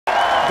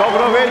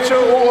Доброго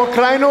вечора,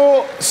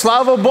 Україну!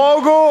 Слава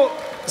Богу!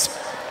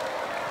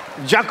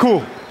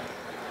 Дякую!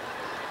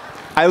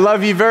 I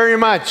love you very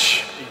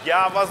much.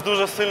 Я вас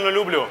дуже сильно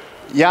люблю.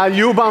 Я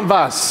любам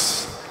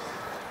вас.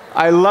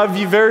 I love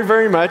you very,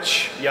 very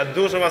much. Я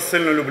дуже вас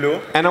сильно люблю.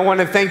 And I want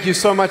to thank you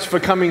so much for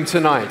coming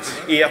tonight.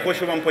 І я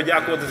хочу вам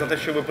подякувати за те,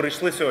 що ви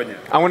прийшли сьогодні.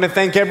 I want to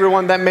thank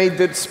everyone that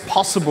made it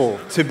possible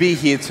to be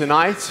here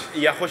tonight. І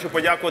я хочу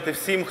подякувати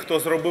всім, хто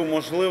зробив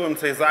можливим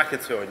цей захід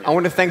сьогодні. I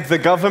want to thank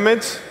the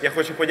government. Я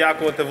хочу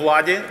подякувати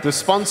владі,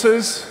 the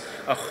sponsors,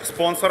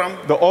 спонсорам,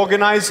 the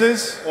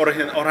organizers,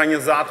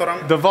 організаторам,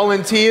 the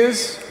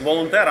volunteers,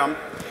 волонтерам,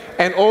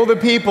 and all the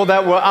people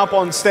that were up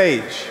on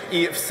stage.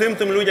 І всім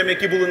тим людям,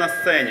 які були на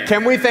сцені.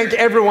 Can we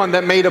thank everyone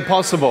that made it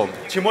possible?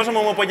 Чи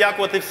можемо ми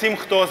подякувати всім,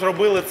 хто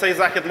зробили цей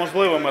захід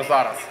можливим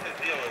зараз?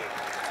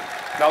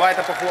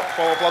 Давайте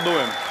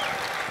поаплодуємо.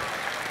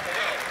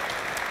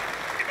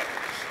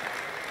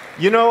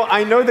 You know,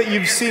 I know that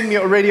you've seen me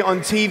already on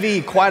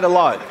TV quite a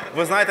lot.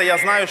 Ви знаєте, я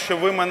знаю, що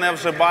ви мене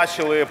вже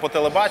бачили по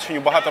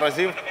телебаченню багато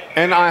разів.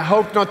 And I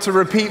hope not to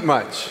repeat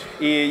much.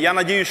 І я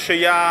надіюсь, що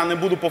я не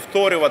буду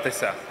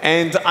повторюватися.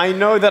 And I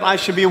know that I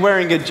should be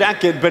wearing a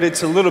jacket, but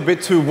it's a little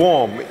bit too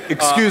warm.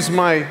 Excuse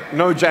my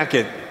no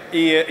jacket.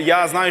 І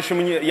я знаю, що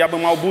я би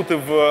мав бути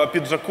в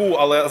піджаку,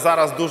 але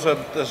зараз дуже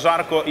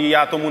жарко, і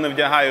я тому не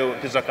вдягаю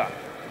піджака.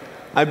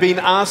 I've been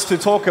asked to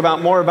talk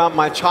more about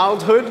my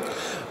childhood.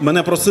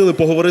 Мене просили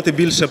поговорити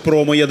більше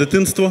про моє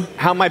дитинство.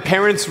 How my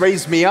parents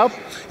raised me up.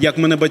 Як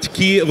мене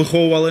батьки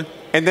виховували.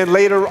 And then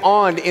later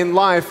on in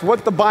life,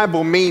 what the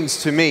Bible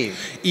means to me.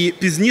 І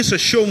пізніше,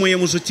 що в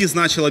моєму житті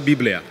значила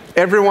Біблія.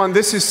 Everyone,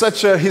 this is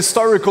such a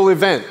historical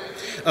event.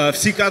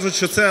 Всі кажуть,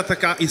 що це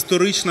така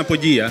історична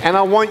подія. And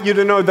I want you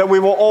to know that we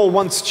were all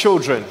once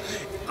children.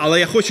 Але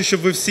я хочу,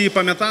 щоб ви всі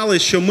пам'ятали,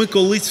 що ми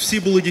колись всі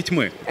були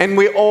дітьми. And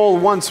we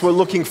all once were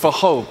looking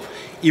for hope.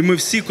 І ми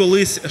всі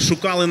колись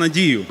шукали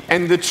надію.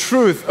 And the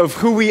truth of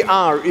who we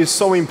are is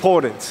so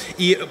important.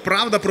 І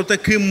правда про те,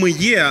 ким ми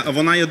є,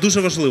 вона є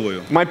дуже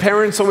важливою. My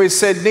parents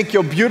always said, Nick,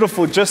 you're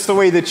beautiful just the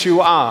way that you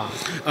are.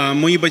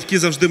 Мої батьки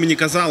завжди мені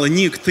казали,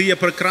 Нік, ти є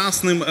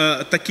прекрасним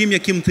таким,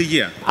 яким ти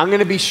є. I'm going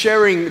to be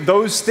sharing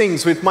those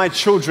things with my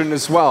children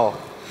as well.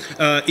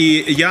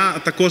 І я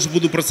також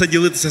буду про це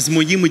ділитися з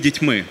моїми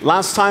дітьми.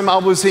 Last time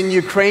I was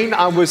in Ukraine,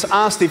 I was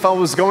asked if I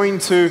was going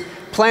to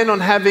plan on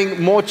having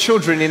more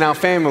children in our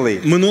family.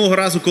 Минулого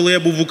разу, коли я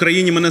був в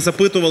Україні, мене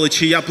запитували,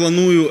 чи я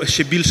планую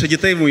ще більше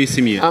дітей в моїй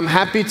сім'ї. I'm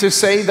happy to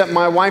say that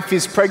my wife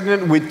is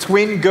pregnant with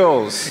twin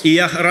girls. І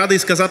я радий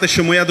сказати,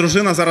 що моя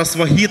дружина зараз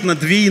вагітна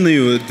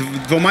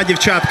двома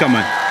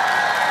дівчатками.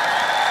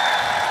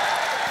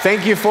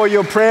 Thank you for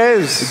your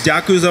prayers.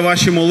 Дякую за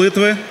ваші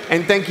молитви.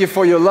 And thank you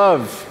for your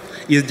love.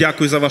 І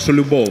дякую за вашу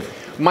любов.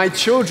 My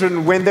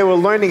children, when they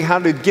were learning how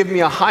to give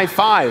me a high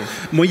five.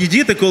 Мої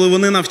діти, коли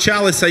вони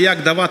навчалися,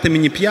 як давати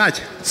мені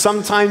 5.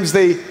 Sometimes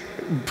they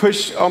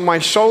push on my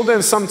shoulder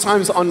and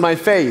sometimes on my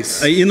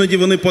face. Іноді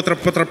вони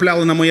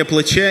потрапляли на моє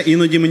плече,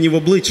 іноді мені в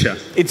обличчя.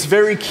 It's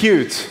very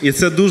cute. І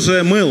це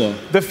дуже мило.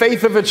 The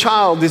faith of a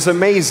child is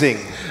amazing.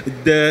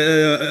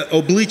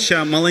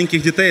 Обличчя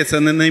маленьких дітей – це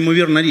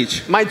неймовірна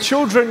річ. My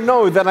children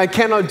know that I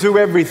cannot do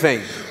everything.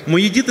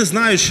 Мої діти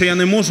знають, що я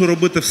не можу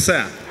робити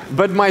все.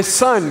 But my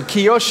son,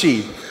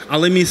 Kiyoshi,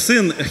 Але мій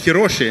син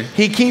Хіроші,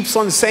 he keeps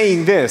on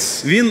saying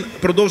this. він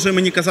продовжує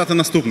мені казати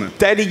наступне.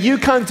 Daddy,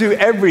 you can't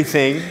do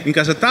everything. Він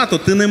каже, тато,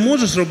 ти не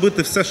можеш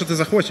робити все, що ти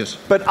захочеш.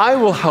 But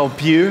I will help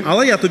you.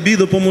 Але я тобі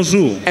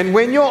допоможу. And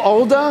when you're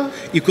older,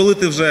 і коли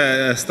ти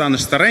вже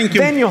станеш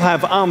стареньким, then you'll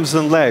have arms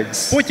and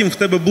legs. потім в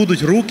тебе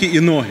будуть руки і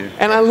ноги.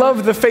 And I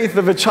love the faith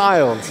of a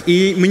child.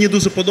 І мені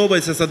дуже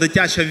подобається ця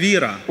дитяча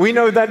віра. We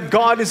know that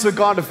God is a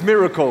God of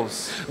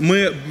miracles.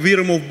 Ми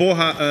віримо в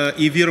Бога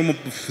і віримо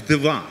в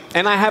дива.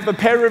 And I have a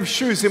pair of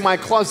shoes in my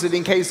closet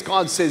in case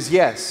God says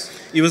yes.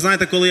 І ви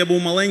знаєте, коли я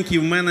був маленький,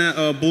 в мене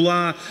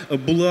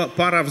була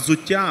пара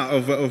взуття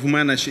в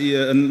мене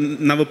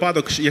на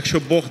випадок,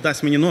 якщо Бог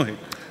дасть мені ноги.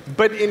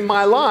 But in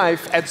my life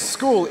at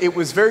school, it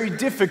was very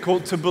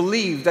difficult to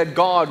believe that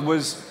God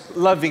was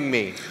loving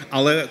me.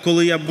 Але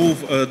коли я був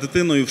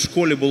дитиною в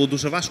школі, було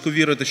дуже важко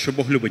вірити, що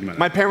Бог любить мене.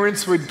 My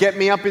parents would get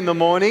me up in the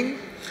morning.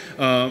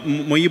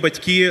 Мої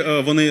батьки,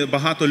 вони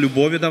багато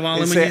любові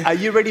давали мені. Say,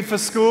 are you ready for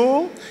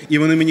school? І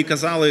вони мені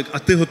казали, а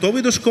ти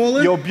готовий до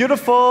школи? You're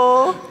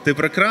beautiful. Ти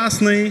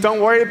прекрасний. Don't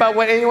worry about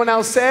what anyone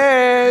else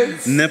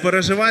says. Не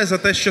переживай за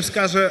те, що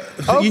скаже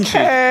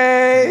інший.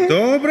 Okay.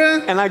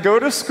 Добре. And I go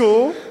to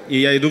school.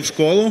 І я йду в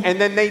школу. And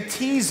then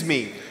they tease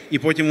me. І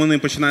потім вони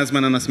починають з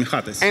мене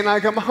насміхатись. And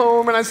I come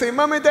home and I say,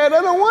 Mom and Dad,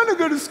 I don't want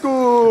to go to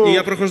school. І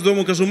я приходжу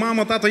додому, кажу,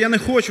 мамо, тато, я не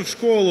хочу в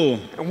школу.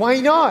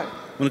 Why not?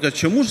 Вони кажуть,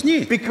 чому ж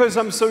ні? Because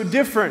I'm so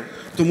different.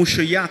 Тому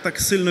що я так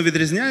сильно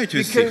відрізняюсь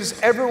від всіх. Because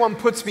everyone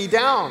puts me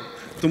down.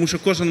 Тому що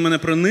кожен мене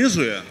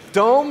принижує.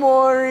 Don't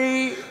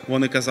worry.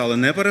 Вони казали,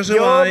 не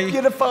переживай.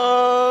 You're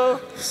beautiful.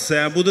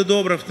 Все буде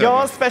добре в тебе.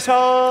 You're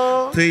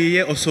special. Ти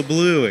є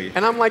особливий.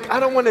 And I'm like, I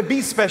don't want to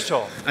be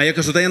special. А я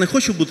кажу, та я не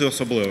хочу бути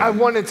особливим. I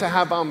wanted to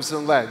have arms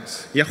and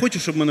legs. Я хочу,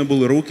 щоб в мене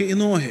були руки і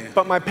ноги.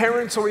 But my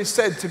parents always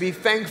said to be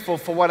thankful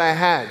for what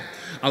I had.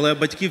 Але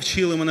батьки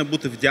вчили мене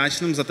бути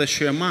вдячним за те,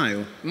 що я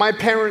маю.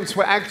 My parents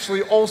were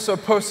actually also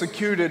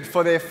persecuted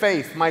for their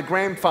faith. My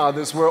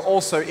grandfathers were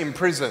also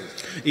imprisoned.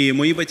 І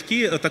мої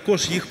батьки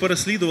також їх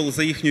переслідували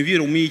за їхню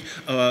віру. Мій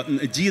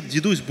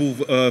дідусь був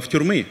в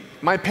тюрмі.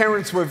 My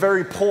parents were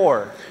very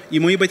poor. І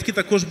мої батьки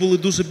також були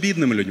дуже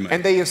бідними людьми.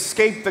 And they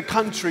escaped the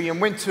country and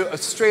went to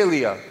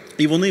Australia.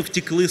 І вони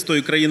втекли з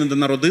тої країни, де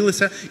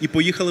народилися, і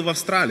поїхали в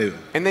Австралію.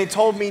 And they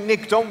told me,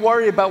 Nick, don't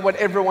worry about what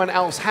everyone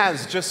else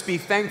has. Just be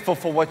thankful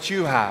for what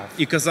you have.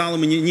 І казали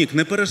мені, Нік,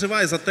 не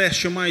переживай за те,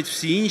 що мають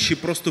всі інші,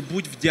 просто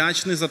будь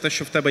вдячний за те,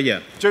 що в тебе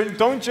є.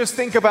 Don't just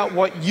think about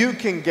what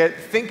you can get.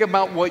 Think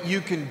about what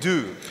you can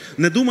do.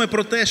 Не думай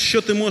про те,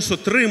 що ти можеш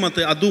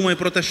отримати, а думай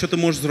про те, що ти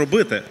можеш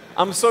зробити.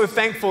 I'm so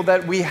thankful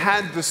that we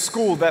had the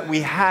school that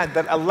we had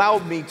that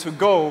allowed me to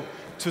go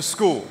to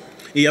school.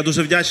 І я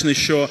дуже вдячний,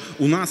 що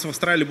у нас в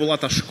Австралії була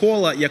та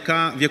школа,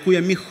 в яку я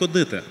міг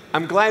ходити.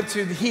 I'm glad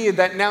to hear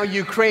that now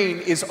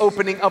Ukraine is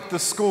opening up the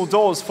school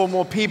doors for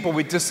more people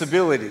with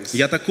disabilities.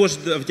 Я також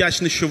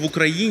вдячний, що в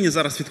Україні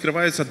зараз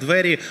відкриваються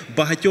двері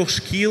багатьох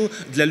шкіл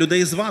для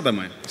людей з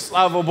вадами.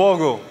 Слава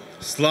Богу.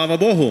 Слава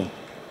Богу.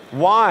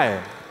 Why?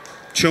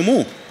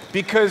 Чому?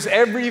 Because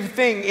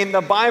everything in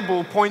the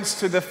Bible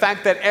points to the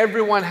fact that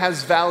everyone has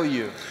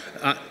value.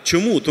 А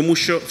чому? Тому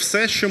що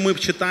все, що ми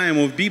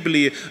читаємо в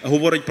Біблії,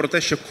 говорить про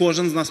те, що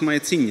кожен з нас має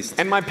цінність.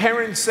 And my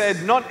parents said,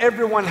 not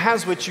everyone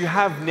has what you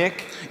have, Nick.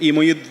 І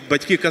мої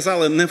батьки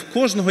казали, не в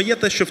кожного є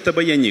те, що в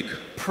тебе є, Нік.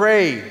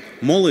 Pray.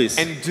 Молись.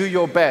 And do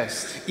your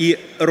best. І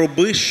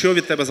роби, що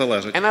від тебе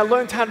залежить. And I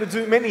learned how to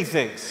do many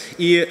things.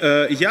 І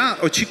я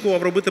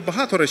очікував робити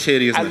багато речей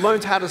різних. I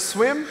learned how to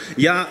swim.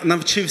 Я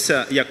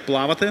навчився, як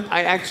плавати.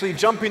 I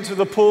actually jump into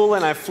the pool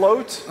and I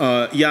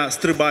float. Я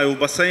стрибаю в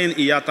басейн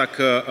і я так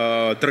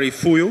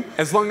дрейфую.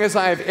 As long as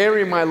I have air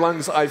in my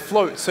lungs, I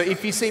float. So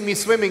if you see me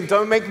swimming,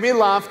 don't make me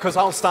laugh because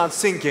I'll start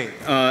sinking.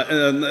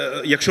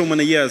 Якщо в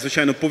мене є,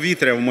 звичайно,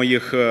 повітря в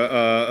моїх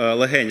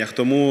легенях,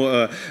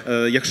 тому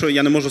якщо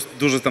я не можу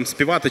дуже там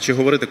співати чи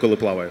говорити, коли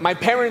плаваю. My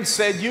parents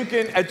said you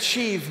can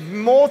achieve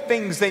more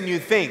things than you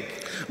think.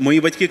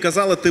 Мої батьки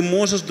казали, ти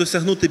можеш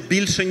досягнути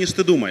більше, ніж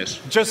ти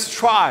думаєш.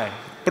 Just try.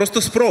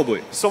 Просто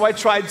спробуй. So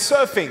I tried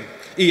surfing.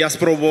 І я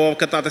спробував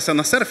кататися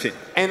на серфі.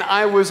 And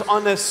I was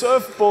on a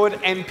surfboard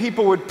and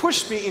people would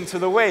push me into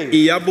the waves.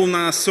 І я був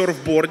на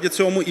серфборді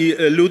цьому,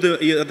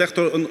 і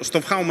дехто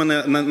штовхав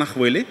мене на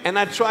хвилі. And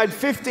I tried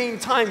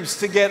 15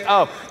 times to get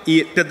up.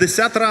 І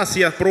 50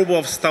 разів я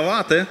пробував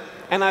вставати.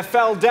 And I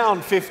fell down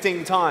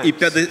 15 times. І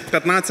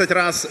 15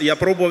 разів я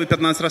пробував і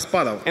 15 разів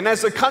падав. And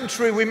as a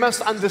country we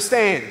must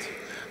understand.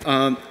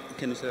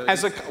 Can you say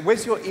that?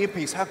 Where's your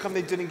earpiece? How come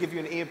they didn't give you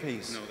an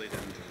earpiece? No, they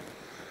didn't.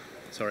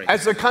 Sorry.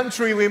 As a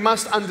country we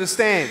must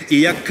understand. І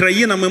як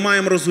країна ми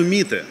маємо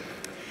розуміти.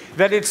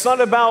 That it's not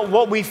about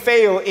what we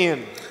fail in.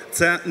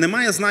 Це не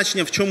має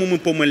значення, в чому ми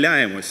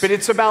помиляємось. But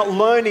it's about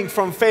learning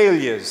from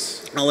failures.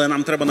 Але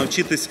нам треба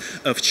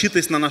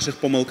вчитись на наших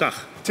помилках.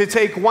 To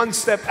take one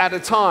step at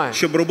a time.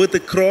 Щоб робити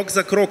крок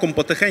за кроком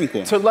потихеньку.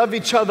 To love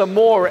each other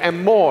more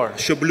and more.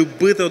 Щоб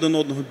любити один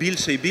одного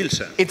більше і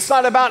більше. It's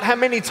not about how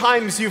many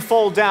times you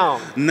fall down.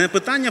 Не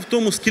питання в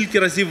тому, скільки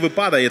разів ви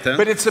падаєте.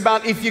 But it's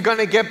about if you're going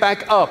to get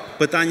back up.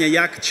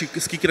 Питання,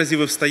 скільки разів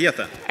ви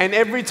встаєте.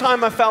 And every time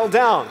I fell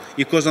down.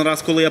 І кожен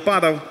раз, коли я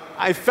падав,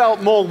 I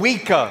felt more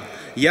weaker.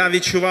 Я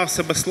відчував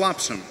себе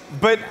слабшим.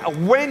 But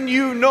when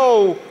you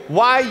know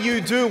why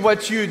you do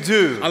what you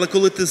do. Але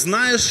коли ти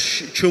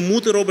знаєш,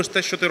 чому ти робиш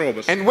те, що ти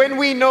робиш. And when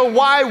we know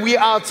why we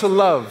are to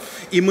love.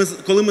 І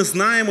коли ми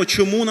знаємо,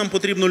 чому нам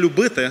потрібно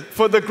любити.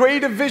 For the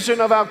greater vision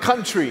of our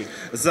country.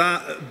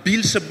 За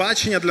більше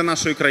бачення для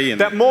нашої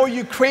країни. That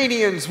more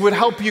Ukrainians would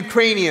help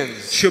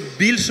Ukrainians. Щоб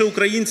більше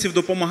українців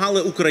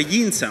допомагали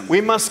українцям.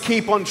 We must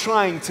keep on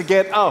trying to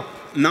get up.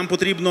 Нам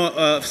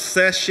потрібно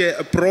все ще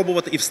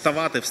пробувати і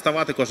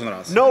вставати кожен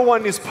раз. No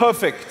one is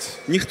perfect.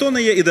 Ніхто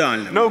не є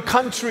ідеальним. No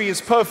country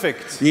is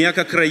perfect.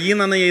 Ніяка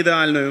країна не є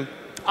ідеальною.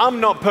 I'm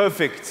not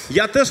perfect.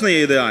 Я теж не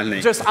є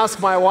ідеальний. Just ask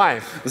my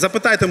wife.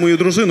 Запитайте мою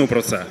дружину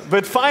про це.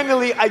 But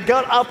finally I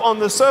got up on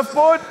the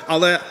surfboard.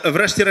 Але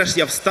врешті-решт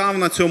я встав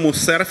на цьому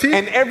серфі.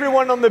 And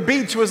everyone on the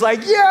beach was like,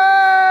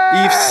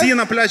 yeah! І всі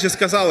на пляжі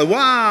сказали: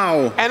 "Вау!"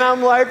 And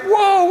I'm like,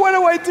 "Whoa, what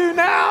do I do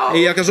now?"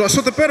 І я кажу: "А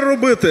що тепер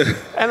робити?"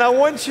 And I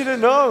want you to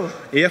know.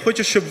 І я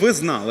хочу, щоб ви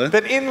знали.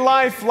 That in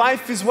life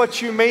is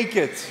what you make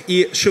it.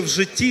 І що в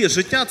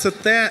життя це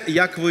те,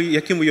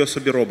 яким ви його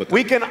собі робите.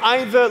 We can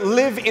either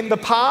live in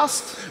the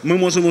past. Ми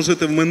можемо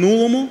жити в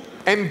минулому.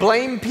 And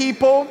blame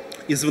people.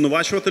 І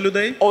звинувачувати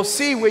людей. Or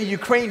see where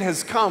Ukraine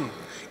has come.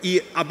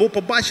 І або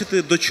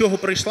побачити, до чого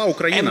прийшла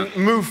Україна.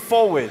 And move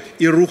forward.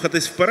 І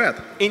рухатись вперед.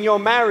 In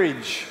your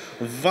marriage.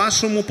 в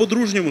вашому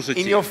подружньому in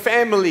житті, your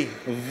family.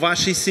 в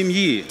вашій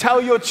сім'ї.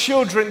 Tell your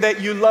children that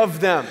you love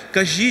them.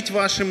 Кажіть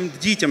вашим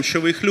дітям,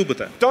 що ви їх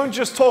любите. Don't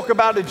just talk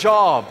about a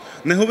job.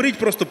 Не говоріть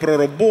просто про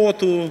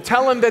роботу.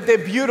 Tell them that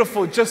they're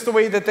beautiful just the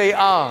way that they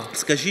are.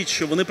 Скажіть,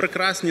 що вони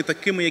прекрасні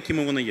такими,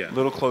 якими вони є. A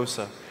little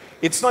closer.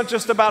 It's not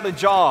just about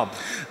a job.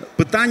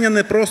 Питання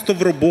не просто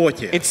в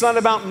роботі. It's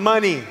not about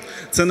money.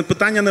 Це не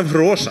питання не в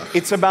грошах.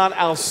 It's about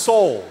our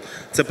soul,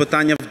 Це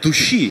питання в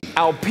душі,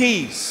 our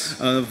peace.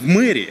 в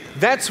мирі.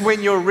 That's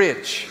when you're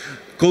rich.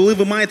 Коли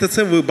ви маєте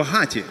це, ви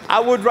багаті.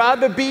 I would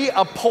rather be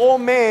a poor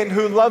man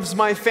who loves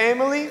my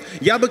family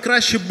Я би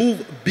краще був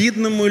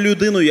бідною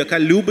людиною, яка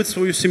любить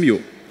свою сім'ю,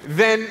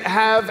 than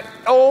have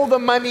all the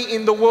money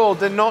in the world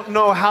and not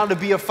know how to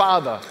be a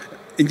father.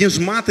 ніж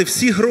мати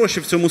всі гроші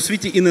в цьому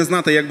світі і не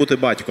знати, як бути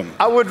батьком.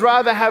 I would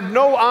rather have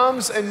no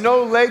arms and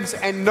no legs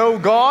and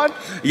no God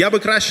Я би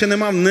краще не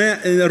мав ні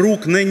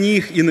рук, ні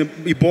ніг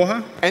і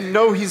Бога, and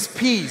know his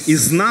peace і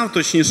знав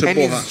точніше and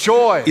Бога, his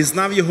joy і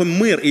знав його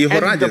мир і його and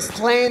the радість,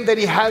 plan that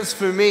he has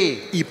for me.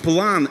 і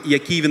план,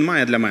 який він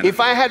має для мене. If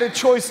I had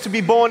a choice to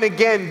be born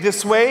again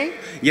this way,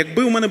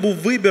 Якби у мене був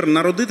вибір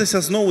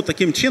народитися знову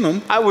таким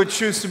чином, I would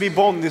choose to be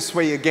born this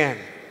way again.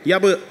 я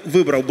би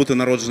вибрав бути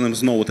народженим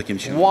знову таким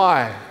чином.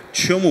 Why?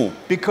 Чому?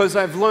 Because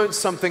I've learned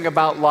something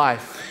about life.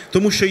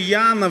 Тому що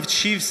я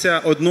навчився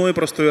одної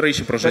простої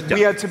речі про That we життя.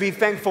 are to be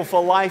thankful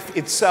for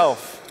life itself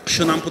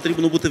Що нам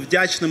потрібно бути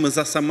вдячними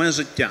за саме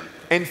життя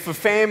and for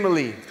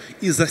family.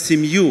 і за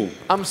сім'ю.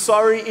 I'm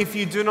sorry if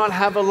you do not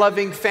have a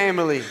loving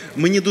family,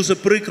 Мені дуже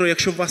прикро,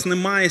 якщо у вас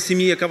немає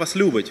сім'ї, яка вас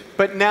любить.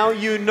 but now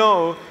you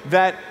know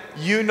that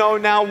you know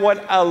now what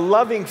a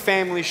loving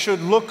family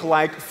should look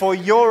like for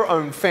your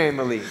own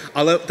family.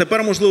 Але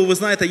тепер, можливо, ви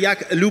знаєте,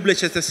 як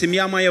любляча ця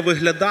сім'я має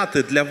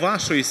виглядати для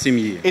вашої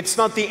сім'ї. It's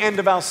not the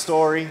end of our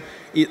story,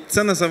 І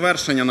це не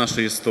завершення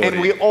нашої and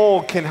історії. we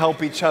all can help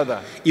each other.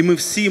 І ми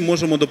всі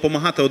можемо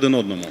допомагати один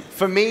одному.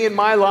 For me in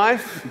my life,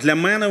 Для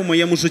мене в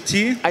моєму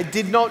житті I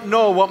did not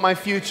know what my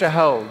future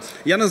held.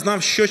 я не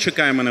знав, що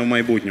чекає мене в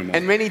майбутньому.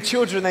 And many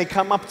children, they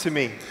come up to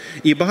me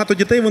І багато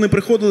дітей, вони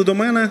приходили до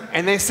мене,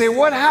 and they say,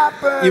 "What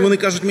і happened?" вони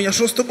кажуть мені, а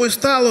що з тобою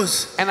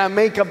сталося? And I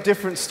make up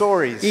different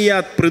stories. І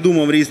я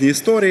придумав різні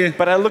історії,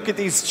 But I look at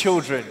these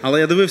children, але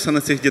я дивився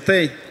на цих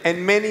дітей,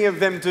 and many of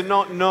them do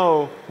not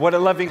know what a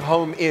loving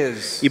home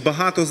is. і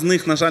багато з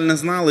них, на жаль, не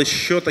знали,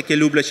 що таке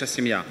любляча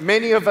сім'я.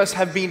 Many of us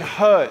have been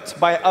hurt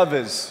by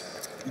others.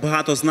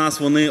 Багато з нас,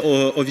 вони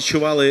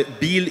відчували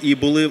біль і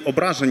були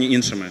ображені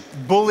іншими.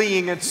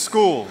 Bullying at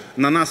school,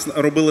 На нас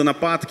робили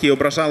нападки,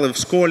 ображали в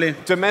школі,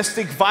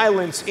 domestic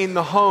violence in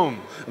the home.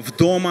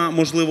 вдома,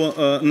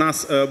 можливо,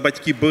 нас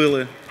батьки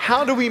били.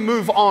 How do we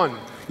move on?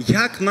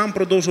 Як нам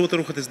продовжувати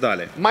рухатись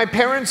далі? My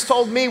parents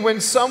told me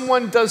when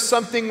someone does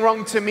something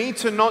wrong to me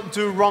to not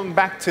do wrong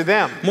back to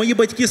them. Мої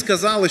батьки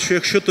сказали, що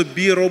якщо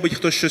тобі робить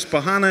хтось щось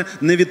погане,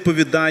 не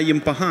відповідай їм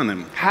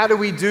поганим. How do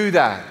we do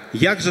that?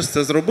 Як же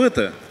це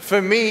зробити?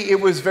 For me, it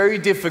was very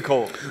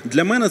difficult,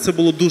 Для мене це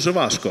було дуже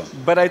важко.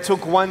 but I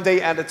took one day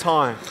at a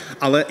time.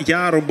 Але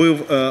я робив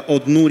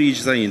одну річ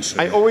за I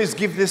іншою.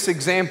 always give this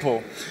example.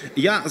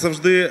 Я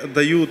завжди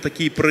даю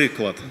такий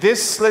приклад.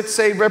 This, let's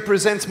say,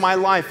 represents my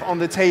life on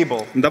the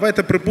table.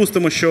 Давайте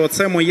припустимо, що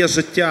це моє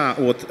життя,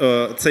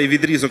 цей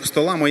відрізок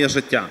стола, моє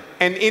життя.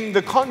 And in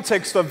the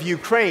context of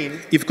Ukraine,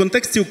 І в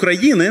контексті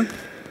України,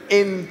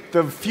 in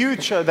the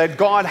future that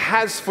God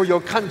has for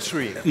your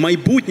country,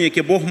 майбутнє,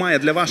 яке Бог має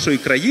для вашої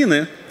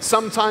країни,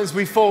 sometimes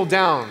we fall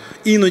down.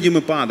 іноді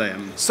ми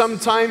падаємо.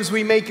 Sometimes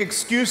we make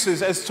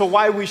excuses as to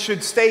why we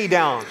should stay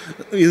down.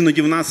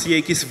 Іноді в нас є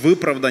якісь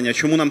виправдання,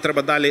 чому нам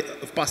треба далі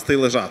впасти і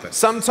лежати.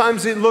 Sometimes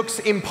it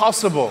looks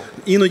impossible.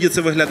 Іноді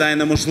це виглядає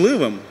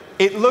неможливим.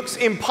 It looks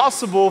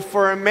impossible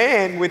for a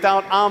man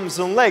without arms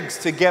and legs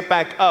to get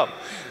back up.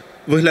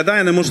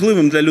 Виглядає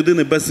неможливим для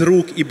людини без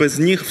рук і без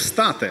ніг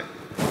встати.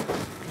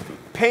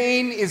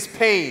 Pain is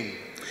pain.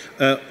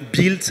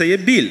 Біль – це є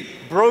біль.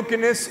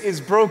 Brokenness is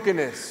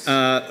brokenness.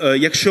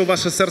 Якщо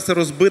ваше серце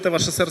розбите,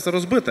 ваше серце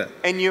розбите.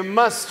 And you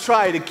must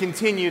try to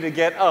continue to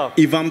get up.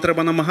 І вам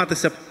треба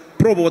намагатися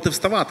пробувати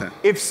вставати.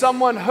 If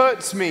someone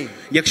hurts me,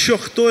 Якщо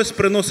хтось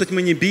приносить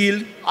мені біль,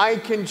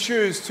 I can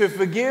choose to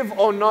forgive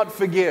or not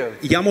forgive.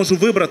 я можу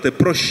вибрати,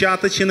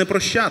 прощати чи не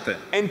прощати.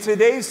 And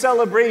today's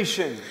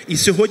celebration І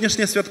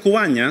сьогоднішнє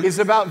святкування is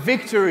about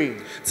victory,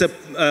 – це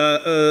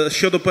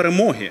щодо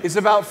перемоги. is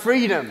about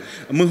freedom.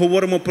 Ми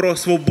говоримо про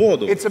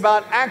свободу. It's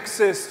about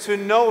access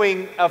to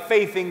knowing a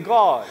faith in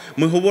God.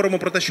 Ми говоримо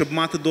про те, щоб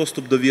мати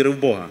доступ до віри в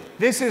Бога.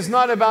 This is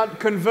not about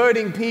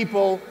converting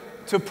people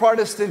to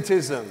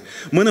Protestantism.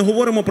 Ми не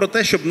говоримо про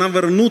те, щоб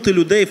навернути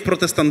людей в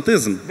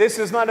протестантизм. This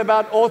is not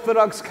about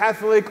Orthodox,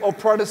 Catholic or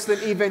Protestant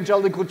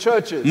evangelical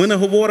churches. Ми не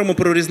говоримо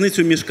про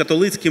різницю між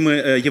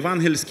католицькими,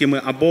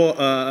 євангельськими або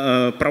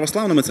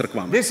православними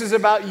церквами. This is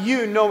about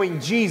you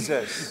knowing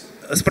Jesus.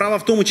 Справа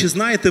в тому, чи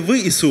знаєте ви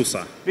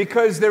Ісуса.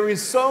 Because there is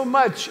so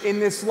much in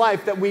this life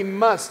that we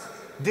must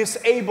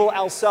disable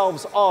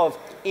ourselves of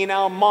in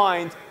our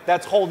mind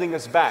that's holding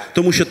us back.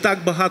 Тому що так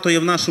багато є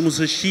в нашому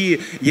житті,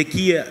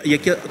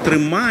 яке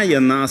тримає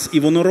нас, і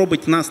воно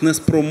робить нас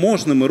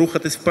неспроможними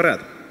рухатись вперед.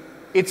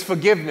 It's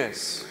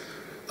forgiveness.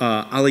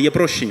 Але є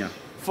прощення.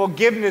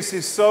 Forgiveness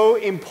is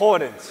so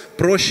important.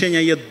 Прощення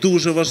є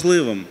дуже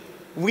важливим.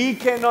 We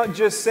cannot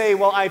just say,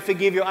 well, I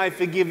forgive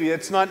you.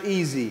 It's not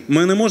easy.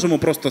 Ми не можемо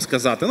просто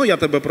сказати, я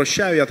тебе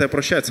прощаю,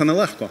 це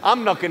нелегко.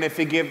 I'm not going to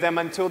forgive them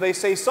until they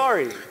say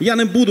sorry. Я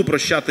не буду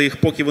прощати їх,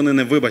 поки вони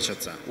не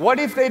вибачаться. What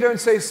if they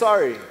don't say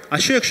sorry? А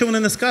що, якщо вони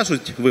не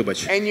скажуть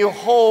вибач? And you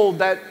hold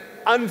that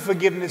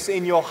unforgiveness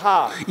in your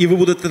heart. І ви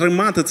будете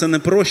тримати це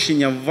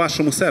непрощення в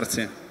вашому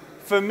серці.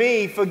 For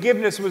me,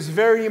 forgiveness was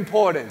very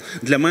important.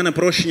 Для мене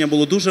прощення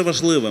було дуже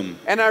важливим.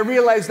 And I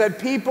realized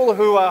that people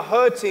who are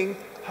hurting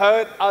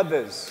hurt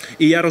others.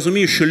 І я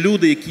розумію, що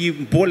люди, які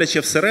боляче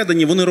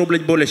всередині, вони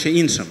роблять боляче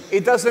іншим.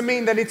 It doesn't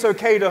mean that it's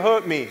okay to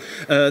hurt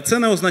me. Це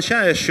не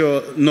означає,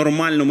 що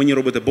нормально мені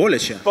робити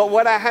боляче. But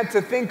what I had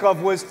to think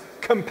of was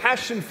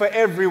compassion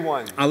for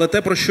everyone. Але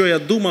те, про що я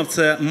думав,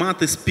 це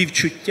мати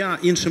співчуття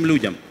іншим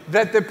людям.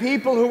 That the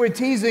people who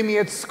were teasing me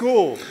at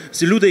school.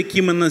 Ці люди,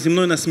 які зі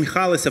мною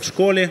насміхалися в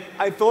школі.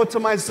 I thought to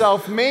myself,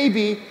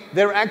 maybe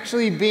they're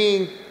actually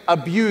being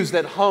abused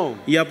at home.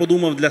 Я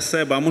подумав для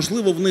себе, а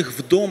можливо в них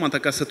вдома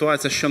така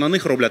ситуація, що на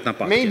них роблять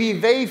нападки.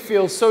 Maybe they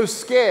feel so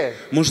scared.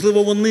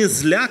 Можливо, вони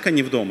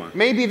злякані вдома.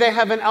 Maybe they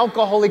have an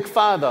alcoholic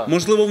father.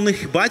 Можливо, в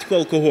них батько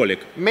алкоголік.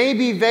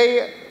 Maybe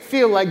they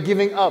feel like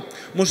giving up.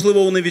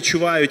 Можливо, вони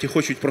відчувають і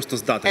хочуть просто And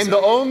здатися.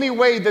 the only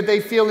way that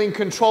they feel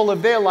in control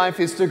of their life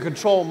is to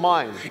control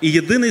mine. І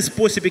єдиний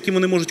спосіб, яким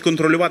вони можуть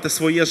контролювати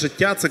своє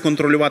життя, це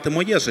контролювати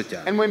моє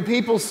життя. And when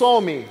people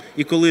saw me,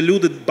 І коли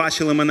люди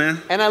бачили мене,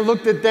 and I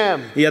looked at them,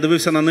 і я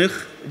дивився на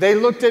них,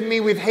 they looked at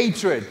me with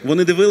hatred.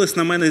 вони дивились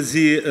на мене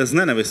з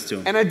ненавистю.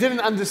 And I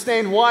didn't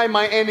understand why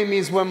my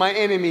enemies were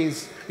my enemies.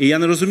 І я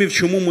не розумів,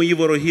 чому мої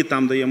вороги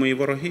там, де є мої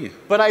вороги.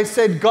 But I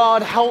said,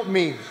 God, help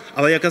me.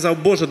 Але я казав,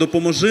 Боже,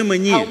 допоможи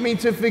мені. Help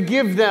me to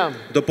forgive them.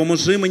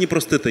 Допоможи мені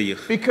простити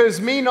їх. Because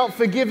me not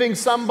forgiving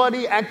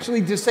somebody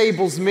actually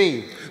disables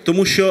me.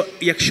 Тому що,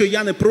 якщо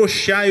я не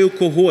прощаю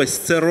когось,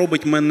 це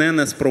робить мене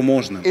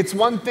неспроможним. It's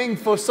one thing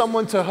for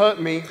someone to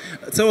hurt me.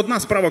 Це одна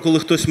справа, коли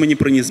хтось мені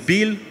приніс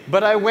біль.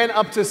 But I went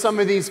up to some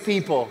of these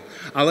people.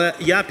 Але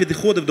я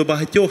підходив до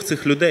багатьох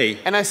цих людей.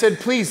 And I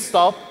said, please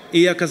stop.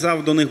 І я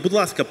казав до них, будь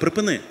ласка,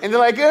 припини. And they're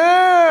like,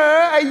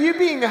 are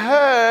you being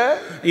hurt?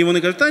 І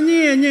вони кажуть, та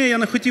ні, я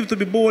не хотів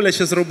тобі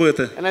боляче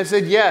зробити. And I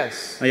said, yes.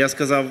 А я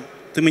сказав,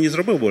 ти мені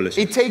зробив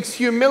боляче. It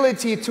takes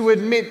humility to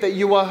admit that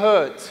you are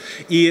hurt.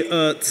 І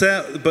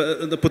це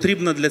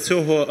потрібно для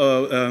цього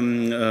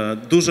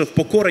дуже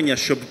впокорення,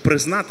 щоб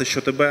признати,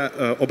 що тебе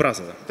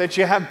образили. That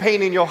you have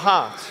pain in your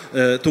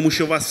heart. Тому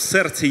що у вас в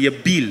серці є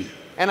біль.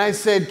 And I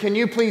said, can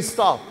you please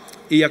stop?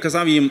 І я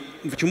казав їм,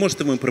 чи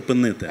можете ви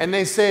припинити? And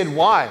they said,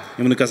 why?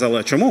 І вони казали,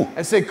 а чому?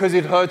 I said, because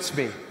it hurts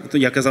me.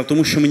 Я казав,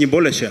 тому що мені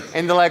боляче.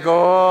 And they're like,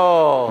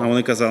 oh. А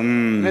вони казали,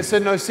 And I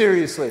said, no,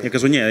 seriously. Я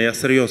кажу, ні, я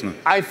серйозно.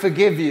 I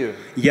forgive you.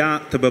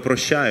 Я тебе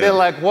прощаю. They're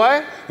like,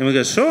 what? І вони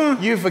кажуть, що?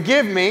 You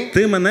forgive me?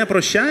 Ти мене And I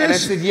прощаєш?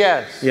 said,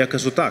 yes. Я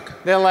кажу, так.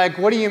 They're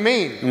like, what do you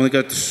mean? І вони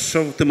кажуть,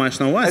 що ти маєш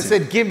на I увазі?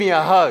 said, give me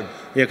a hug.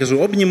 Я кажу,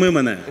 обніми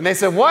мене. And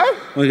they said, what?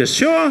 Вони кажуть,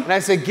 що? And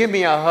I said, give me a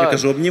Я hug.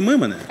 кажу, обніми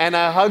мене. And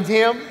I hugged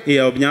him. І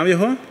я обняв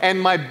його.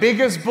 And my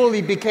biggest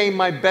bully became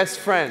my best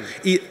friend.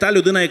 І та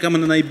людина, яка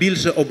мене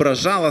найбільше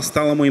ображала,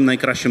 стала моїм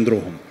найкращим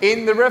другом.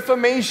 In the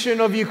Reformation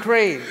of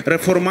Ukraine,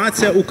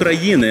 Реформація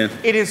України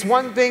it is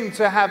one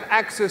thing to have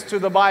access to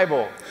the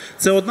Bible.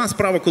 це одна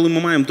справа, коли ми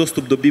маємо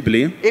доступ до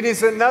Біблії. It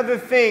is another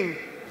thing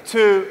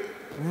to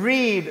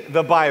read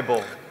the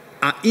Bible.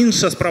 А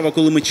інша справа,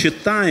 коли ми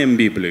читаємо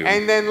Біблію.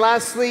 And then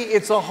lastly,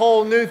 it's a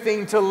whole new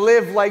thing to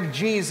live like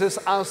Jesus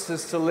asked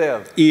us to live.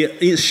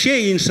 І ще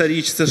інша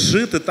річ – це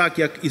жити так,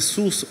 як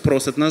Ісус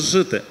просить нас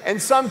жити. And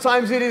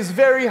sometimes it is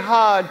very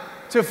hard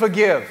to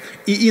forgive.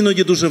 І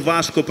іноді дуже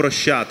важко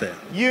прощати.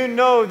 You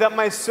know that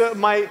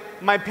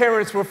my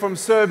parents were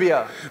from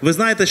Serbia. Ви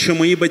знаєте, що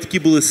мої батьки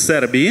були з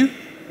Сербії.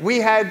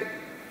 We had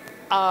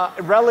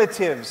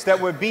relatives that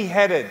were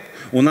beheaded.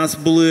 У нас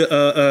були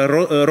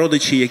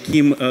родичі,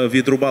 яким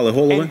відрубали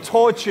голови. And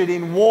tortured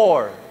in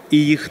war. І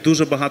їх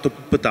дуже багато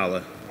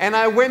питали. And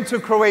I went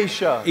to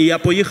Croatia. І я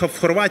поїхав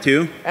в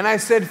Хорватію. And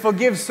I said,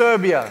 forgive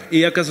Serbia. І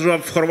я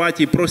казав в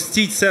Хорватії,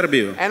 простіть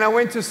Сербію. And I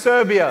went to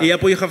Serbia. І я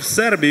поїхав в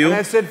Сербію. And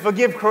I said,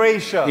 forgive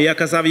Croatia. І я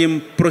казав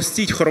їм,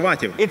 простіть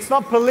хорватів. It's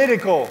not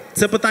political.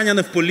 Це питання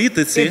не в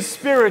політиці.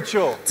 It's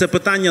spiritual. Це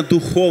питання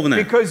духовне.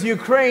 Because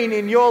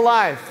Ukraine in your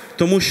life.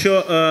 Тому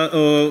що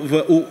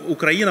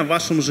Україна в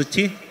вашому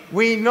житті.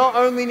 We not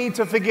only need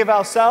to forgive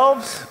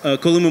ourselves,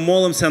 коли ми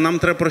молимося, нам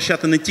треба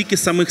прощати не тільки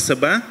самих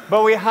себе,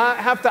 but we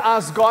have to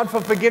ask God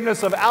for forgiveness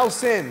of our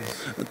sins.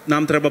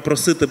 Нам треба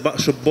просити,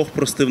 щоб Бог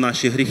простив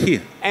наші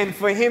гріхи. And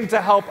for him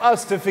to help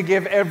us to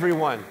forgive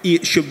everyone. І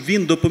щоб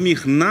він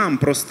допоміг нам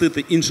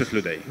простити інших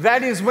людей.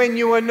 That is when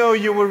you will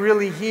know you were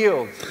really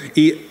healed.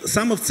 І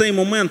саме в цей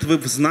момент ви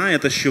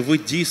знаєте, що ви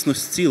дійсно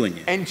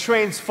зцілені. And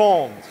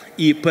transformed.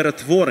 І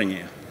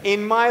перетворені.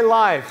 In my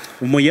life,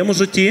 В моєму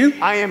житті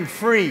I am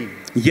free.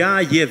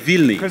 я є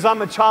вільний, Because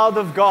I'm a child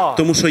of God.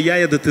 тому що я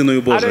є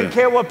дитиною I Божою. don't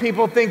care what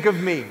people think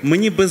of me.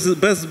 Мені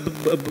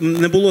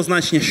не було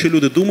значення, що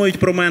люди думають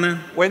про мене.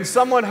 When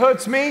someone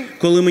hurts me,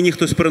 Коли мені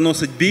хтось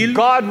приносить біль,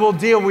 God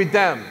will deal with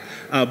them.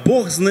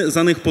 Бог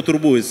за них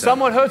потурбується.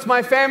 Someone hurts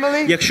my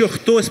family, Якщо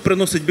хтось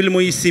приносить біль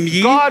моїй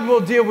сім'ї, God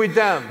will deal with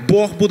them.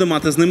 Бог буде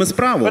мати з ними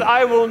справу. But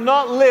I will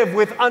not live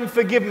with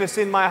unforgiveness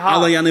in my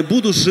Але heart. я не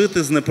буду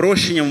жити з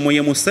непрощенням в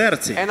моєму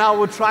серці. And I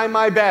will try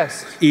my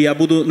best І я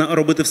буду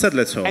робити все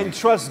для цього.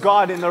 and trust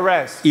God in the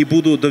rest. І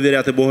буду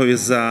довіряти Богові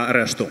за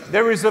решту.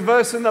 There is a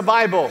verse in the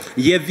Bible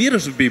Є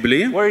вірш в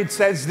Біблії, where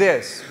it says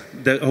this.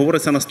 де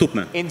говориться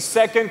наступне. In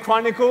 2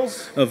 Chronicles,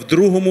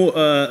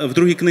 В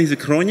другій книзі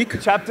Хронік,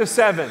 chapter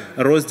 7,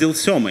 розділ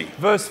 7,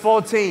 verse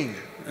 14.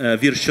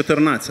 вірш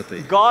 14.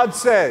 God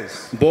says,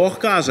 Бог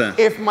каже,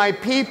 if my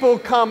people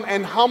come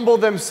and humble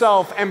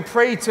themselves and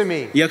pray to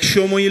me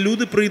якщо мої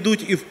люди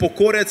прийдуть і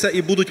впокоряться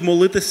і будуть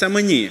молитися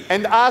мені,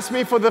 and ask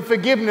me for the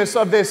forgiveness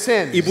of their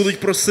sins, і будуть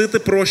просити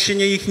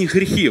прощення їхніх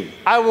гріхів,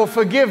 I will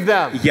forgive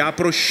them я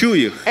прощу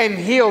їх,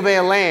 and heal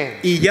their land.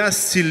 і я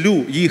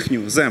зцілю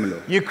їхню землю.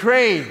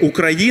 Ukraine, I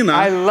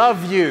Україна,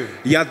 love you.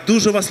 я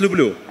дуже вас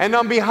люблю. And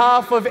on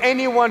behalf of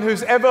anyone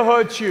who's ever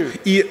hurt you,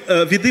 І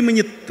від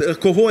імені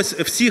когось,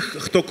 всіх,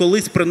 хто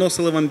колись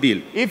приносили вам біль.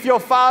 if your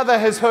father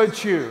has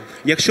hurt you,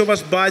 Якщо ваш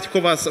батько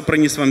вас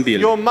приніс вам біль,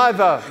 your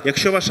mother,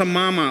 якщо ваша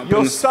мама,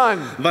 your son,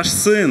 ваш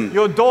син,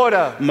 your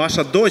daughter,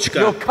 ваша дочка,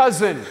 your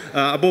cousin,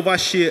 або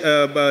ваші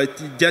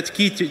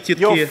дядьки, тітки,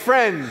 your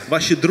friend,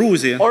 ваші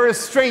друзі, or a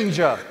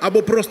stranger,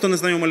 або просто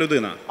незнайома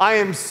людина.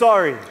 I am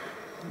sorry.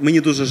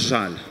 Мені дуже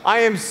жаль.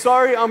 I am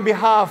sorry on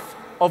behalf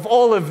of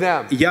all of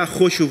them. Я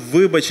хочу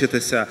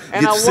вибачитися And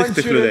від I всіх want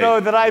тих you to людей.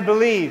 know that I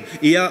believe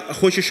І я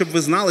хочу, щоб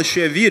ви знали, що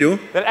я вірю,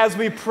 that as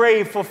we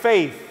pray for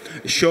faith,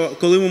 що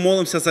коли ми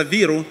молимося за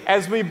віру,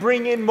 as we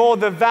bring in more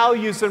the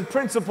values and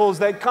principles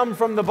that come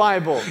from the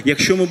Bible,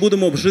 якщо ми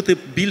будемо жити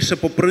більше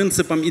по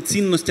принципам і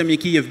цінностям,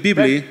 які є в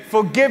Біблії, that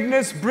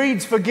forgiveness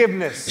breeds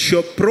forgiveness.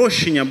 що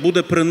прощення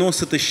буде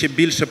приносити ще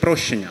більше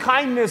прощення.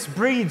 Kindness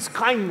breeds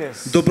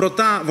kindness.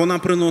 Доброта, вона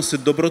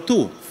приносить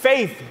доброту.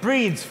 Faith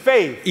breeds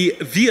faith. І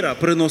віра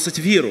приносить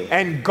віру.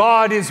 And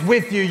God is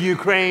with you,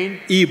 Ukraine.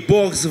 І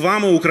Бог з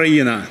вами,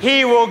 Україна.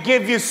 He will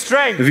give you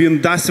strength. Він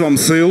дасть вам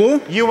силу.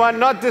 You are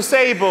not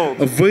disabled.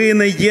 Ви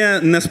не є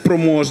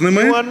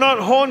неспроможними. You are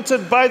not haunted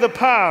by the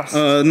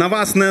past. На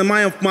вас не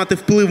має мати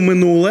вплив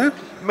минуле.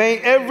 May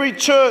every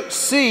church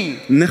see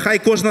Нехай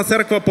кожна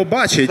церква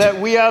побачить,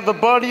 that we are the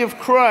body of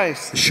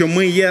Christ, що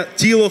ми є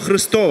тіло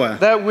Христове,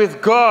 that with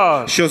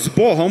God що з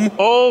Богом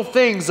all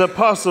things are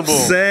possible.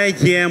 все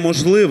є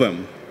можливим.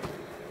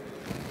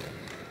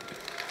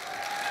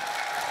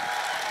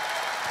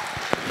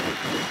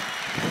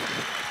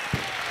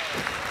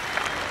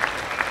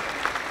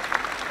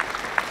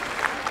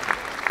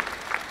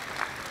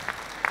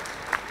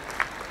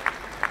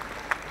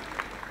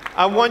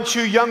 I want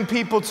you young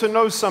people to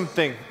know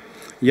something.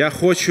 Я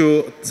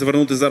хочу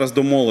звернутися зараз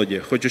до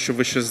молоді. Хочу, щоб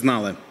ви щось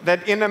знали.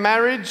 That in a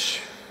marriage,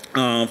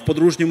 В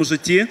подружньому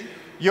житті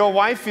your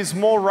wife is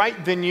more right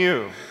than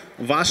you.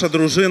 ваша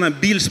дружина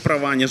більш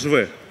права, ніж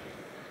ви.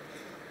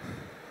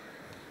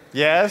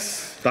 Yes?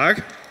 Так?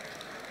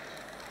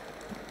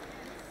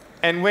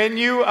 And when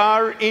you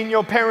are in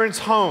your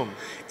parents' home,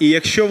 І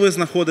якщо ви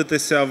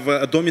знаходитеся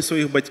в домі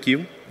своїх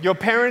батьків, your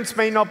parents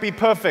may not be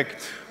perfect,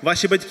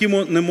 ваші батьки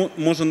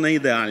може не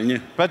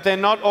ідеальні, but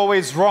they're not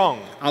always wrong.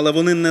 але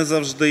вони не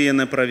завжди є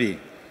неправі.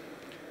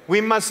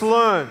 We must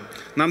learn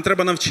Нам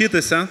треба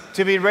навчитися,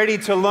 to be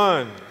ready to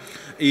learn.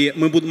 і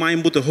ми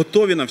маємо бути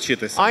готові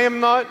навчитися. I am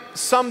not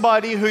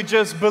somebody who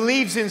just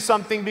believes in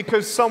something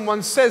because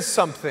someone says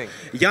something.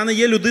 Я не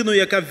є людиною,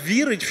 яка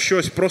вірить в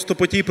щось просто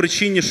по тій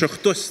причині, що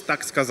хтось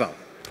так сказав.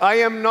 I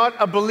am not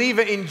a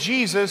believer in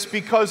Jesus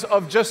because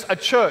of just a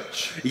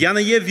church. Я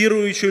не є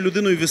віруючою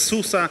людиною в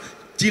Ісуса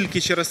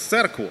тільки через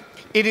церкву.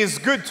 It is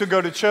good to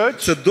go to church,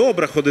 Це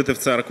добре ходити в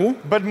церкву,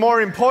 but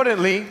more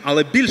importantly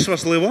але більш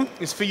важливо,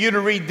 is for you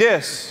to read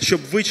this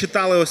щоб ви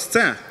читали ось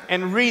це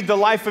and read the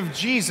life of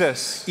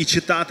Jesus і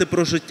читати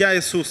про життя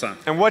Ісуса,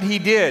 and what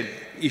he did,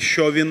 і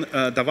що Він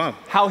давав,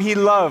 how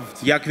he loved,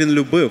 як Він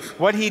любив,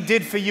 what he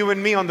did for you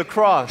and me on the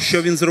cross.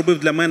 що Він зробив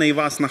для мене і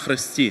вас на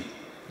хресті.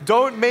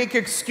 Don't make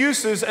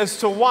excuses as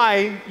to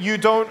why you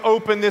don't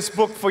open this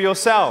book for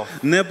yourself.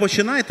 Не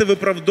починайте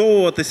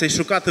виправдовуватися і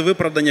шукати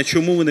виправдання,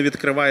 чому ви не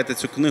відкриваєте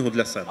цю книгу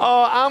для себе.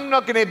 Oh, I'm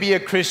not going to be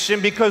a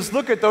Christian because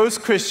look at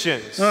those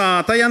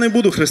Christians. Та я не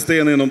буду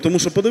християнином, тому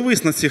що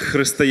подивись на цих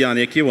християн,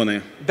 які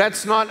вони.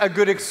 That's not a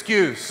good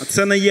excuse.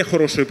 Це не є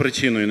хорошою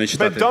причиною не But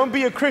читати. don't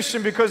be a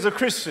Christian because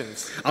of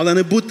Christians. Але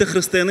не будьте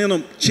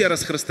християнином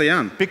через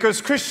християн,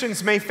 Because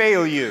Christians may fail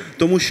you.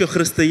 тому що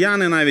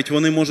християни навіть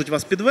вони можуть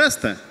вас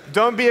підвести.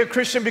 Don't be a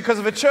Christian because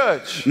of a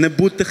church. Не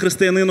будьте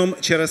християнином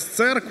через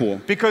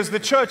церкву, Because the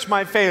church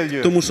might fail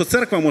you. тому що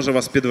церква може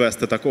вас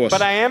підвести також.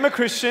 But I am a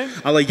Christian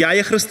Але я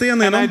є and I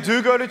християнином,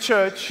 do go to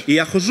church. і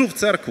я ходжу в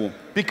церкву.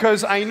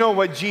 Because I know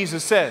what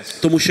Jesus says.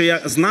 Тому що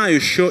я знаю,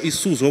 що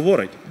Ісус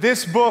говорить.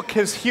 This book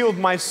has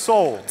healed my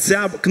soul.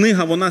 Ця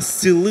книга, вона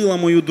зцілила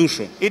мою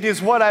душу. It is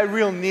what I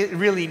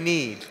really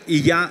need. І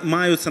я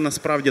маю це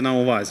насправді на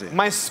увазі.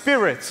 My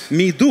spirit,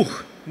 Мій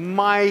дух,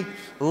 my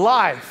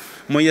life.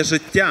 моє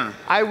життя.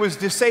 I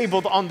was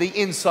disabled on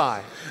the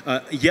inside.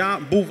 Я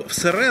був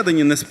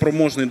всередині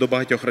неспроможний до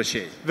багатьох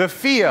речей. The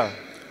fear,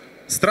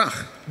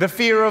 Страх. the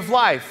fear of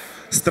life,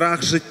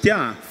 Страх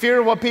життя.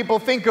 fear of what people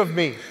think of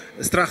me,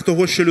 Страх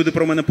того, що люди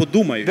про мене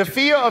подумають. the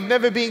fear of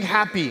never being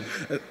happy.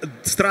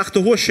 Страх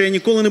того, що я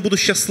ніколи не буду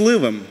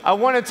щасливим. I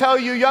want to tell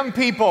you, young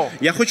people,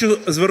 Я хочу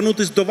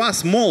звернутися до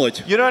вас,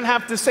 молодь. you don't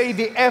have to say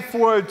the F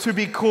word to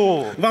be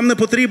cool. Вам не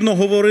потрібно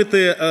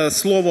говорити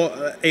слово,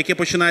 яке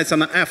починається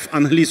на F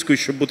англійською,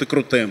 щоб бути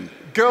крутим.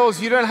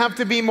 Girls, you don't have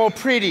to be more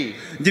pretty.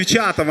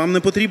 Дівчата, вам не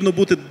потрібно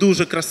бути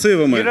дуже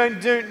красивими.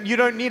 You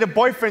don't need a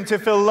boyfriend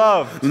to feel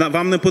loved.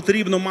 Вам не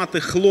потрібно мати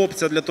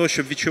хлопця для того,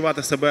 щоб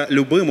відчувати себе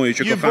любимою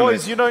чи You коханою.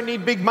 boys, you don't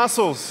need big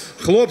muscles.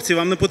 Хлопці,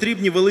 вам не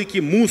потрібні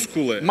великі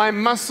мускули.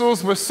 My muscles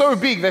were so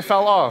big they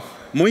fell off.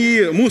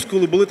 Мої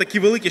мускули були такі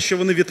великі, що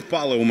вони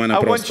відпали у мене I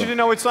want просто. you to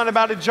know it's not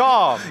about a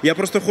job. Я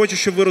просто хочу,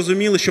 щоб ви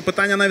розуміли, що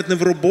питання навіть не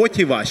в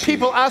роботі вашій.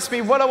 People ask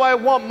me, what do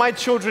I want my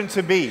children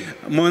to be?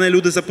 Мене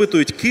люди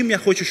запитують, ким я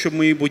хочу, щоб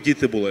мої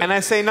діти були. And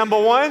I say,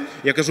 number one,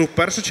 Я кажу, в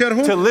першу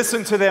чергу, to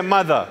listen to their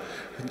mother.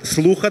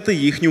 слухати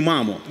їхню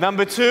маму.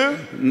 Number two,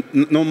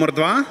 Номер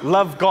 2 –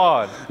 love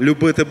God.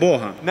 любити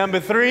Бога.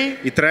 Number three,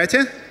 І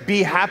третє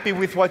be happy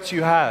with what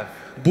you have.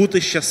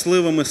 бути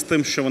щасливими з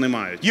тим, що вони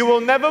мають. You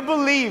will never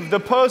believe the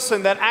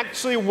person that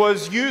actually was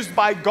used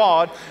by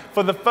God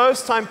for the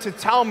first time to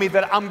tell me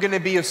that I'm going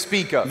to be a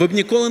speaker. Ви б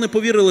ніколи не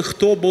повірили,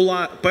 хто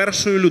була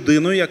першою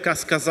людиною, яка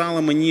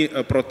сказала мені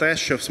про те,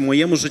 що в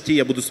моєму житті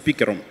я буду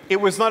спікером. It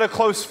was not a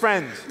close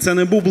friend, Це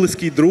не був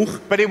близький друг,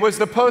 but it was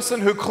the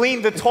person who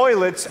cleaned the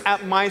toilets at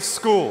my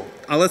school.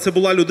 але це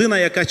була людина,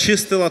 яка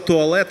чистила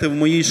туалети в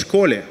моїй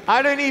школі.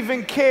 I don't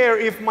even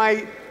care if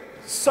my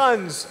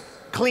sons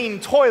clean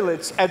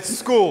toilets at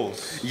schools.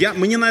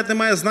 Мені навіть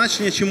немає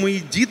значення, чи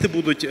мої діти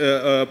будуть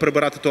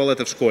прибирати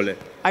туалети в школі.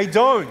 I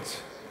don't.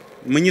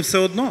 Мені все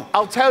одно,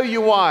 I'll tell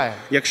you why.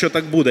 якщо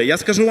так буде. Я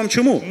скажу вам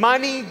чому.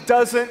 Money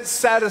doesn't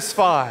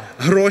satisfy.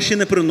 Гроші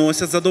не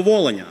приносять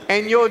задоволення.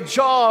 And your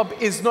job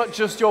is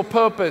not just your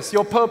purpose.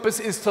 Your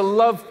purpose is to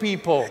love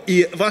people.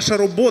 І ваша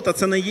робота –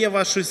 це не є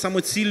вашою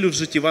самоціллю в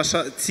житті.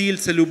 Ваша ціль –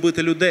 це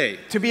любити людей.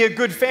 To be a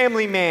good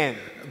family man.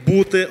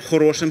 Бути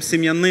хорошим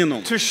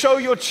сім'янином. To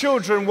show your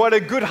children what a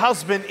good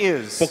husband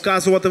is.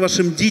 Показувати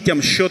вашим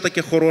дітям, що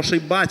таке хороший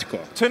батько.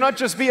 To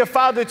not just be a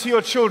father to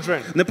your children,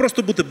 Не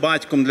просто бути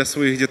батьком для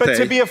своїх but to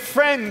дітей, be a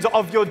friend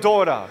of your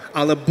daughter,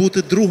 але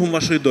бути другом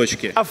вашої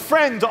дочки, a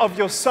friend of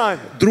your son.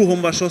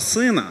 другом вашого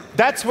сина.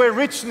 That's where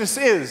richness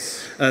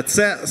is.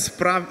 Це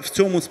в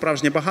цьому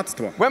справжнє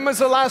багатство. When was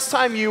the last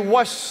time you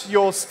washed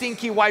your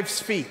stinky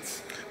wife's feet?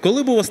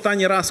 Коли був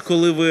останній раз,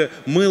 коли ви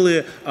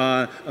мили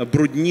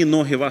брудні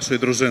ноги вашої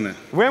дружини?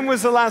 When was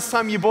the last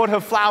time you bought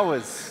her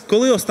flowers?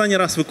 Коли останній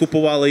раз ви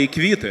купували їй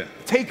квіти?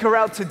 Take her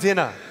out to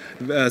dinner.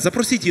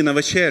 Запросіть її на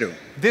вечерю.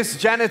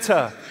 This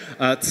janitor,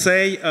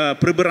 Цей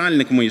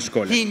прибиральник в моїй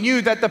школі. he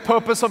knew that the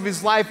purpose of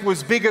his life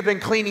was bigger than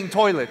cleaning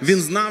toilets. Він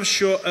знав,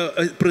 що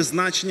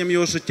призначенням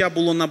його життя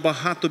було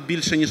набагато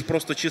більше, ніж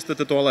просто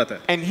чистити туалети.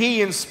 And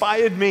he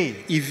inspired me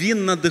І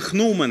він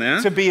надихнув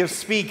мене to be a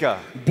speaker.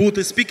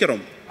 бути спікером.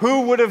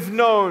 Who would have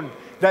known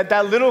that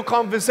that little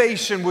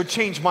conversation would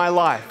change my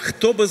life?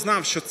 Хто би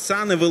знав, що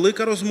ця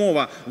невелика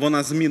розмова,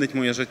 вона змінить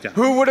моє життя?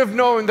 Who would have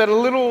known that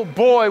a little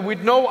boy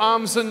with no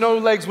arms and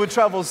no legs would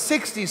travel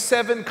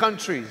 67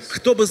 countries?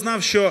 Хто би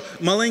знав, що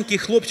маленький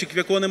хлопчик, в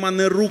якого нема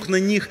ні рук,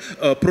 ні ніг,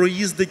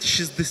 проїздить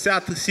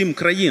 67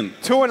 країн?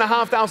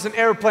 2,500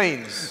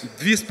 airplanes.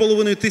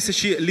 2,5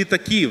 тисячі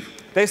літаків.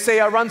 They say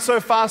I run so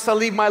fast I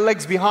leave my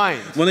legs behind.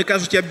 Вони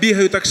кажуть, я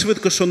бігаю так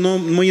швидко, що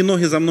мої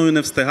ноги за мною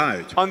не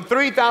встигають. On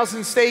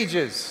 3,000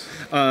 stages.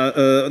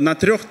 На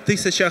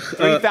 3,000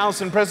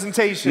 3,000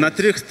 presentations. на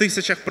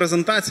 3,000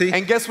 презентацій.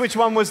 And guess which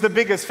one was the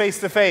biggest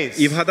face to face?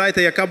 І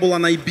вгадайте, яка була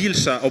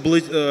найбільша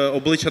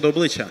обличчя до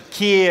обличчя?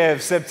 Kyiv,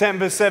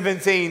 September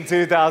 17,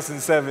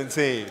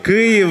 2017.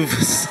 Київ,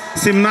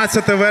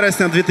 17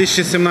 вересня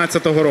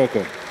 2017 року.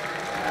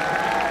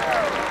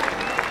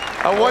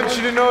 I want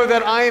you to know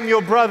that I am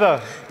your brother.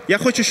 Я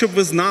хочу, щоб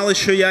ви знали,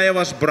 що я є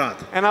ваш брат.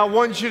 And I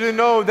want you to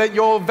know that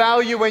your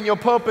value and your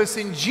purpose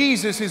in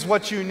Jesus is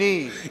what you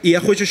need. І я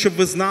хочу, щоб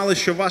ви знали,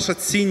 що ваша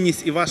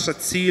цінність і ваша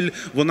ціль,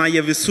 вона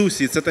є в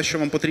Ісусі, це те, що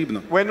вам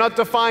потрібно. We're not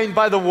defined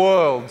by the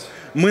world.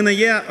 Ми не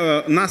є,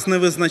 нас не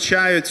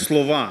визначають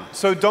слова.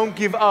 So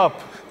don't give up.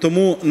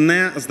 Тому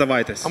не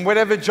здавайтесь. And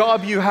whatever job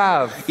you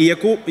have, І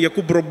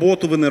яку б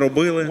роботу ви не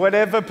робили,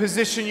 whatever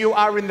position you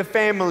are in the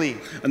family,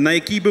 на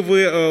якій би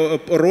ви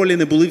ролі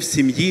не були в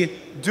сім'ї,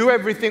 do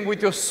everything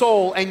with your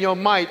soul and your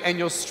might and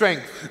your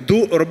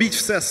strength. Робіть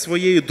все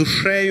своєю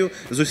душею,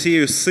 з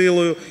усією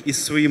силою і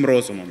своїм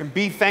розумом.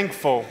 And be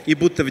thankful. І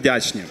будьте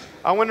вдячні.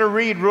 I want to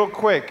read real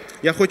quick.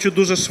 Я хочу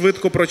дуже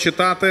швидко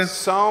прочитати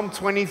Psalm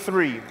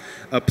 23.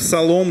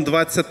 Псалом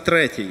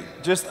 23.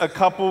 Just a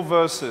couple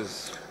verses.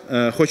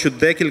 Хочу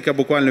декілька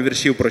буквально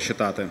віршів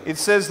прочитати.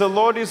 It says, "The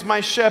Lord is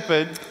my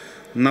shepherd,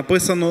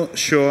 Написано,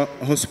 що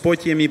Господь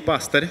є мій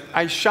пастир,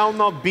 I shall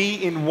not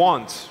be in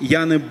want.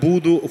 я не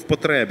буду в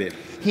потребі.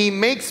 He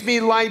makes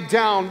me lie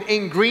down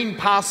in green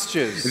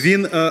pastures.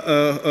 Він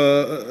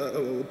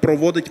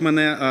проводить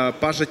мене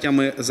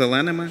пажитями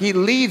зеленими. He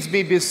leads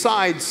me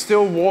beside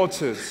still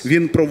waters.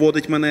 Він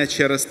проводить мене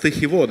через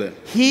тихі води.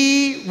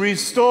 He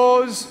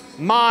restores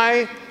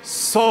my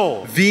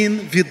soul. Він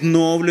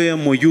відновлює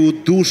мою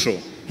душу.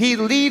 He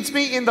leads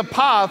me in the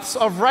paths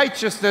of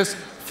righteousness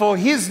for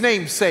his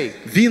name's sake.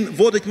 Він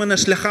водить мене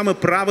шляхами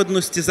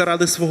праведності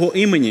заради свого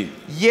імені.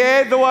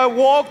 Yea, though I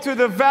walk through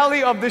the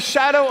valley of the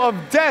shadow of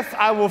death,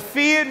 I will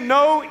fear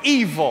no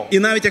evil. І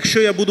навіть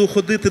якщо я буду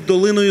ходити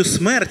долиною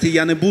смерті,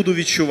 я не буду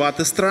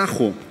відчувати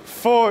страху.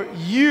 For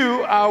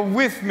you are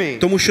with me.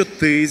 Тому що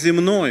ти зі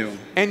мною.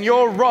 And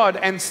your rod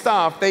and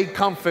staff, they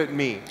comfort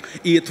me.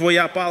 І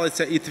твоя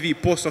палиця, і твій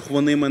посох,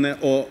 вони мене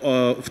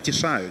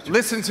втішають.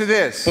 Listen to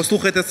this.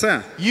 Послухайте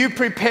це. You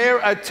prepare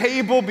a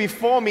table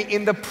before me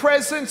in the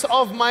presence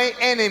of my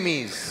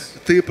enemies.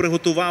 Ти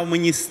приготував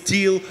мені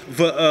стіл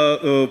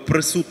в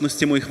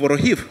присутності моїх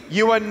ворогів.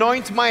 You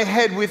anoint my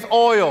head with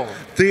oil.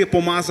 Ти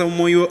помазав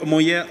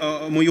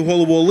мою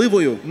голову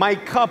оливою. My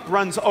cup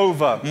runs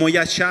over.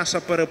 Моя чаша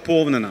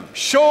переповнена.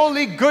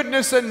 Surely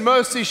goodness and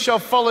mercy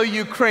shall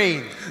follow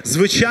Ukraine.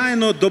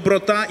 Звичайно,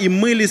 доброта і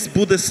милість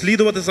буде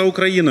слідувати за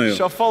Україною.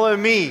 Shall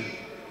follow me.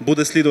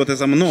 Буде слідувати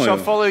за мною.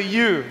 Shall follow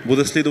you.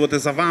 Буде слідувати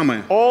за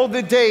вами. All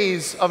the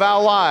days of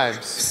our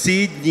lives.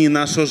 Всі дні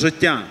нашого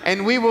життя.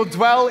 And we will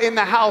dwell in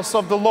the house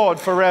of the Lord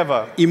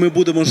forever. І ми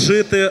будемо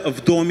жити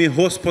в домі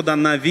Господа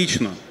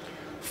навічно.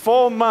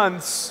 4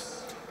 months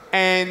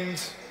and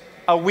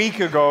a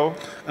week ago,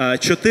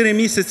 4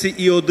 місяці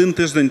і 1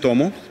 тиждень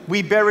тому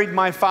we buried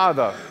my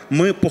father.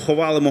 ми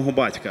поховали мого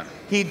батька.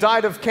 He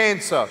died of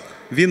cancer.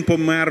 Він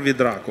помер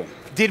від раку.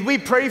 Did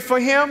we pray for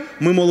him?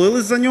 Ми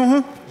молились за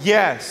нього?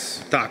 Yes.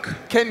 Так.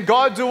 Can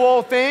God do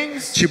all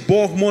things? Чи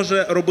Бог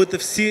може робити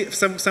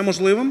все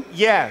можливим?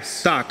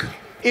 Yes. Так.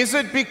 Is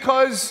it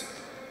because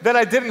that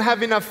I didn't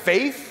have enough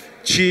faith?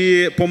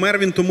 Чи помер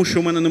він тому, що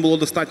у мене не було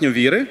достатньо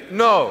віри?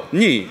 No.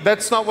 Ні.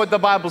 That's not what the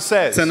Bible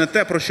says. Це не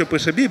те, про що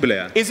пише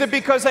Біблія. Is it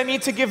because I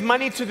need to give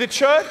money to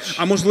the church?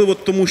 А можливо,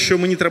 тому що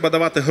мені треба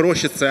давати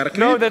гроші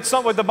церкві? No, that's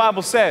not what the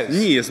Bible says.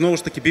 Ні, знову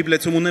ж таки, Біблія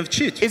цьому не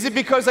вчить. Is it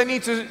because I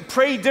need to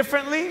pray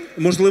differently?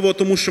 Можливо,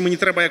 тому що мені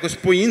треба якось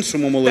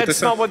по-іншому That's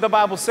молитися. not what the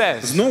Bible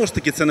says. Знову ж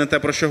таки, це не те,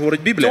 про що говорить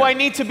Do Біблія. I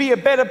need to be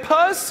a better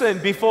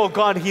person before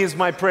God hears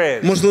my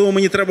prayers? Можливо,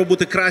 мені треба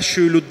бути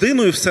кращою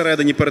людиною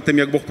всередині перед тим,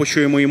 як Бог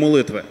почує мої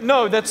молитви.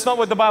 No, that's not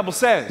what the Bible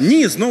says.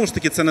 Ні, знову ж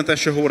таки, це не те,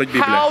 що говорить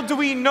Біблія. How do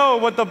we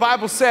know what the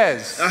Bible says?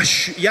 А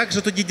як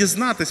же тоді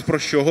дізнатись, про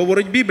що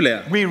говорить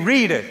Біблія? We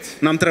read it.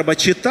 Нам треба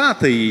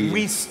читати її.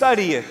 We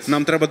study it.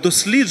 Нам треба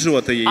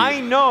досліджувати її.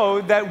 I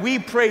know that we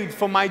prayed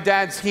for my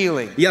dad's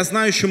healing. Я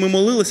знаю, що ми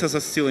молилися за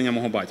зцілення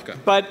мого батька.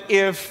 But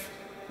if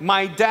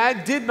my dad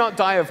did not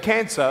die of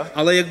cancer,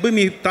 Але якби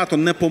мій тато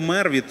не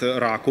помер від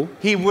раку,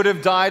 he would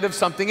have died of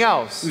something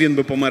else. він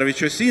би помер від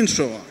чогось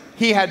іншого.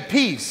 He had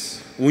peace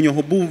У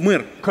нього був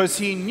мир.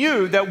 because he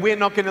knew that we're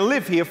not going to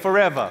live here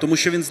forever. Тому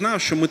що він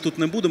знав, що ми тут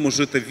не будемо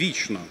жити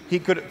вічно.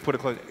 He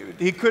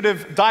could have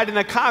died in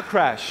a car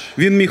crash.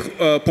 Він міг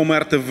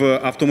померти в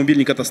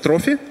автомобільній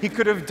катастрофі. He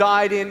could have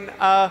died in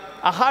a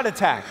heart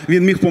attack.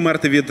 Він міг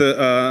померти від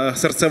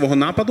серцевого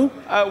нападу.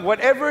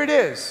 Whatever it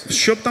is.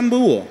 Що б там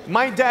було?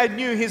 My dad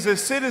knew he's a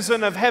citizen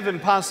of heaven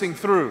passing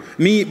through.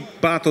 Мій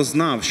тато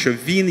знав, що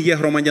він є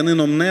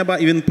громадянином неба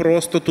і він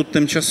просто тут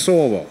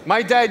тимчасово.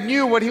 My dad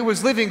knew what he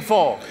was living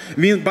for.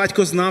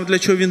 Батько знав, для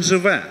чого він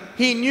живе.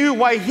 He knew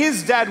why his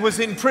dad was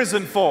in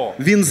prison for.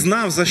 Він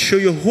знав, за що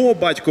його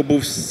батько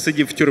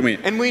сидів в тюрмі.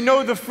 And we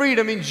know the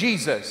freedom in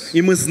Jesus.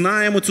 І ми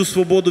знаємо цю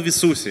свободу в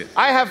Ісусі.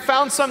 I have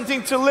found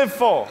something to live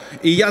for.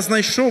 І я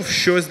знайшов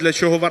щось, для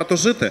чого варто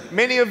жити.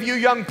 Many of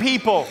you young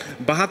people,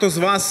 Багато з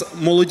вас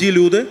молоді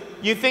люди.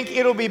 you think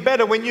it'll be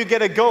better when you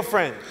get a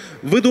girlfriend.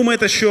 Ви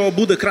думаєте, що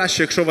буде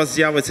краще, якщо у вас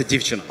з'явиться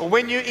дівчина. Or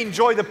when you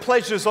enjoy the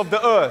pleasures of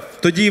the earth.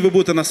 Тоді ви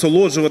будете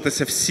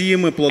насолоджуватися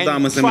всіми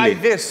плодами And землі.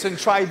 try this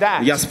and try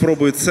that. Я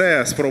спробую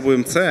це,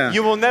 спробуємо це.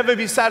 You will never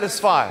be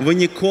satisfied. Ви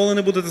ніколи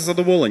не будете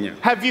задоволені.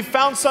 Have you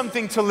found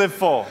something to live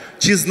for?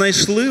 Чи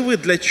знайшли ви,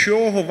 для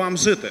чого вам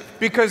жити?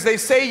 Because they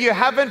say you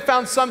haven't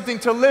found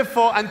something to live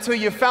for until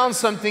you found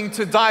something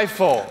to die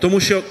for. Тому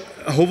що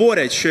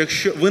говорять, що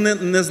якщо ви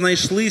не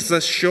знайшли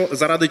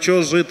заради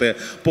чого жити,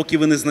 поки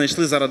ви не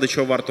знайшли заради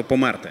чого варто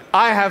померти.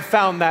 I have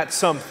found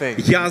that something.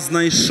 Я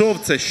знайшов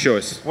це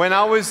щось. When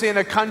I was in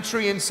a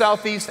country in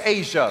Southeast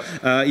Asia,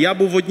 Я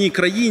був в одній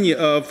країні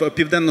в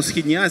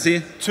Південно-Східній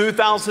Азії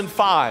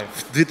 2005,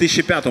 в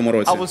 2005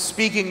 році. I was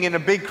speaking in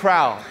a big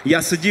crowd,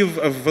 Я сидів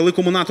в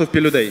великому натовпі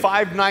людей.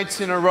 5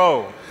 nights in a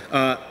row.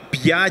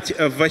 5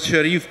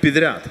 вечорів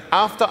підряд.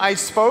 After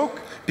I spoke,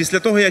 Після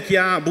того, як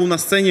я був на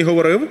сцені і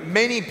говорив,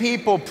 many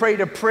people prayed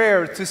a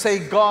prayer to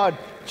say, God,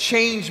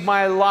 change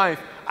my life.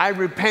 I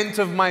repent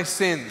of my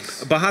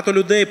sins. багато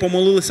людей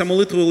помолилися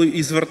молитвою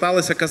і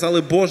зверталися,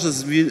 казали: Боже,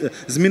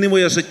 зміни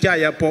моє життя,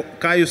 я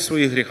покаюсь в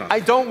своїх гріхах.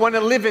 I don't want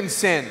to live in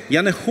sin.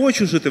 Я не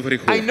хочу жити в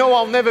гріху. I know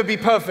I'll never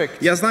be perfect.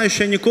 Я знаю,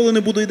 що я ніколи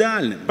не буду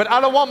ідеальним. But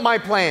I don't want my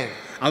plan.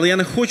 Але я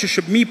не хочу,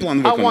 щоб мій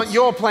план I want виконався.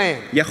 your plan.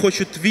 Я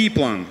хочу твій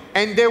план.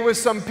 And there were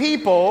some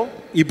people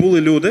І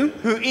були люди,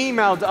 who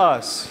emailed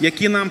us.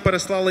 які нам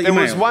переслали There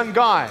was імейл. one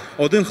guy,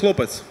 Один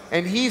хлопець.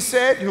 and he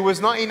said, who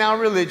was not in our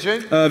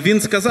religion,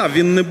 Він сказав,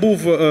 він не був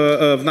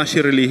в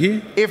нашій релігії.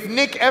 if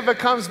Nick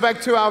ever comes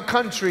back to our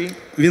country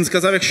Він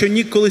сказав, якщо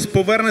Нік колись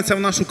повернеться в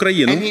нашу and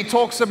країну, he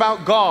talks about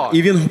God,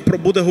 і він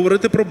буде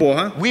говорити про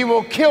Бога, we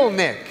will kill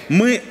Nick.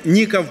 ми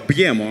Ніка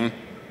вб'ємо.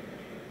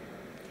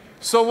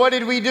 So what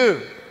did we do?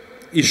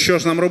 І що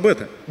ж нам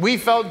робити?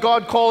 We felt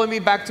God calling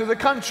me back to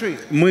the country.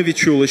 Ми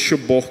відчули, що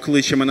Бог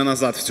кличе мене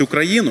назад в цю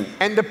країну.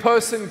 And the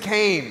person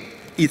came.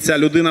 І ця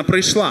людина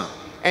прийшла.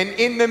 And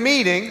in the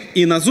meeting,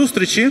 І на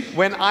зустрічі,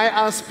 when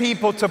I asked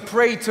people to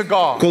pray to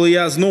God коли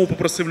я знову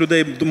попросив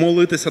людей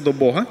молитися до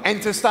Бога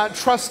and to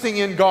start trusting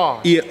in God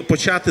і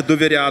почати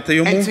довіряти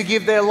Йому, and to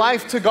give their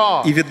life to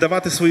God, і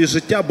віддавати своє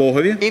життя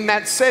Богові, in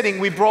that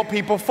setting we brought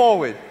people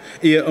forward.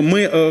 і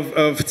ми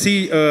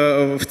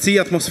в цій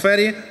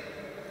атмосфері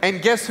And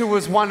guess who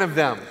was one of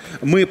them?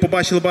 ми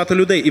побачили багато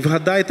людей. І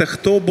вгадайте,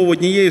 хто був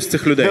однією з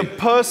цих людей.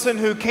 The person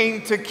who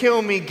came to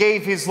kill me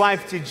gave his life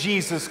to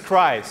Jesus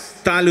Christ.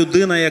 Та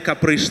людина, яка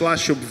прийшла,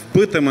 щоб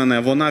вбити мене,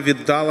 вона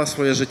віддала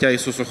своє життя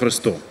Ісусу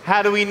Христу.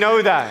 How do we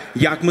know that?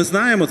 Як ми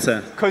знаємо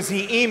це? Because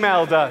he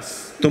emailed us.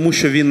 Тому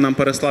що він нам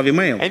переслав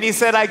імейл. And he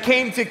said, I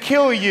came to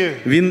kill you,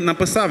 Він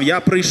написав: я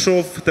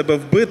прийшов тебе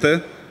вбити,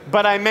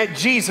 but I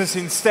met Jesus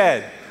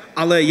instead.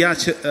 але я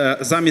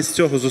замість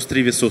цього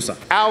зустрів Ісуса.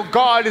 Our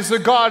God is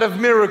a God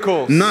of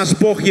miracles. Наш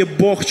Бог є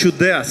Бог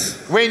чудес.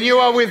 When you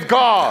are with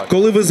God,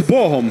 Коли ви з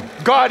Богом,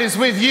 God is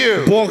with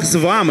you. Бог з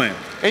вами.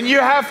 And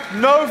you have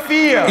no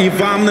fear, І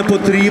вам не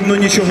потрібно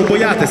нічого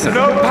боятися.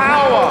 no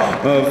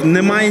power,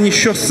 Немає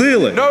ніщо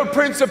сили, no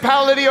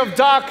principality of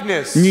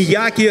darkness.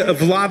 ніякі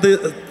влади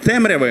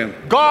темряви.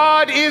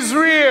 God is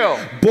real.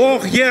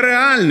 Бог є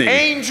реальний.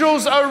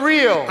 Angels are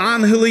real.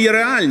 Ангели є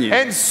реальні.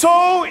 And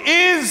so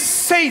is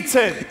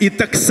Satan І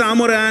так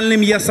само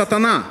реальним є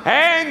сатана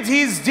and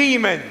his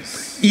demons.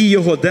 і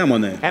його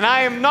демони. And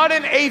I am not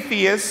an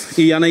atheist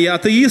І я не є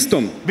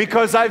атеїстом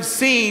because I've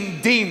seen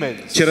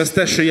demons. через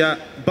те, що я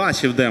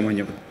бачив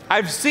демонів.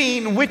 I've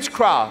seen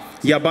witchcraft.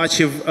 Я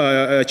бачив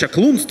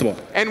чаклунство.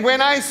 And when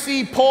I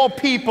see poor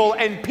people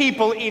and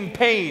people in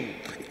pain,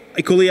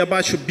 І коли я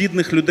бачу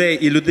бідних людей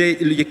і людей,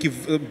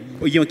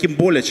 яким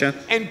боляче,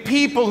 and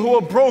people who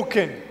are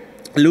broken,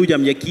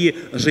 людям,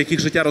 яких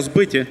життя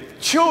розбиті,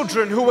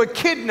 children who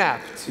are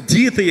kidnapped,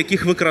 діти,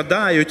 яких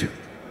викрадають,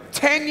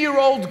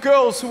 10-year-old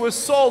girls who were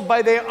sold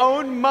by their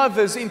own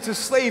mothers into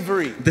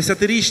slavery.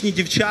 10-річні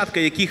дівчатка,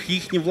 яких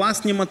їхні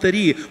власні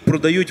матері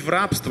продають в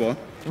рабство.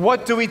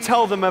 What do we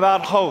tell them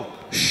about hope?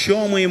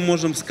 Що ми їм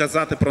можемо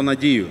сказати про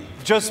надію?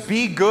 Just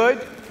be good,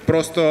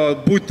 Просто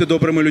будьте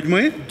добрими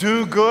людьми,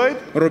 do good,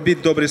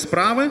 робіть добрі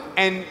справи,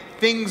 and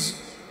things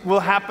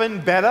will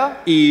happen better?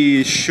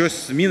 і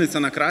щось зміниться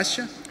на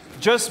краще?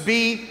 Just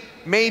be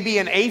maybe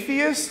an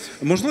atheist?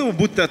 Можливо,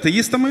 будьте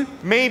атеїстами,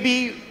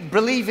 Maybe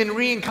believe in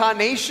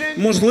reincarnation?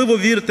 можливо,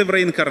 вірте в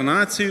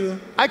реінкарнацію.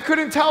 I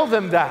couldn't tell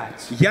them that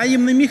Я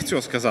їм не міг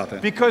цього сказати,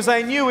 because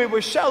I knew it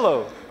was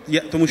shallow.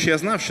 тому що я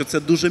знав, що це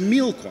дуже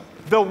мілко.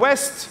 The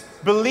West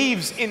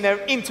believes in their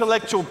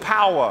intellectual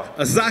power.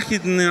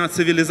 Західна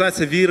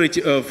цивілізація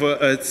вірить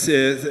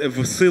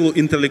в силу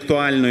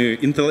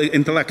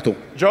інтелекту.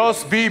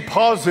 Just be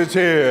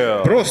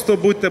positive. Просто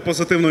будьте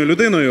позитивною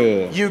людиною.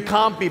 You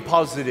can't be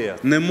positive.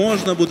 Не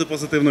можна бути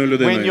позитивною When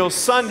людиною. your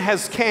son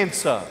has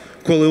cancer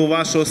Коли у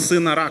вашого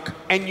сина рак,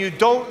 and you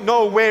don't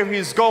know where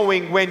he's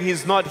going when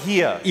he's not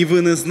here, і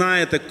ви не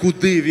знаєте,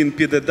 куди він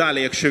піде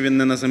далі, якщо він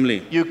не на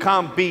землі. you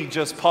can't be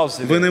just Ви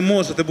positive. не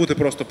можете бути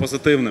просто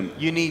позитивним.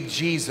 You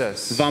need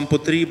Jesus. Вам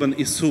потрібен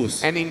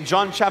Ісус. And in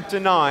John chapter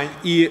 9,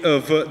 І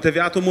в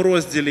 9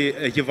 розділі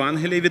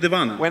Євангелія від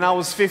Івана, when I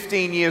was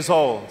 15 years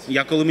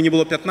old, коли мені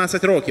було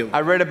 15 років,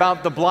 I read about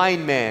the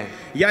blind man,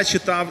 я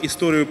читав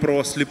історію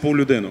про сліпу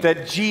людину.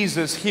 that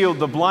Jesus healed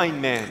the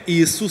blind man. І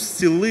Ісус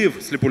зцілив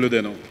сліпу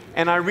людину.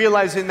 And I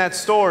realized in that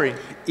story,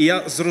 І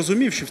я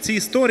зрозумів, що в цій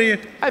історії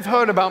I've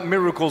heard about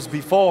miracles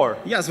before,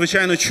 я,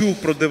 звичайно, чув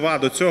про дива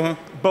до цього,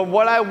 But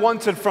what I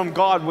wanted from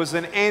God was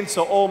an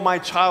answer all my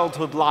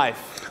childhood life.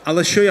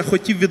 Але що я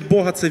хотів від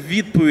Бога, це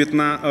відповідь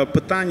на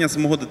питання з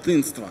мого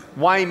дитинства.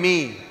 Why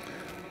me?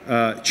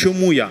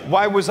 Чому я?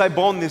 Why was I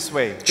born this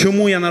way?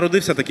 Чому я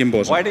народився таким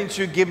Божим? Why didn't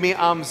you give me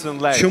arms and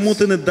legs? Чому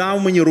ти не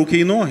дав мені руки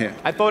і ноги?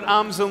 I thought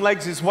arms and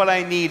legs is what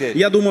I needed.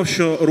 Я думав,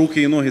 що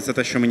руки і ноги – це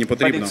те, що мені But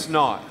потрібно. it's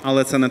not.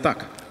 Але це не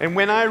так. And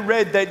when I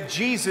read that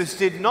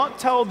Jesus did not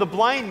tell the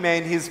blind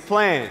man his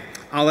plan,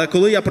 Але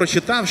коли я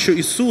прочитав, що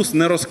Ісус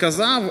не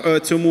розказав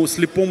цьому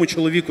сліпому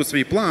чоловіку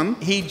свій план,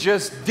 he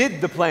just did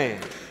the plan.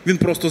 Він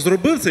просто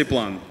зробив цей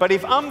план. But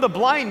if I'm the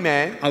blind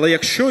man, Але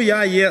якщо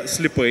я є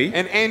сліпий,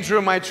 and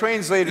Andrew, my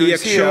translator, і is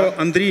якщо here,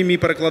 Андрій, мій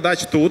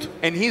перекладач, тут,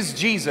 and he's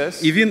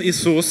Jesus, і він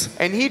Ісус,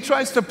 and he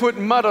tries to put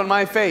mud on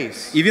my face,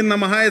 і він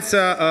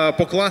намагається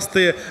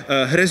покласти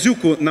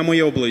грязюку на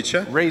моє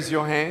обличчя, raise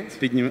your hand,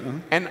 підніме,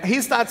 and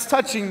he starts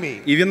touching me.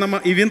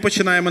 і він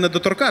починає мене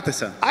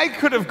доторкатися. I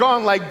could have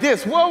gone like this.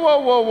 Whoa,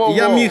 whoa, whoa, whoa,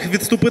 Я whoa. міг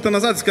відступити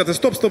назад і сказати: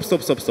 стоп, стоп,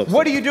 стоп, стоп, стоп.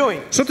 What are you doing?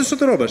 Що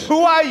ти робиш?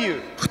 Who are you?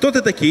 Хто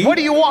ти такий? What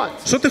do you want?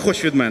 Що ти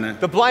хочеш від мене?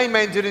 The blind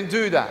man didn't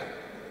do that.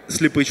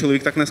 Сліпий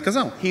чоловік так не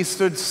сказав. He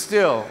stood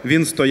still,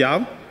 Він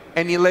стояв,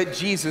 and he let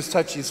Jesus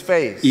touch his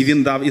face. і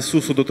він дав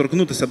Ісусу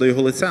доторкнутися до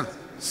його лиця.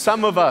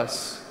 Some of us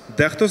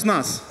Дехто з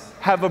нас,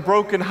 have a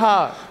broken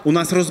heart, у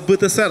нас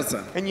розбите серце,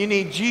 and you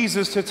need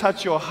Jesus to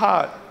touch your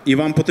heart. і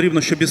вам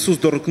потрібно, щоб Ісус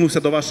доторкнувся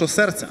до вашого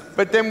серця.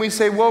 But then we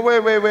say,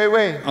 whoa,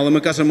 wait. Але ми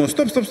кажемо: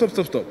 стоп, стоп, стоп,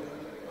 стоп, стоп.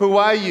 Who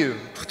are you?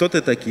 Хто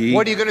ти такий?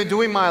 What are you going to do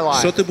in my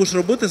Що life? ти будеш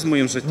робити з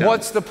моїм життям?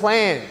 What's the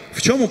plan?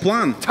 В чому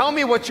план? Tell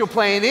me what your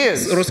plan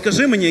is,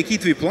 Розкажи мені, який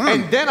твій план,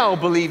 and then I'll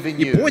believe in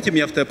і you. потім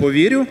я в те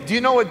повірю. Do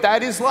you know what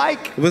that is like?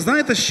 Ви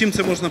знаєте, з чим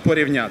це можна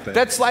порівняти?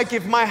 That's like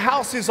if my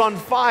house is on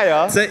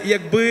fire, Це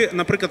якби,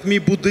 наприклад, мій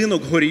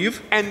будинок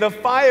горів, and the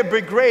fire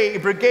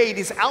brigade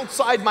is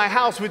outside my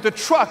house with the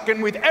truck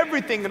and with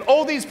everything, and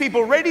all these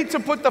people ready to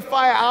put the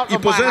fire out і of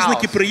my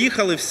пожежники house.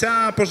 приїхали,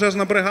 вся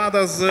пожежна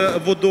бригада з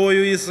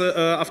водою і з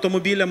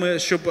автомобілями,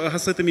 щоб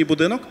гасити мій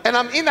будинок. And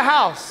I'm in the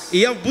house, І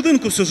я в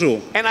будинку сижу,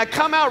 and I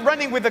come out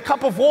running with a cup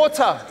of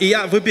water, і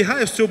я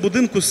вибігаю з цього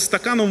будинку з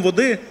стаканом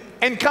води,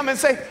 and come and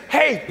say,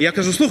 hey, і я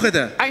кажу: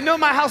 слухайте, I know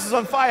my house is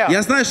on fire,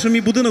 я знаю, що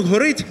мій будинок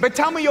горить, but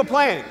tell me your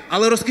plan,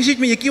 але розкажіть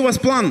мені, який у вас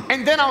план,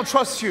 and then I'll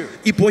trust you.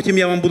 і потім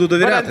я вам буду But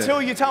довіряти. until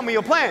you tell me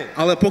your plan,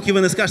 Але поки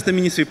ви не скажете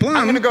мені свій I'm going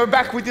план, to go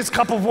back with this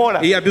cup of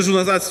water. і я біжу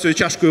назад з цією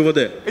чашкою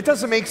води. It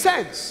doesn't make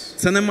sense.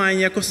 Це не має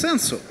ніякого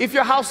сенсу. If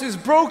your house is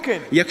broken,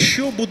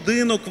 Якщо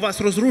будинок у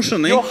вас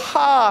розрушений, your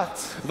heart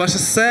ваше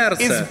is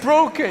серце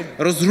broken,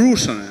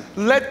 розрушене,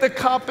 let the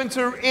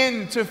carpenter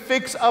in to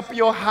fix up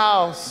your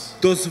house.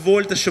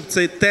 дозвольте, щоб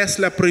цей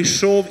Тесля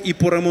прийшов і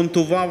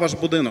поремонтував ваш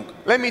будинок.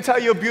 Let me tell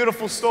you a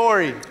beautiful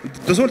story.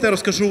 Дозвольте, я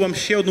розкажу вам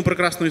ще одну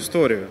прекрасну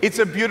історію. It's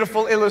a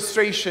beautiful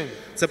illustration.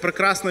 Це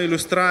прекрасна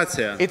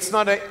ілюстрація. It's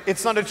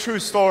not a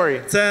true story,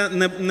 Це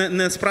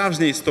не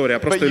справжня історія, а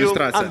but просто you'll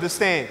ілюстрація.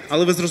 understand.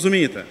 Але ви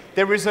зрозумієте.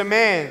 There is a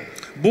man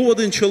Був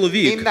один in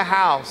чоловік the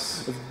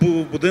house,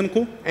 в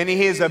будинку, and he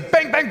hears a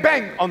bang, bang,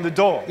 bang on the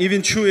door. і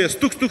він чує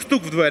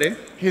стук-стук-стук в двері.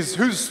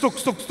 Who's stuck?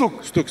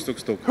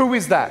 Стук-стук-стук. Who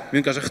is that?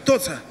 Він каже: хто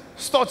це?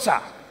 Stotza.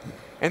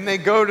 And they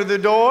go to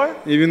the door,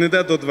 І він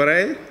йде до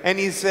дверей, and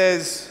he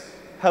says,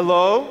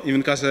 hello, і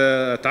він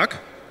каже: так.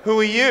 who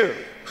are you?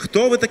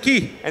 Хто ви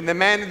такий? And the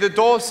man at the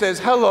door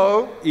says,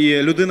 hello, І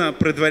людина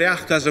при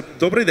дверях каже: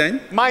 добрий день.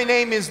 my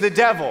name is the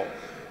devil,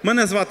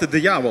 Мене звати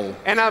диявол.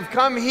 and I've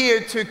come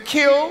here to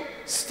kill,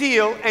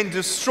 steal, and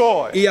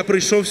destroy. І я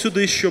прийшов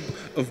сюди, щоб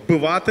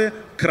вбивати,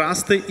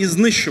 красти і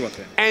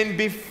знищувати. And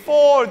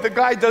before the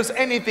guy does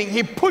anything,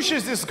 he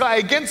pushes this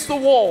guy against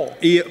the wall.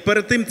 І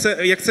перед тим,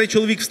 як цей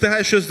чоловік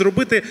встигає щось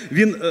зробити,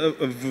 він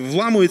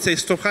вламується і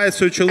штовхає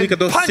цього чоловіка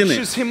до стіни.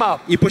 Punches him up.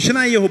 І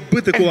починає його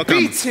бити And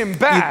кулаками. beats him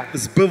bad. І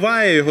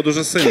збиває його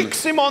дуже сильно.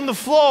 Kicks him on the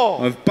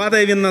floor.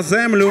 Падає він на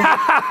землю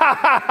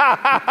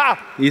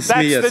і That's the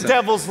сміється.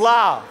 devil's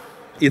laugh.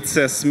 І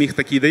це сміх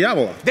такий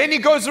диявола. Then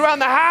he goes around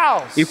the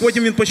house. І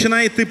потім він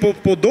починає йти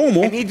по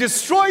дому, And he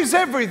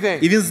destroys everything.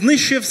 і він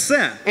знищує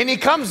все. And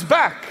he comes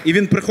back. І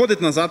він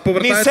приходить назад, And he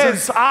повертається,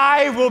 says,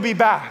 I will be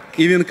back.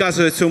 і він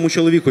каже цьому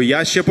чоловіку: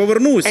 я ще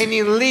повернусь. And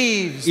he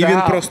leaves І the він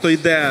house. просто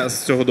йде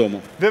з цього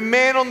дому. The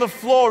man on the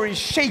floor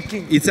is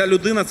shaking. І ця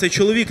людина, цей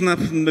чоловік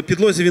на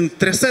підлозі, він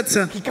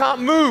трясеться, He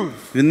can't move.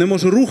 він не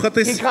може He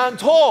рухатись,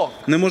 can't talk.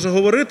 не може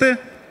говорити,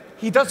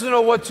 He doesn't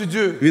know what to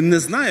do. він не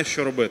знає,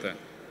 що робити.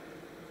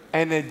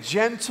 And a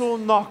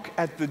gentle knock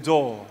at the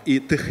door. І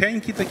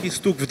тихенький такий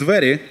стук в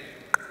двері,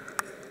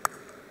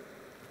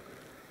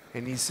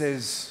 And he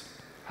says,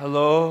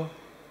 hello.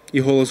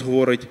 і голос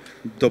говорить: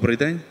 добрий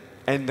день.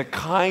 And the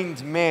kind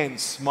man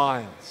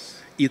smiles.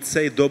 І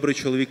цей добрий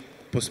чоловік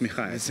He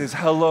посміхається.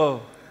 says, hello.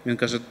 Він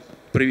каже: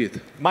 привіт,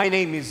 My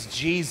name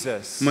is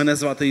Jesus. мене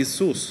звати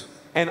Ісус,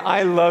 And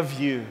I love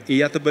you. і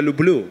я тебе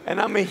люблю, And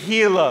I'm a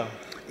healer.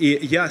 і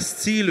я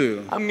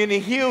зцілюю, I'm going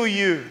to heal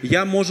you.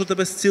 я можу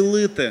тебе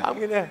зцілити, I'm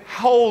going to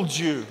hold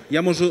you.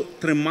 я можу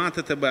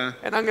тримати тебе,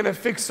 And I'm going to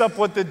fix up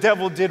what the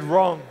devil did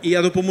wrong. і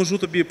я допоможу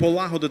тобі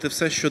полагодити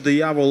все, що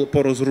диявол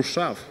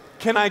порозрушав.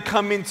 Can I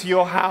come into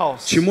your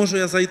house? Чи можу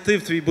я зайти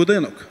в твій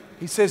будинок?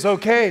 He says,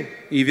 okay.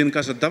 І він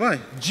каже, давай.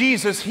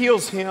 Jesus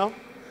heals him,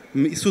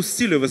 Ісус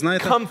зцілює, ви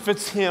знаєте?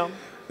 comforts him,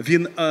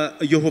 Він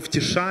його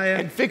втішає,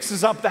 and fixes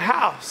up the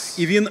house.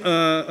 і він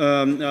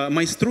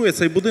майструє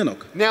цей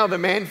будинок. Now the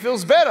man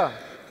feels better.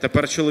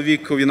 Тепер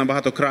чоловікові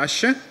набагато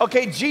краще.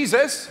 Okay,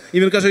 Jesus, І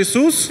він каже,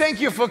 Ісус,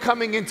 thank you for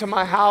coming into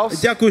my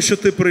house. дякую, що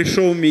ти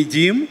прийшов в мій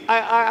дім.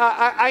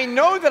 I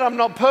know that I'm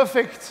not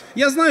perfect,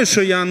 Я знаю,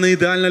 що я не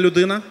ідеальна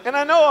людина. and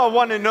I know I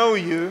want to know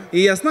you,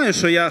 І я знаю,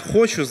 що я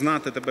хочу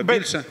знати тебе but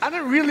більше. I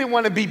don't really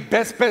want to be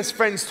best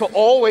friends to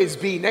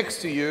always be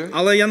next to you.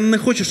 Але я не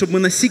хочу, щоб ми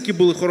настільки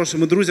були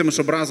хорошими друзями,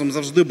 щоб разом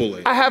завжди були.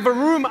 I have a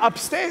room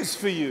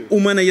upstairs for you. У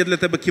мене є для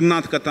тебе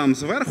кімнатка там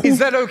зверху. Is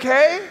that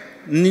okay?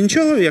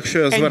 Нічого, якщо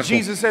я And зверху.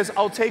 Jesus says,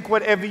 I'll take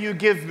whatever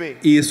you give me.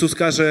 І Ісус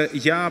каже,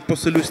 я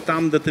поселюсь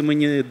там, де ти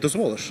мені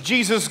дозволиш.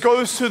 Jesus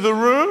goes to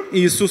the room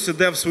І Ісус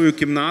іде в свою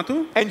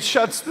кімнату, and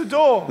shuts the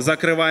door.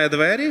 закриває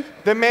двері,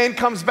 The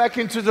man comes back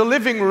into the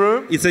living room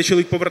і цей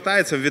чоловік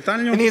повертається в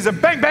вітальню, and he's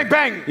a bang, bang,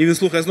 bang. і він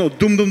слухає знову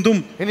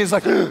дум-дум-дум, And he's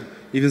like,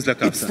 і він it's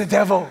злякався. the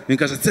devil. Він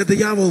каже, це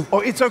диявол.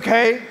 Oh, it's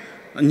okay.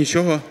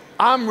 Нічого,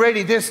 I'm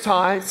ready this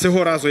time.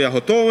 цього разу я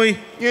готовий.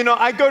 You know,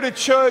 I go to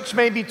church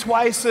maybe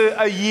twice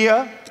a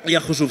year. Я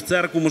ходжу в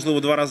церкву, можливо,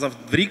 2 рази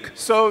в рік.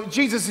 So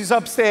Jesus is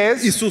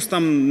upstairs, Ісус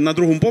там на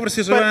другому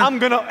поверсі but живе. I'm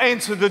going to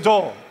answer the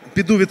door.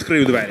 Піду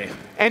відкрию двері.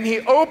 And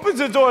he opens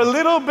the door a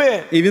little bit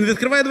І він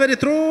відкриває двері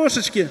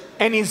трошечки.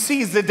 and he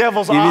sees the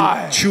devil's І він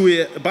eye.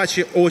 чує,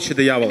 бачить очі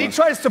диявола. He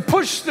tries to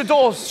push the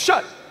door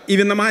shut. І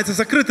він намагається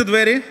закрити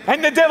двері.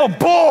 And the devil,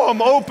 boom,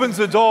 opens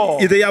the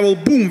door. І диявол,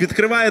 бум,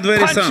 відкриває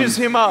двері сам. Punches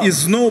him up. І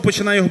знову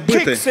починає його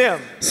бити. Kicks him.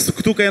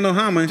 Стукає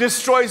ногами.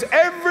 Destroys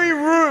every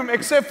room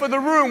except for the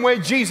room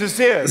where Jesus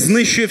is.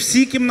 Знищує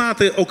всі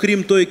кімнати,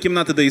 окрім тої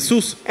кімнати, де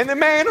Ісус. And the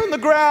man on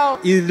the ground.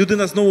 І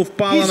людина знову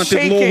впала He's на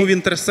підлогу, shaking.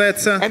 він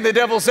трясеться. And the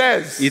devil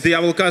says, І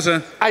диявол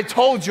каже, I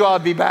told you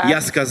I'll be back.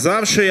 я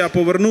сказав, що я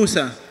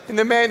повернуся. And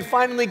the man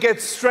finally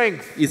gets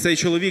strength. І цей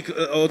чоловік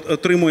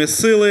отримує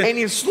сили. And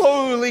he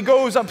slowly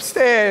goes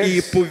upstairs.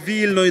 І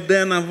повільно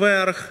йде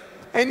наверх.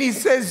 And he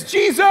says,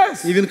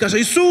 Jesus, І він каже,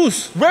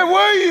 Ісус, where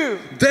were you?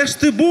 де ж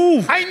ти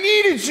був? I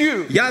needed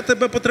you. Я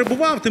тебе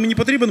потребував, ти мені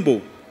потрібен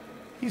був.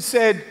 He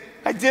said,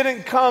 I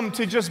didn't come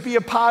to just be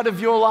a part of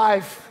your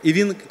life. І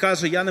він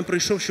каже, я не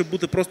прийшов, щоб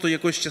бути просто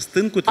якоюсь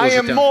частинкою твого I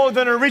am життя. more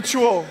than a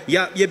ritual.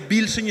 Я є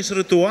більше, ніж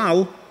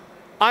ритуал.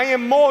 I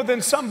am more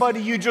than somebody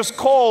you just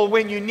call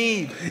when you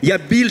need. Я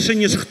більше,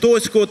 ніж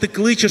хтось, кого ти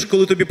кличеш,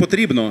 коли тобі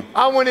потрібно.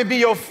 I want to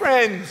be your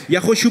friend. Я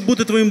хочу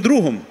бути твоїм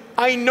другом.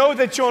 I know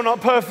that you're not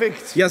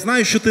perfect, Я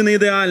знаю, що ти не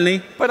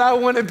ідеальний, but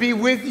I want to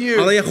be with you.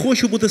 але я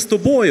хочу бути з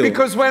тобою.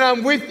 Because when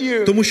I'm with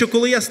you, Тому що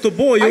коли я з I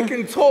тобою,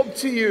 can talk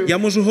to you. я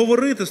можу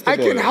говорити з I can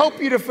тобою. help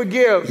you to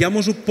forgive. Я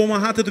можу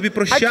допомагати тобі I can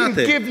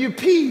прощати. give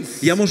you peace.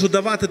 Я можу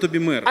давати тобі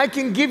мир. I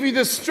can give you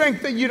the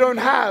strength that you don't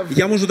have.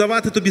 Я можу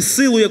давати тобі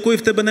силу, якої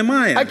в тебе I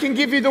немає. can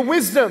give you the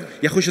wisdom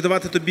Я хочу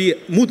давати тобі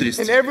мудрість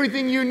and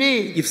everything you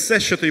need. і все,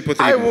 що тобі I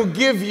потрібно. will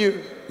give you.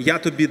 Я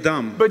тобі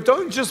дам. But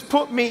don't just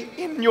put me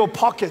in your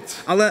pocket.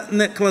 Але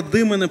не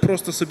клади мене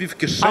просто собі в I want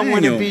to be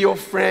кишеню. your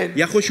friend.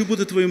 Я хочу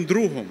бути твоїм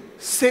другом.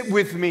 Sit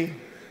with me.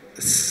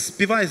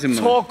 Співай зі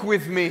мною. Talk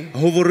with me.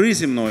 Говори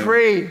зі мною.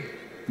 Pray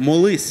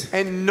Молись.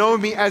 and know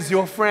me as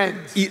your friend.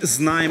 І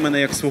знай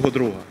мене як свого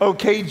друга.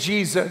 Okay,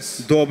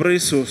 Jesus, Добрий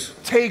Ісус,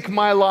 take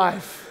my life.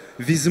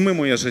 візьми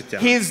моє життя.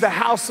 Here's the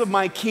house of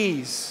my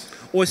keys.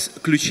 Ось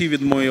ключі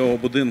від моєго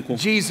будинку.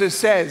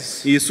 Jesus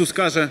says, І Ісус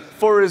каже,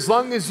 for as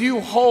long as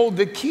you hold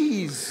the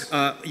keys,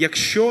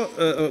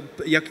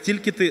 як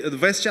тільки ти,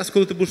 весь час,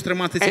 коли ти будеш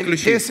тримати ці and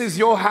ключі, this is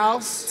your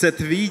house, це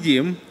твій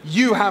дім,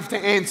 you have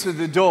to answer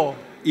the door.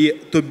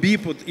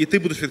 і ти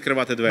будеш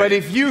відкривати But двері.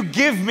 if you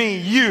give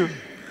me you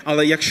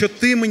Але якщо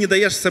ти мені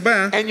даєш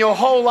себе and your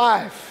whole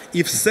life,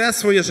 і все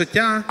своє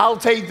життя,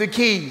 I'll take the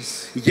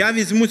keys. я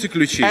візьму ці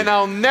ключі. And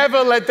I'll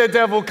never let the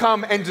devil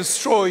come and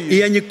destroy І you.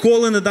 я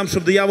ніколи не дам,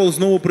 щоб диявол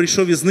знову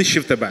прийшов і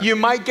знищив тебе.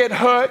 You might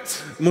get hurt.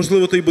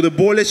 Можливо, тобі буде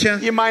боляче,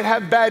 You might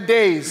have bad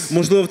days.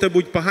 можливо, в тебе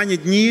будуть погані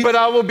дні, But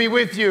I will be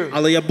with you.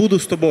 але я буду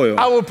з тобою.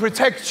 I will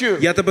protect you.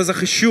 Я тебе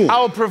захищу.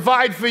 I will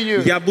provide for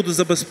you. Я буду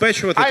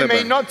забезпечувати I may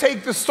тебе. not take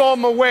the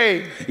storm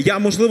away, Я,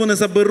 можливо, не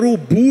заберу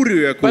бурю but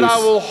I якусь,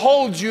 will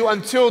hold you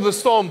until the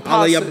storm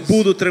але я passes.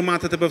 буду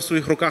тримати тебе в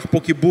своїх руках,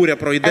 поки буря And the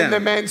пройде.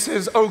 man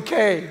says,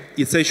 okay,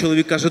 І цей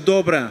чоловік каже,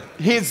 добре,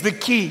 here's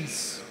the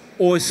keys.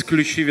 ось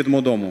ключі від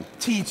мого дому.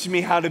 Teach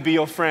me how to be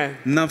your friend.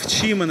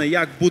 Навчи мене,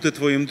 як бути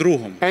твоїм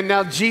другом. And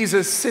now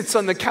Jesus sits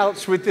on the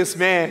couch with this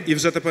man, І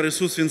вже тепер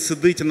Ісус, Він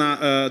сидить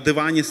на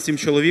дивані з цим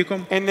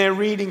чоловіком, and they're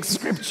reading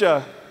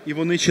scripture, і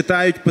вони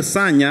читають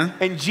Писання,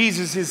 and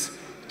Jesus is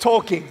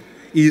talking.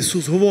 і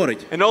Ісус говорить.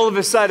 And all of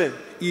a sudden,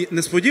 І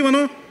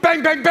несподівано,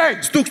 bang, bang,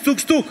 bang, стук, стук,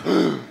 стук.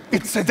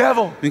 it's the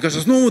devil. Він каже,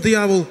 знову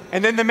диявол.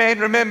 And then the man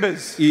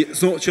remembers, І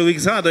знову чоловік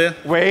згадує,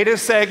 wait a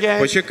second,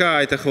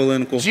 почекайте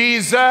хвилинку.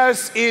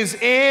 Jesus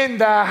is in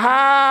the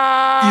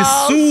house.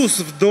 Ісус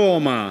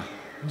вдома.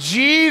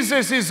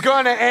 Jesus is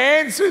going to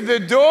answer the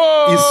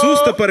door.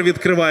 Ісус тепер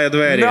відкриває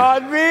двері.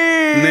 Not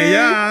me. Не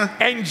я.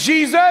 And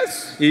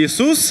Jesus,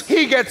 Ісус,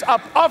 he gets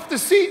up off the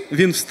seat.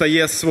 він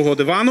встає з свого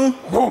дивану.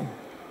 Hum,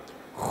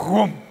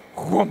 hum,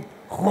 hum,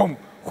 hum,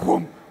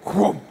 hum,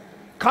 hum.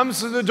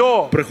 Comes to the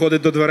door.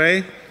 Приходить до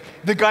дверей.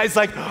 The guy's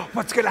like,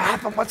 what's going to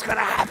happen? What's going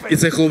to happen? І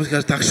цей хлопець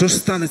каже, так, що ж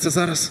станеться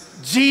зараз?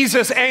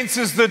 Jesus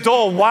answers the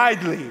door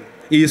widely.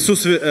 І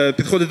Ісус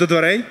підходить до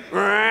дверей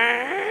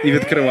і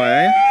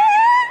відкриває.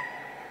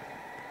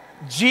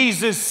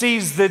 Jesus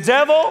sees the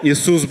devil.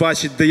 Ісус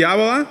бачить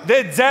диявола.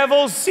 The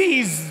devil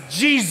sees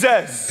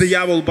Jesus.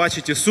 Диявол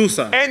бачить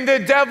Ісуса. And the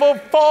devil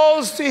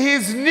falls to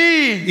his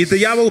knees. І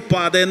диявол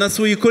падає на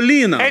свої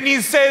коліна. And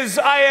he says,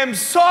 I am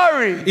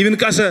sorry. І він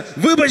каже,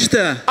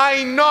 вибачте,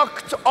 I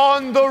knocked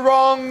on the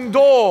wrong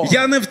door.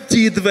 я не в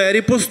ті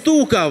двері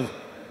постукав.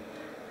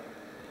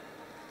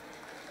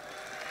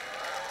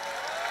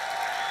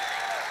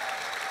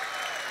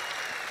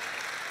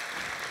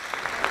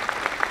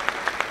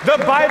 The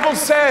Bible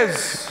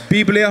says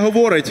Біблія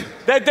говорить,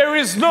 that there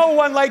is no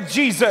one like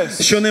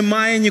Jesus. що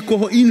немає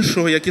нікого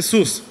іншого, як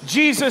Ісус.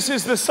 Jesus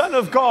is the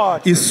Son of God.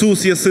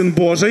 Ісус є Син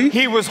Божий,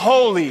 He was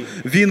holy.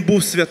 Він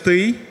був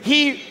святий,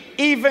 He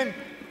even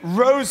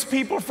rose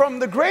people from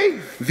the grave.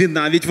 Він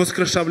навіть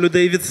воскрешав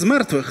людей від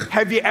мертвих.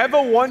 Have you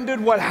ever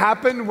wondered what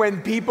happened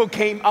when people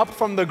came up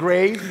from the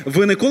grave?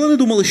 Ви ніколи не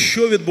думали,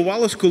 що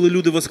відбувалось, коли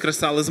люди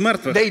воскресали з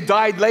мертвих? They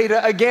died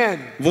later again.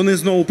 Вони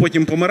знову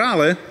потім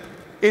помирали.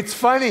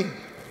 It's funny.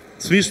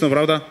 Смішно,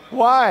 правда?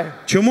 Why?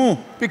 Чому?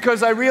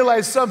 Because I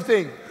realized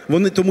something.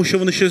 Тому що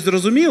вони щось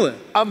зрозуміли.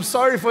 I'm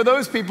sorry for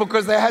those people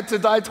because they had to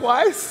die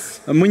twice.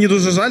 Мені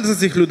дуже жаль за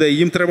цих людей,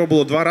 їм треба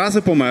було 2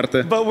 рази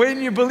померти. But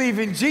when you believe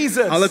in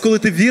Jesus, Але коли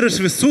ти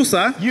віриш в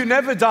Ісуса, you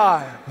never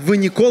die. ви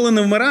ніколи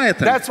не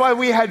вмираєте. That's why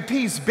we had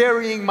peace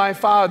burying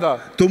my father.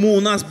 Тому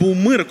у нас був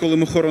мир, коли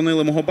ми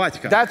хоронили мого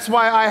батька. That's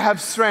why I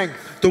have strength.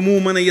 Тому у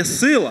мене є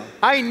сила.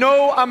 I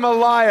know I'm a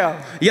liar.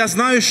 Я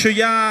знаю, що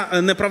я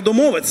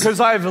неправдомовець. Because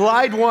I've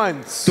lied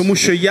once. Тому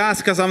що я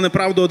сказав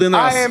неправду 1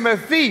 раз. I am a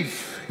thief.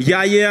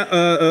 Я є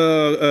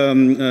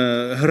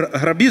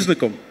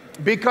грабіжником.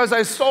 Because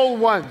I stole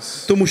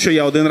once. Тому що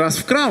я 1 раз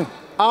вкрав.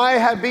 I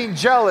have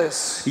been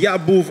jealous. Я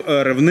був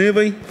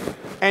ревнивий.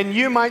 And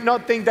you might not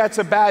think that's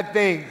a bad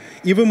thing.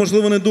 І ви,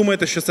 можливо, не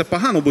думаєте, що це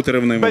погано бути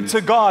ревнивим. But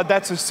to God,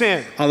 that's a sin.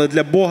 Але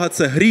для Бога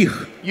це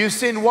гріх. You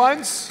sin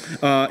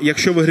once,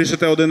 Якщо ви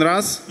грішите 1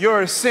 раз,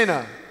 you're a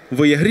sinner.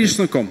 ви є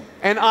грішником.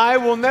 And I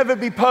will never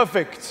be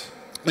perfect.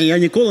 І я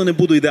ніколи не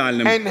буду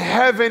ідеальним. And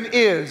heaven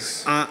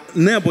is. А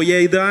небо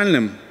є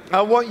ідеальним.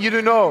 I want you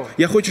to know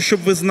Я хочу, щоб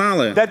ви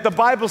знали, that the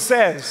Bible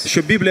says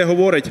що Біблія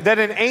говорить, that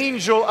an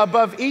angel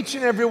above each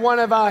and every one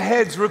of our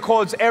heads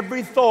records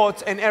every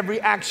thought and every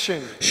action.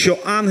 що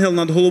ангел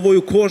над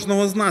головою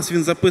кожного з нас,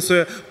 він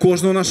записує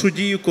кожну нашу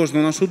дію,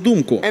 кожну нашу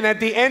думку. And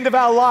at the end of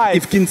our І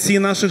в life, кінці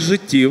наших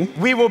життів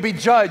we will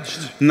be judged.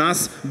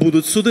 нас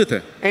будуть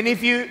судити. And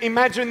if you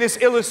imagine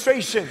this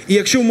illustration, І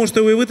якщо ви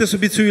можете уявити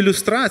собі цю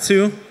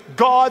ілюстрацію,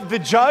 God the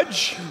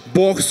judge,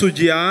 Бог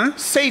суддя,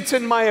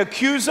 Satan my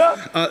accuser,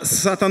 а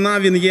сатана,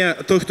 він є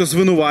той, хто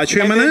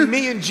звинувачує and then мене,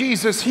 me and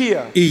Jesus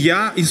here. і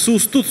я,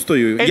 Ісус, тут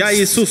стою. And Я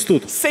і Ісус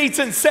тут.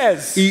 Satan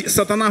says, І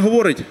сатана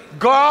говорить,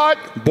 God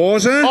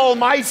Боже,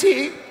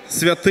 Almighty,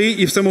 святий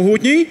і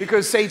всемогутній,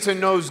 because Satan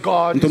knows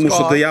God is тому що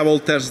God.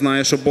 диявол теж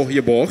знає, що Бог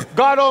є Бог.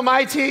 God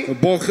Almighty,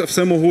 Бог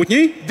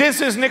всемогутній.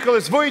 this is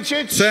Nicholas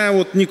Vujicic. Це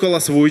от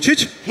Ніколас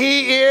Вуйчич.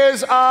 He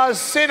is a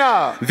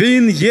sinner.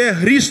 Він є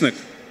грішник.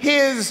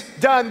 He's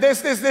done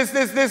this.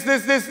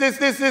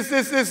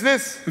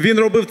 Він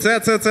робив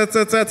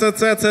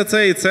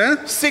це і це.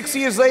 6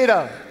 years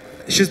later.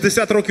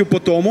 60 років по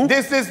тому.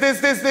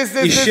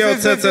 І ще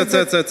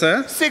оце,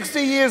 це. 60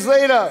 years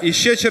later. І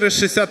ще через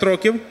 60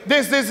 років.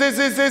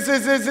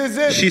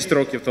 This. 6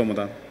 років тому,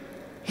 так.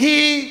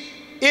 He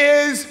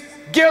is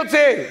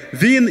guilty.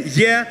 Він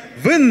є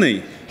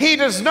винний.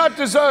 He does not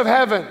deserve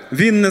heaven.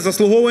 Він не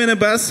заслуговує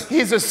небес.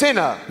 He's a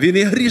sinner. Він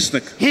є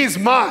грішник.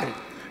 He's mine.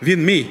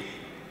 Він мій.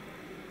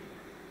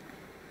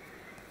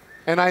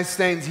 And I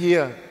stand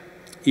here.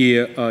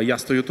 І я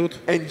стою тут.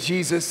 And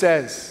Jesus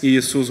says, І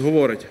Ісус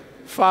говорить,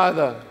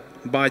 Father,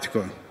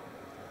 батько,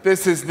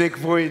 this is Нік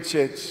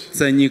Вуйчич,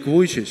 це Нік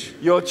Вуйчич,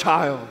 your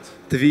child,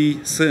 твій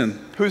син,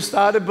 who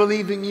started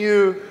believing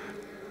you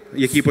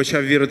який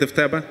почав вірити в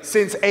тебе,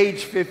 since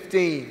age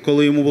 15.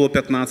 коли йому було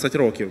 15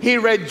 років.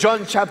 He read John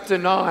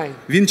chapter 9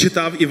 Він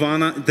читав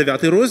Івана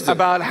 9 розділ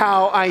about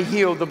how I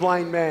healed the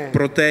blind man.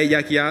 про те,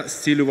 як я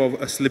зцілював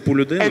сліпу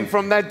людину. And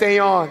from that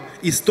day on,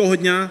 І з того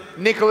дня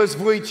Nicholas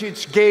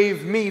Vujicic gave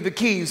me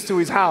the keys to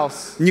his house.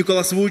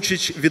 Ніколас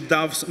Вуйчич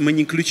віддав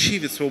мені ключі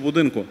від свого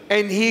будинку.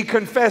 And he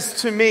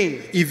confessed to me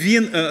І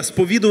він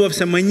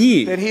сповідувався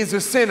мені, that he's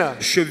a sinner.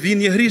 що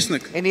він є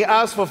грішник. And he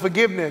asked for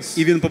forgiveness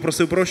І він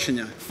попросив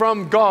прощення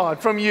from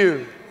God, from you.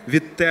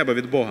 від тебе,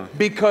 від Бога.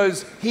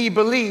 Because he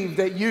believed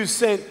that you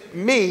sent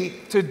me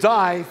to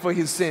die for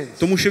his sins.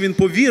 Тому що він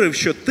повірив,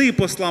 що ти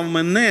послав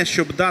мене,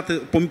 щоб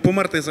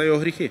померти за його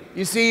гріхи.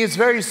 You see, it's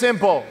very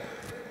simple.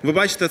 Ви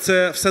бачите,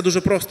 це все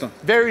дуже просто.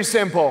 Very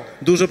simple.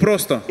 Дуже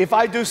просто. If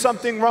I do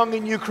something wrong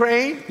in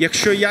Ukraine,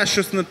 Якщо я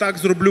щось не так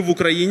зроблю в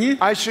Україні,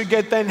 I should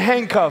get then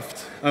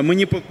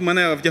handcuffed.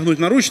 мене вдягнуть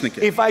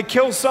наручники. If I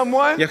kill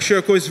someone, Якщо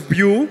я когось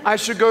вб'ю, I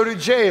should go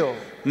to jail.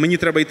 мені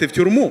треба йти в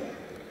тюрму.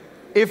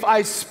 If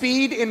I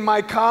speed in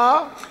my car,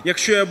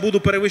 Якщо я буду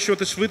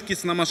перевищувати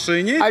швидкість на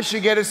машині, I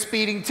should get a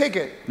speeding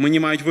ticket. мені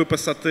мають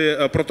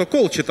виписати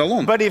протокол чи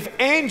талон. But if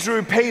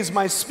Andrew pays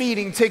my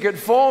speeding ticket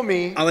for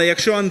me, Але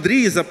якщо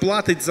Андрій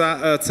заплатить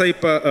за цей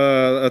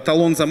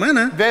талон за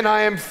мене, then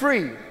I am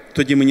free.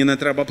 тоді мені не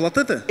треба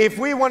платити. If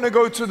we want to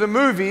go to the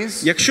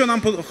movies, Якщо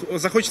нам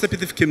захочеться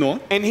піти в кіно,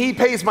 and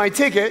he pays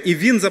my ticket, і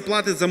він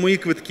заплатить за мої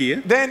квитки,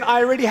 then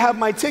I already have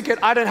my ticket.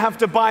 I don't have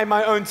to buy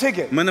my own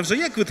ticket. в мене вже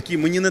є квитки,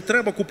 мені не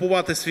треба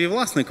купувати свій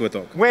власний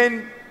квиток. When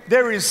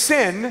there is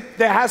sin,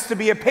 there has to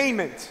be a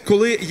payment.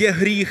 Коли є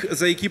гріх,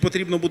 за який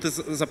потрібно бути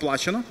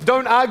заплачено,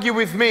 Don't argue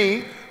with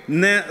me.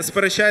 не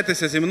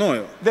сперечайтеся зі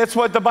мною. That's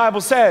what the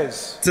Bible says.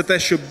 Це те,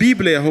 що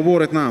Біблія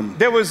говорить нам.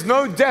 There was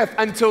no death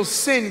until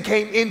sin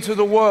came into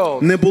the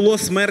world. Не було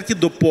смерті,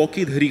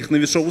 допоки гріх не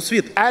війшов у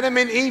світ. Adam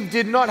and Eve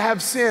did not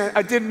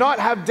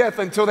have death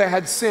until they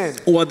had sin.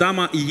 У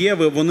Адама і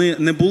Єви вони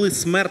не були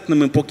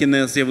смертними, поки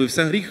не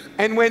з'явився гріх.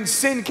 And when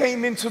sin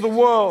came into the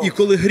world, І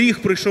коли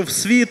гріх прийшов в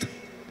світ,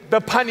 the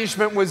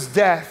punishment was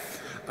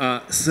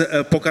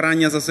death.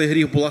 покарання за цей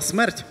гріх була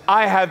смерть.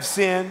 I have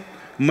sin.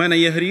 У мене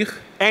є гріх.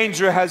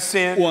 Andrew has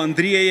sin. У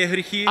Андрія є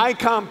гріхи.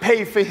 I can't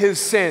pay for his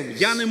sins.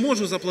 Я не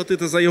можу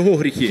заплатити за його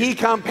гріхи.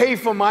 He can't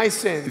pay for my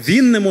sins.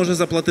 Він не може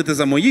заплатити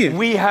за мої.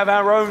 We have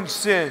our own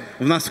sin.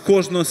 В нас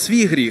кожного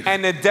свій гріх.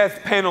 And a death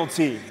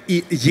penalty.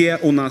 І є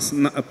у нас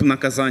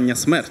наказання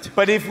смерть.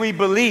 But if we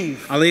believe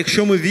Але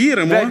якщо ми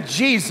віримо,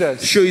 that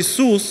Jesus, що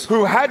Ісус,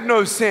 who had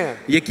no sin,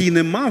 який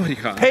не мав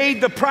гріха,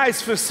 paid the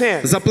price for sin,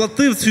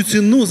 заплатив цю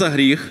ціну за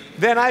гріх,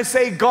 then I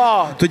say,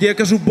 God, тоді я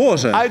кажу,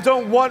 Боже, I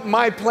don't want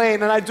my plan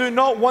and I do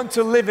not want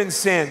to live in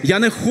sin. я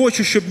не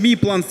хочу, щоб мій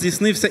план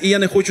здійснився, і я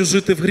не хочу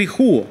жити в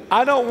гріху.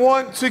 I don't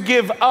want to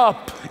give up.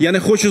 Я не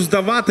хочу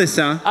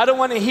здаватися. I don't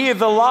want to hear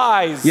the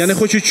lies. Я не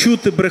хочу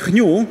чути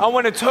брехню. I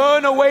want to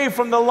turn away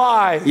from the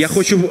lies. Я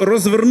хочу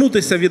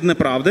розвернутися від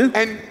неправди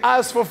And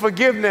ask for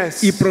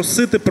forgiveness. і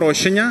просити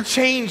прощення.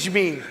 Change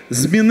me.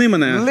 Зміни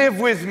мене. Live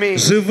with me.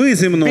 Живи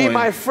зі Be мною.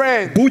 my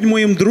friend. Будь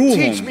моїм другом.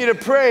 Teach me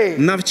to pray.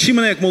 Навчи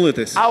мене, як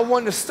молитись. I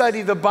want to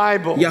study the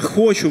Bible. Я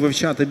хочу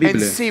вивчати And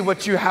Біблію see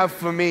what you have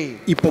for me.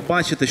 і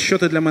побачити, що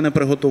ти для мене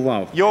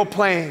приготував. Your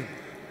plan.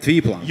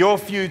 Твій план, Your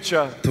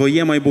future.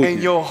 твоє And майбутнє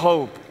your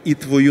hope. і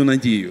твою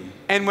надію.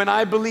 And when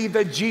I believe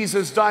that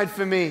Jesus died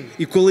for me,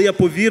 І коли я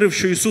повірив,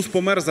 що Ісус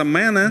помер за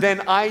мене, then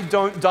I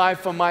don't die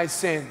for my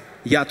sin.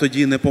 я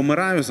тоді не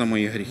помираю за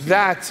мої гріхи.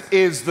 That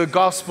is the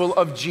gospel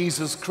of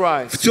Jesus В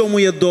Christ. цьому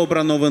є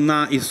добра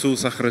новина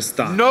Ісуса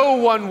Христа.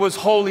 No one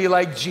was holy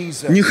like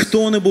Jesus.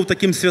 Ніхто не був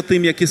таким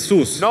святим, як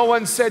Ісус. No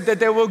one said that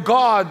they were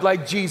God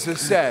like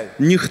Jesus said.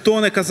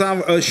 Ніхто не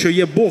казав, що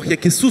є Бог,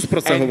 як Ісус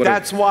про це And говорив.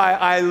 that's why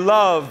I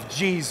love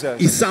Jesus.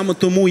 І саме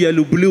тому я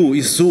люблю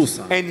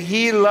Ісуса. And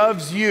He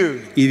loves you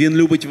І Він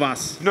любить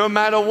вас. no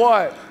matter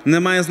what.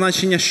 Немає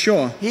значення,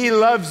 що. He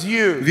loves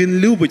you. Він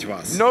любить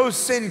вас. No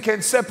sin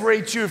can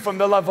separate you from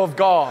the love of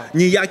God.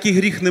 Ніякий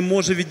гріх не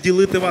може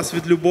відділити вас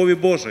від любові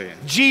Божої.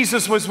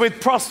 Jesus was with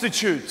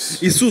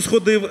prostitutes. Ісус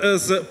ходив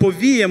з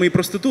повіями і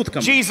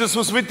проститутками. Jesus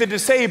was with the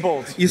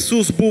disabled.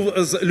 Ісус був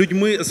з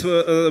людьми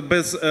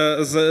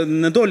з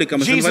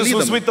недоліками, з Jesus was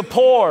інвалідами. with the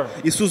poor.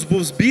 Ісус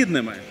був з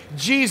бідними.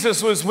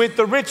 Jesus was with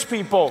the rich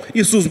people.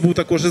 Ісус був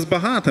також із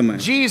багатими.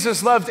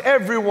 Jesus loved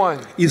everyone.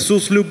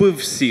 Ісус любив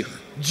всіх.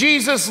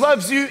 Jesus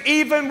loves you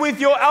even with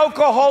your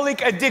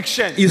alcoholic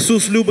addiction.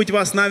 Ісус любить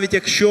вас навіть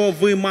якщо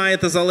ви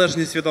маєте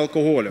залежність від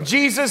алкоголю.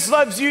 Jesus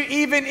loves you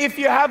even if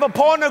you have a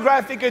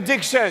pornographic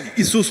addiction.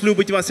 Ісус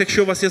любить вас,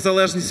 якщо у вас є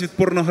залежність від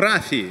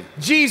порнографії.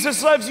 Jesus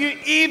loves you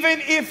even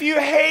if you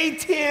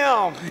hate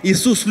him.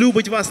 Ісус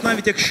любить вас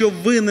навіть якщо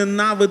ви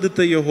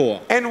ненавидите Його.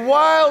 And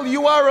while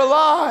you are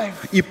alive,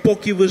 І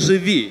поки ви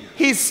живі,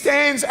 he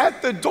stands at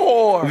the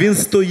door Він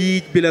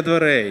стоїть біля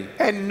дверей.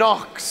 and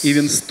knocks. І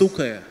Він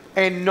стукає.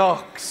 And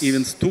knocks. І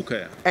Він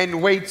стукає.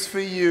 And waits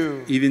for you.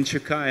 І Він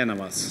чекає на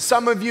вас.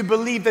 Some of you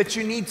believe that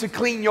you need to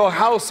clean your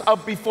house up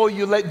before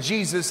you let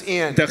Jesus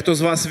in. Дехто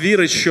з вас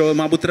вірить, що,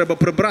 мабуть, треба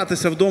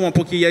прибратися вдома,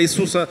 поки я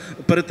Ісуса,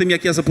 перед тим,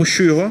 як я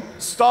запущу Його.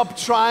 Stop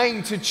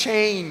trying to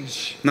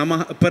change.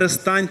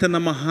 Перестаньте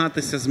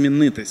намагатися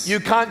змінитись.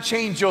 You can't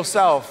change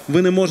yourself.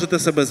 Ви не можете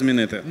себе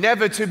змінити.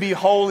 Never to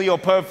be holy or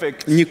perfect.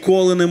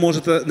 Ніколи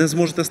не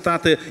зможете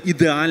стати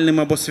ідеальним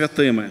або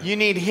святими. You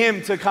need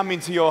him to come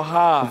into your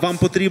heart. Вам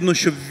потрібно,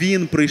 щоб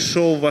Він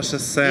прийшов в ваше You need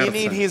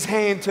серце. his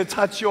hand to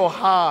touch your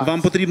heart.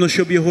 Вам потрібно,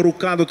 щоб Його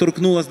рука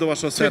доторкнулась до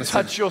вашого To серця.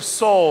 touch your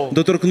soul.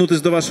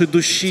 Доторкнутись до вашої To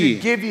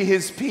душі, give you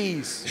his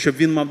peace. щоб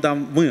Він вам дав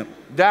мир.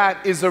 That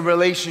is a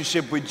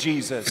relationship with В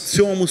Jesus.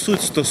 цьому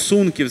суть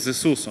стосунків з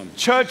Ісусом.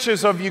 Churches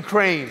of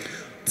Ukraine,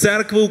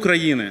 Церкви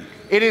України,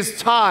 it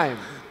is time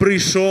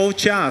Прийшов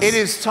час. It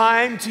is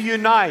time to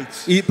unite.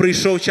 І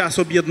прийшов час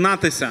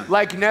об'єднатися.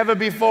 Like never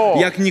before.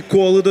 Як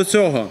ніколи до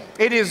цього.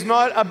 It is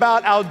not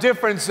about our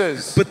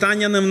differences.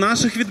 Питання не в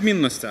наших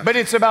відмінностях. But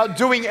it's about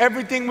doing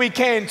everything we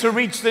can to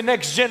reach the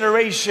next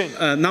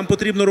generation. Нам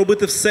потрібно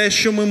робити все,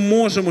 що ми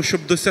можемо,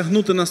 щоб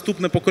досягнути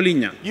наступне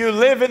покоління. You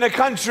live in a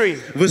country.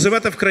 Ви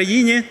живете в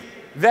країні,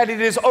 that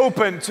it is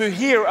open to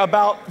hear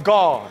about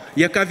God.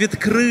 Яка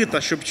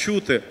відкрита, щоб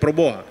чути про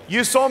Бога. You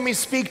saw me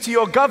speak to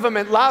your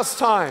government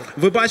last time.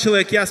 Ви бачили,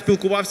 як я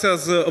спілкувався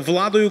з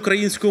владою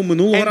українською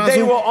минулого And they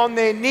разу. were on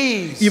their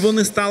knees. І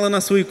вони стали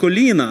на свої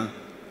коліна.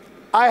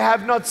 I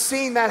have not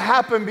seen that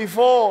happen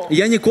before.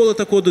 Я ніколи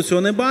такого до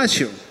цього не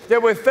бачив.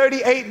 There were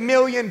 38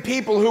 million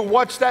people who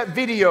watched that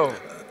video.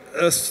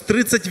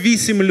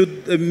 38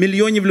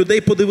 мільйонів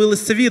людей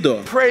подивились це відео.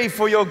 Pray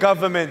for your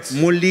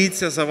government.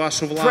 Моліться за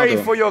вашу владу.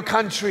 Pray for your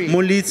country.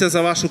 Моліться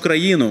за вашу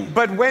країну.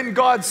 But when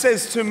God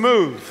says to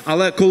move,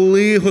 Але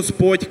коли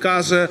Господь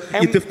каже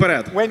іти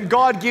вперед, when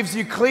God gives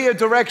you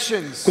clear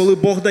directions, коли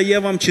Бог дає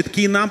вам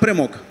чіткий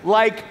напрямок,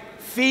 like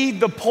feed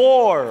the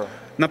poor,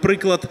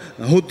 наприклад,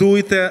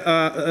 годуйте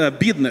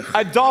бідних,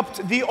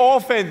 adopt the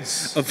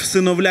orphans.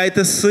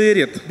 всиновляйте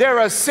сиріт. There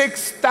are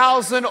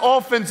 6,000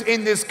 orphans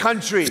in this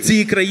country. В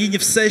цій країні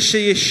все ще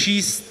є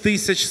 6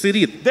 тисяч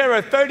сиріт. There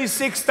are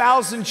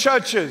 36,000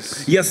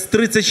 churches. Є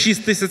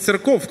 36 тисяч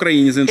церков в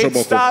країні з іншого It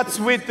боку.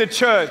 starts with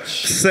the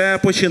church. Все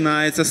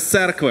починається з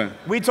церкви.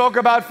 We talk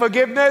about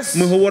forgiveness.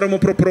 Ми говоримо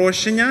про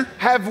прощення.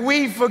 Have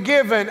we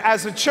forgiven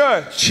as a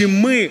church Чи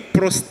ми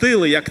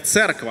простили як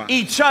церква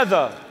each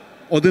other?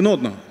 один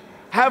одного?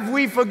 Have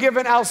we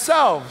forgiven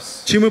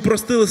ourselves? Чи ми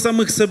простили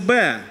самих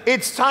себе?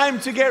 It's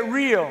time to get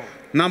real.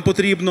 Нам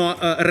потрібно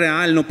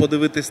реально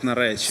подивитись на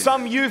речі.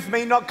 Some youth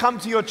may not come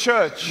to your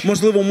church.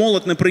 Можливо,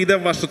 молодь не прийде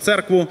в вашу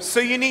церкву. So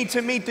you need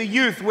to meet the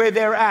youth where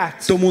they're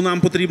at. Тому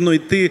нам потрібно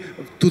йти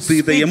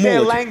туди, де є Speak their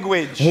молодь.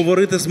 language.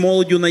 Говорити з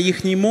молоддю на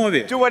їхній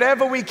мові. Do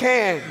whatever we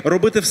can.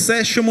 Робити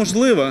все, що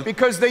можливо.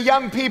 Because the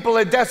young people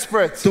are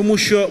desperate. Тому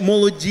що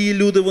молоді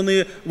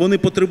люди, вони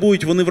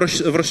потребують, вони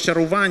в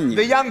розчаруванні.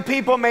 The young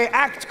people may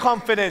act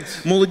confident.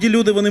 Молоді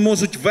люди, вони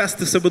можуть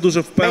вести себе дуже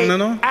May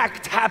впевнено,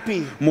 act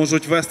happy.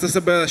 можуть вести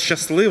себе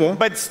щасливо,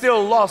 But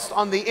still lost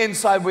on the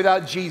inside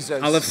without Jesus.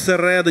 але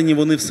всередині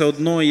вони все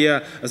одно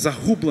є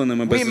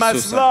загубленими без We must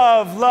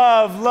Ісуса.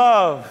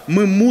 love.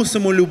 Ми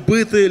мусимо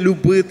любити,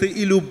 любити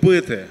і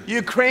любити.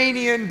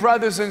 Ukrainian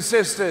brothers and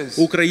sisters.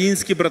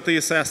 Українські брати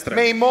і сестри.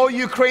 May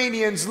more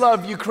Ukrainians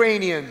love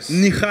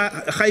Ukrainians.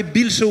 Хай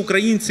більше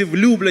українців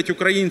люблять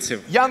українців.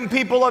 Young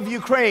people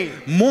of Ukraine.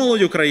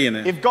 Молодь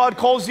України. If God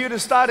calls you to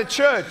start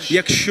a church,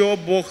 Якщо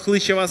Бог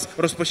кличе вас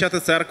розпочати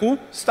церкву,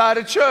 start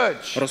a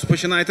church.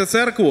 розпочинайте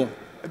церкву.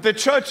 The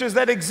churches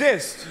that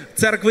exist.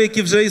 Церкви,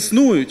 які вже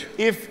існують.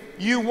 If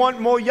you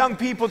want more young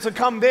people to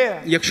come there,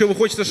 Якщо ви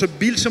хочете, щоб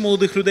більше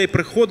молодих людей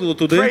приходило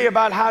туди, pray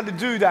about how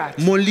to do that.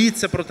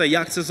 моліться про те,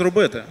 як це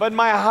зробити. But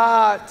my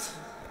heart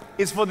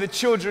is for the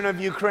children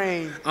of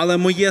Ukraine. Але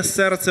моє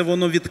серце,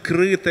 воно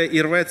відкрите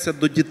і рветься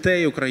до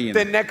дітей України.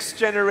 The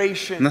next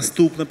generation.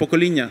 Наступне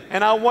покоління.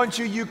 And I want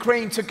you,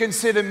 Ukraine, to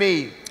consider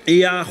me. І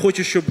я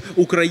хочу, щоб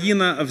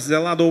Україна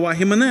взяла до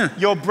уваги мене,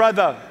 Your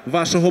brother,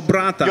 вашого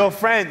брата, your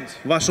friend,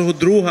 вашого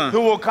друга,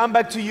 who will come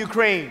back to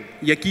Ukraine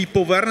який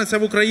повернеться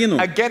в Україну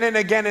again and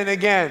again and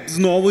again.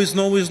 знову і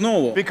знову і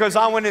знову. Because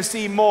I want to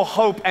see more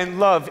hope and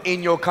love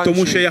in your country.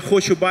 Тому що я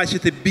хочу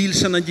бачити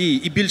більше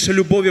надії і більше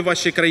любові в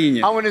вашій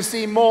країні. I want to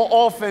see more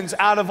orphans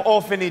out of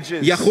orphanages.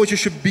 Я хочу,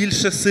 щоб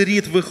більше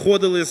сиріт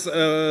виходили з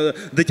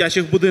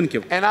дитячих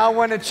будинків. And I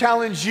want to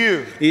challenge you.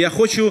 І я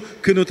хочу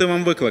кинути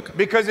вам виклик.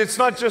 Because it's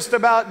not just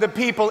about the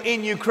people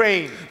in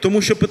Ukraine.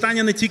 Тому що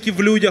питання не тільки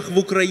в людях в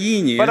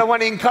Україні. But I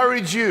want to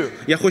encourage you.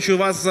 Я хочу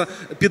вас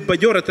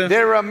підбадьорити.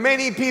 There are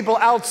many people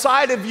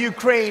outside of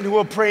Ukraine who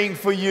are praying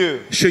for you.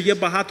 Що є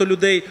багато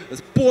людей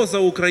поза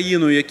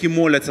Україною, які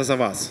моляться за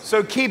вас.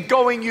 So keep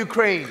going,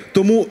 Ukraine.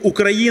 Тому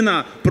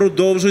Україна,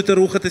 продовжуйте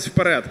рухатись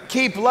вперед.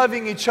 Keep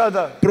loving each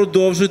other.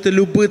 Продовжуйте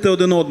любити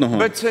один одного.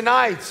 But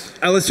tonight,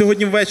 Але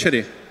сьогодні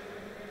ввечері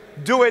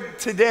do it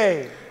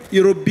today.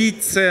 і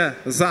робіть це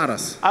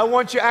зараз. I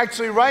want you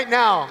actually right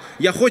now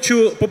Я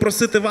хочу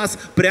попросити вас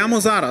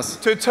прямо зараз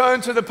to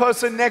turn to the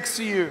person next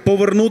to you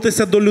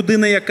повернутися до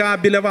людини, яка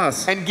біля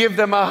вас, and give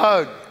them a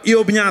hug. і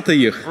обняти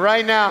їх.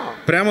 Right now.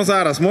 Прямо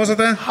зараз.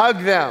 Можете?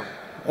 Hug them.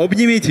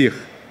 Обніміть їх.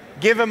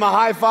 Give them a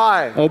high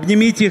five.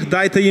 Обніміть їх,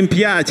 дайте їм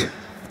 5.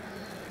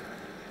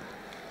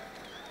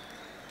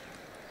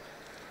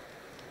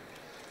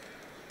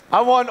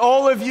 I want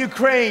all of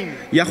Ukraine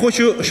Я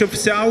хочу, щоб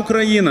вся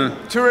Україна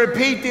to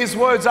repeat these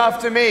words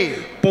after me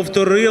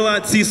повторила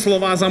ці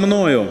слова за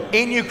мною.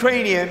 in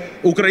Ukrainian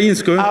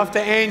Українською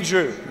after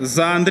Andrew.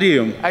 за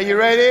Андрієм. Are you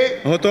ready?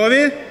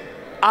 Готові?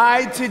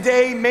 I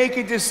today make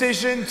a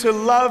decision to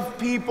love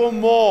people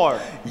more.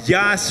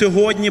 Я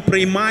сьогодні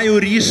приймаю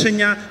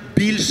рішення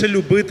більше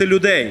любити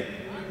людей.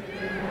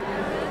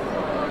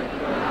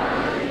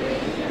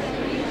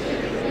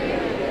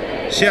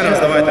 Ще раз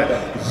давайте.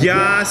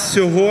 Я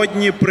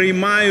сьогодні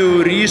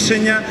приймаю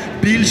рішення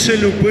більше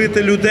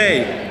любити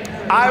людей.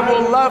 I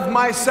will love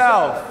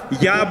myself.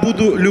 Я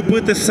буду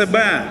любити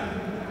себе.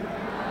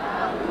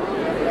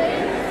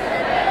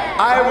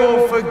 I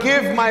will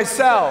forgive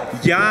myself.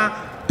 Я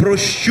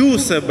прощу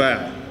себе.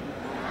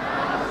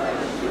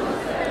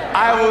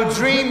 I will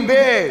dream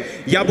big.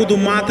 Я буду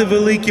мати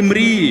великі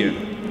мрії.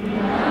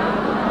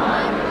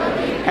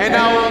 And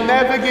I will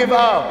never give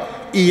up.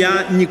 І я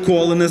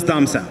ніколи не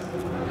здамся.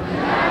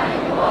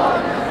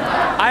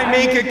 I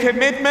make a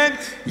commitment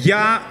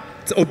Я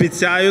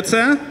обіцяю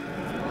це.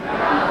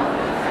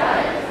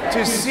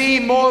 to see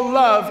more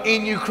love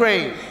in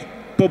Ukraine.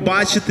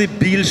 Побачити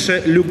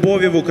більше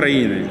любові в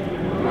Україні.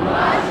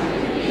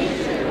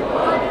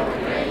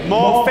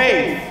 More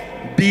faith.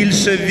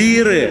 Більше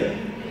віри.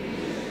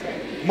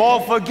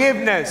 More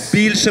forgiveness.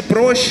 Більше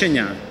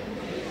прощення.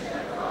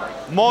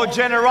 More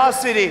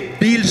generosity.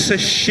 Більше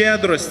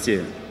щедрості.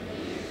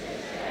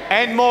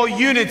 And more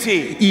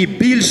unity. І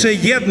більше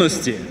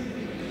єдності.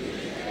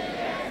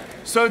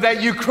 So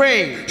that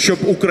Ukraine Щоб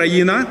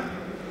Україна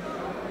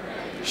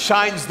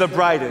shines the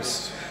brightest.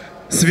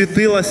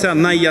 світилася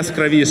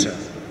найяскравіше.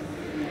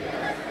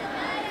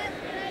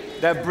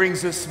 That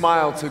brings a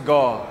smile to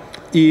God.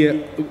 І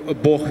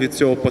Бог від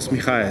цього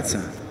посміхається.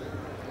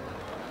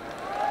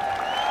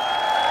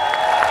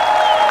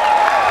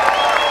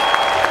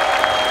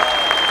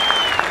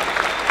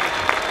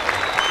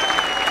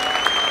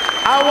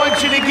 I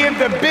want you to give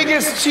the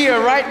biggest cheer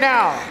right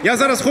now. Я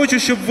зараз хочу,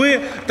 щоб ви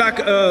так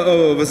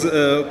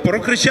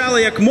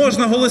прокричали як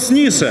можна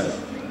голосніше.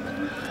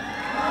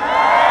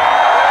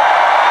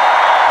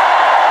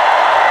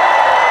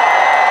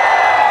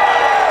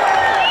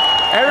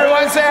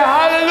 Everyone say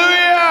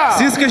hallelujah.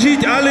 Всі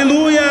скажіть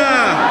алілуя!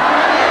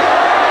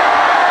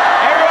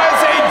 Everyone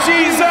say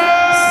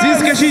Jesus.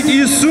 Всі скажіть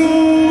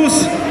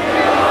Ісус!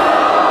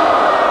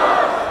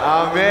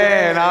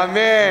 Amen.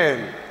 Amen.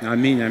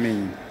 Амінь,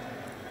 амінь.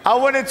 I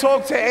want to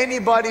talk to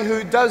anybody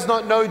who does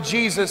not know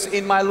Jesus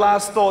in my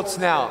last thoughts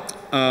now.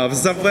 В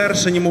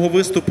завершенні мого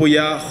виступу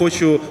я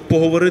хочу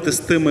поговорити з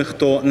тими,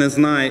 хто не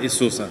знає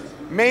Ісуса.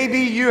 Maybe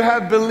you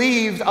have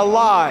believed a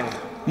lie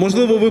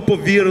Можливо, ви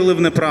повірили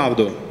в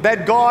неправду,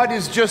 that God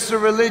is just a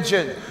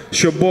religion.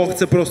 що Бог –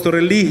 це просто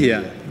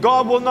релігія.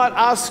 God will not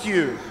ask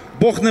you,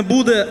 Бог не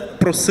буде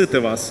просити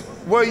вас,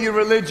 were you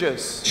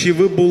religious? чи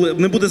ви були,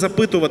 не буде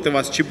запитувати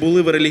вас, чи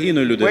були ви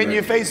релігійною When людиною.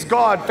 you face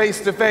God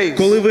face to face.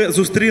 Коли ви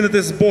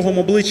зустрінетесь з Богом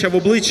обличчя в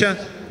обличчя,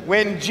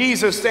 When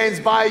Jesus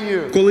stands by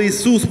you. коли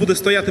Ісус буде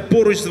стояти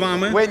поруч з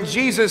вами, When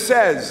Jesus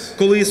says,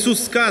 коли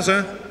Ісус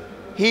скаже,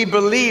 He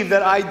believed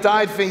that I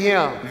died for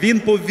him. Він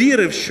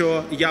повірив,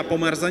 що я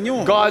помер за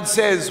нього. God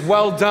says,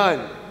 well done,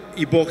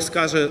 І Бог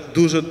скаже,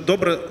 дуже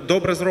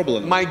добре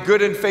зроблено. my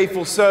good and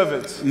faithful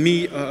servant.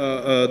 Мій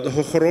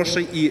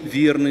хороший і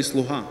вірний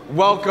слуга.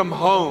 Welcome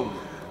home.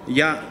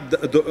 Я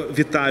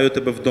вітаю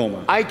тебе вдома.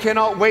 I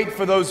cannot wait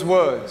for those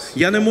words.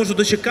 Я не можу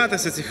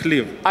дочекатися цих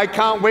слів. I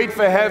can't wait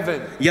for heaven.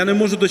 Я не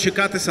можу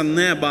дочекатися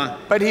неба.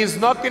 But he's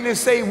not going to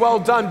say well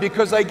done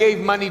because I gave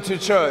money to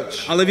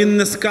church. Але він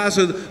не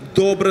скаже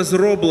добре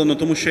зроблено,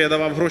 тому що я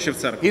давав гроші в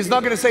церкву. He's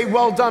not going to say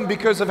well done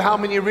because of how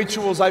many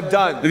rituals I've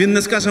done. Він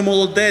не скаже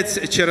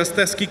молодець через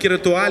те, скільки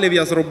ритуалів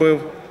я зробив.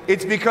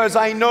 It's because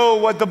I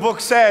know what the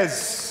book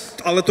says.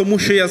 Але тому,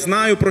 що я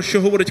знаю, про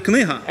що говорить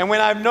книга. And when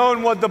I've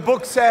known what the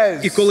book says,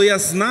 І коли я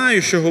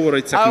знаю, що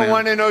говорить ця I книга,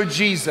 want to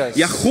know Jesus.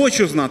 я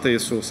хочу знати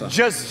Ісуса.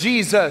 Just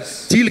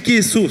Jesus. Тільки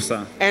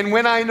Ісуса. And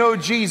when I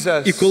know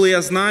Jesus, І коли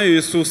я знаю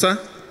Ісуса,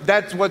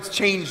 that's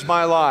what's changed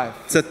my life.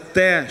 це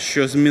те,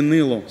 що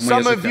змінило моє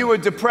Some of you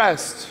життя. are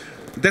depressed.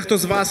 Дехто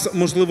з вас,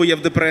 можливо, є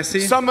в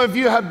депресії. Some of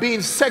you have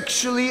been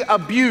sexually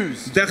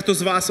abused. Дехто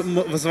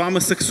з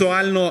вами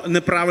сексуально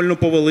неправильно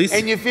повелись.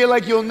 And you feel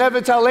like you'll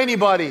never tell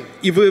anybody.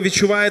 І ви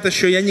відчуваєте,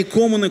 що я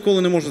нікому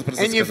ніколи не можу про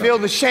це And you сказати. feel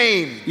the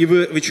shame І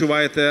ви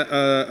відчуваєте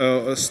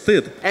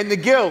стид. and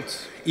the guilt.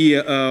 І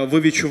ви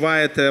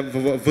відчуваєте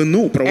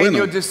вину, And провину.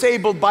 you're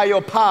disabled by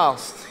your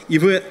past. І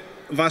ви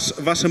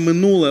ваше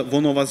минуле,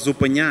 воно вас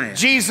зупиняє.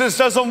 Jesus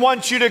doesn't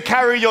want you to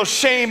carry your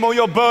shame or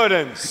your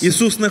burdens.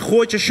 Ісус не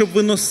хоче, щоб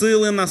ви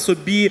носили на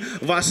собі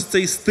ваш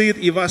цей стид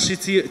і ваші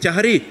ці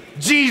тягарі.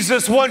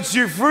 Jesus wants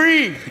you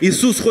free.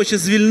 Ісус хоче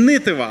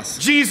звільнити вас.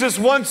 Jesus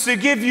wants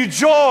to give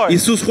you joy.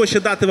 Ісус хоче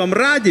дати вам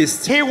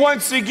радість. He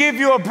wants to give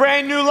you a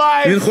brand new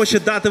life. Він хоче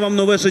дати вам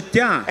нове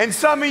життя. And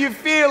some of you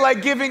feel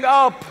like giving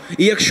up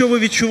І якщо ви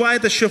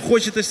відчуваєте, що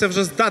хочетеся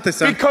вже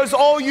здатися, because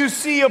all you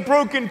see are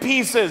broken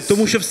pieces.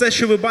 тому що все,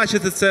 що ви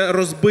бачите, це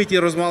розбиті,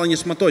 розвалені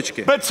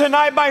шматочки. But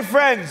tonight, my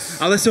friends,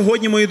 Але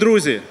сьогодні, мої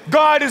друзі,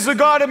 God is a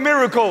God of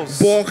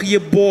miracles. Бог є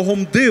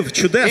Богом див, And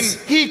чудес.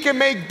 He can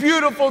make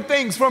beautiful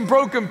things from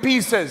broken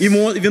pieces. І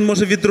Він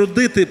може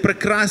відродити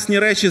прекрасні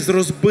речі з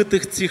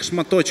розбитих цих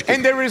шматочків.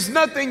 And there is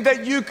nothing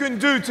that you can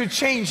do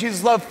to change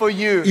His love for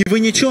you. І ви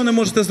нічого не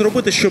можете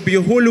зробити, щоб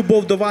Його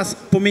любов до вас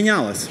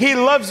помінялась. He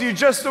loves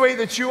you just the way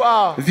that you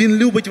are. Він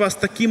любить вас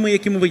такими,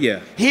 якими ви є.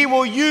 He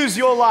will use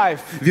your life,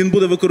 Він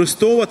буде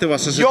використовувати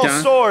ваше your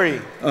життя, story,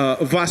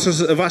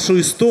 story вашу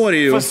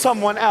історію for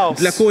someone else.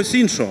 для когось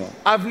іншого.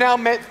 I've now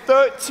met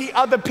 30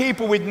 other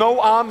people with no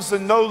arms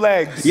and no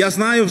legs. Я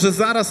знаю вже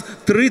зараз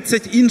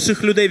 30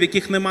 інших людей, в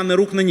яких нема ні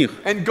рук, ні ніг.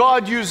 And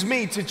God used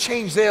me to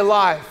change their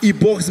life. І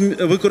Бог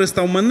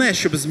використав мене,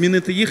 щоб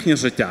змінити їхнє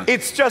життя.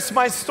 It's just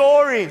my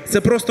story.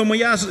 Це просто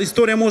моя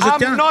історія мого I'm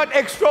життя. not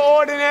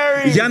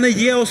extraordinary. Я не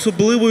є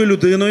особливою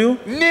людиною.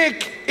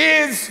 Nick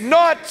is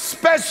not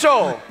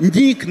special.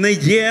 Нік не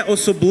є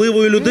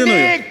особливою людиною.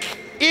 Nick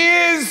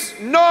is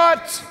not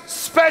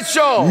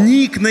special.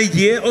 Нік не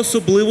є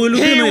особливою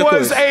людиною He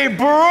якоюсь. was a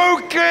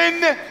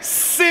broken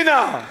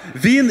sinner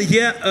Він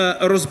є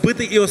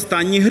розбитий і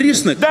останній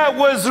грішник, that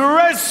was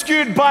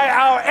rescued by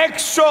our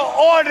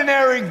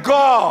extraordinary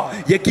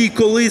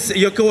God.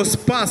 якого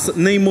спас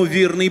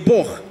неймовірний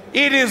Бог.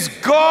 It is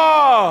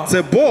God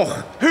Це Бог,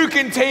 who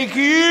can take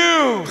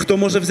you хто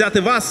може взяти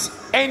вас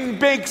and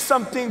make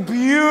something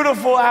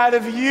beautiful out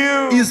of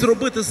you. і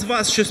зробити з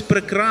вас щось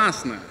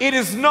прекрасне. It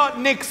is not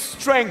Nick's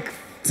strength.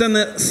 Це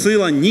не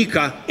сила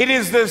Ніка, It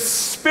is the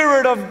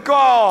Spirit of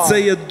God.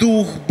 це є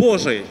Дух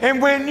Божий. And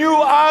when you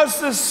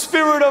ask the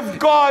Spirit of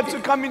God to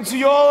come into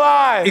your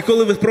life, І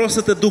коли ви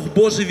просите Дух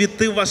Божий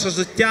війти в ваше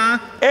життя,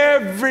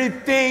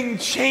 everything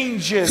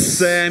changes.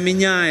 все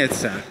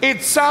міняється.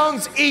 It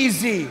sounds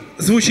easy,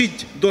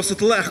 Звучить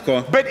досить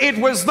легко, but it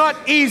was not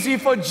easy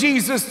for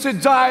Jesus to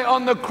die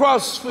on the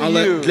cross for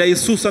але you. для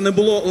Ісуса не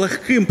було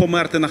легким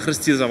померти на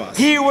хресті за вас.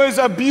 He was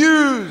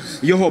abused.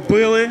 Його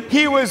били,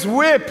 He was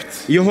whipped.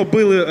 його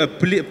били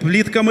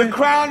плітками,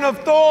 Crown of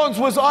thorns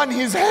was on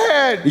his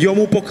head.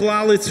 йому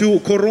поклали цю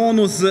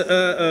корону з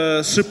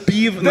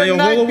шипів на The його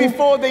night голову.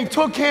 before they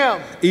took him,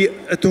 І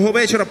того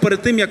вечора,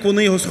 перед тим, як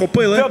вони його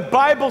схопили, the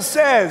Bible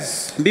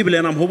says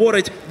Біблія нам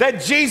говорить, that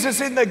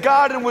Jesus in the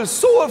garden was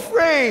so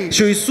afraid.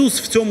 що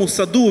Ісус в цьому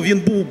саду,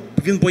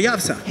 він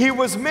боявся. He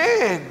was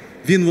man,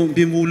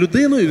 Він був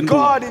людиною,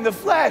 God in the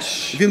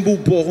flesh. він був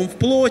Богом в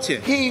плоті.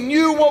 He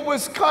knew what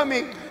was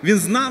coming, Він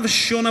знав,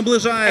 що and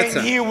наближається.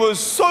 he was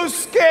so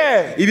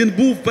scared І він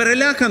був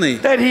переляканий.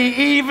 that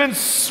he even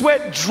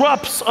sweat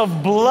drops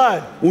of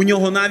blood. У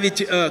нього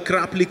навіть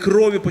краплі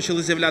крові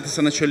почали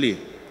з'являтися на чолі.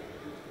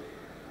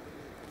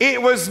 It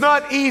was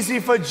not easy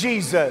for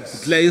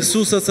Jesus. Для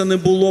Ісуса це не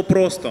було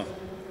просто.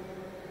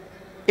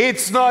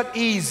 It's not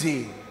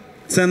easy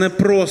Це не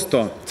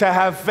просто to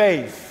have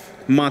faith,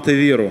 мати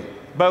віру.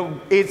 but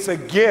it's a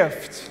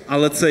gift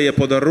Але це є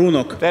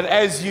подарунок. that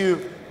as you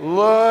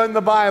learn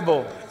the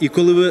Bible, І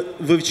коли ви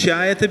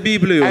вивчаєте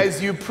Біблію,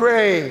 as you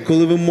pray,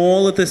 коли ви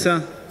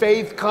молитеся,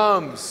 faith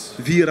comes.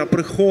 віра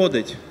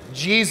приходить.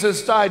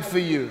 Jesus died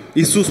for you.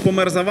 Ісус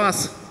помер за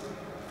вас.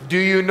 Do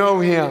you know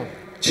him?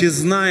 Чи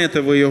знаєте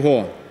ви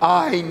Його?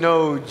 I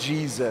know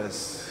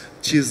Jesus.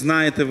 Чи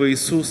знаєте ви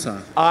Ісуса?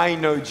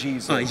 I know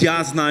А Jesus.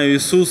 я знаю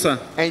Ісуса,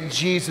 And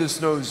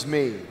Jesus knows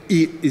me.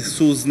 і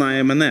Ісус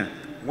знає мене.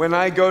 When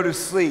I go to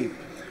sleep,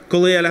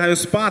 Коли я лягаю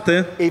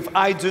спати, if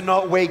I do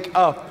not wake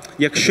up,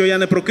 якщо я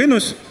не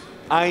прокинусь,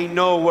 I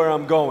know where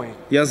I'm going.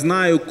 я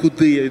знаю,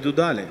 куди я йду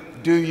далі.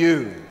 Do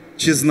you?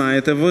 Чи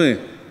знаєте ви?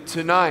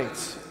 Tonight,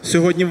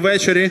 Сьогодні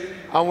ввечері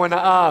I want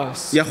to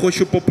ask я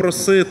хочу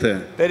попросити,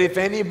 that if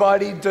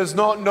anybody does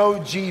not know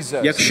Jesus,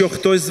 якщо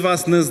хтось з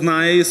вас не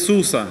знає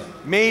Ісуса,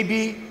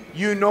 maybe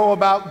you know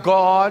about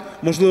God,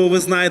 можливо, ви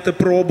знаєте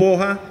про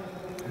Бога,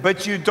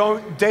 but you don't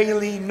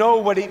daily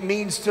know what it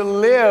means to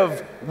live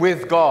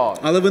with God.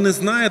 але ви не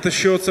знаєте,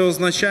 що це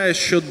означає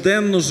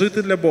щоденно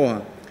жити для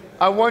Бога.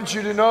 I want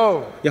you to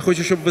know Я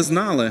хочу, щоб ви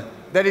знали,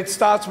 that it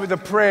starts with a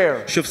prayer.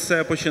 що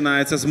все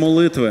починається з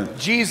молитви.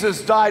 Jesus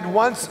died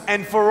once and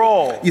for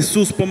all.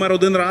 Ісус помер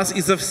один раз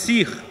і за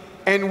всіх.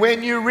 And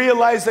when you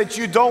realize that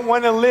you don't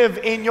want to live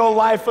in your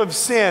life of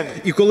sin,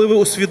 І коли ви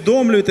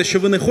усвідомлюєте, що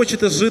ви не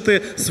хочете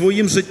жити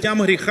своїм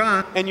життям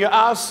гріха, and you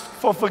ask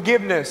for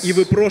forgiveness, і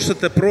ви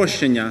просите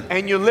прощення,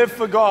 and you live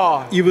for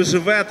God, і ви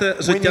живете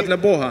життя для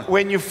Бога,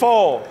 when you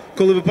fall,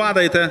 коли ви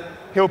падаєте,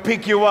 He'll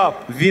pick you up.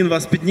 Він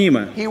вас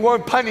підніме. He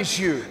won't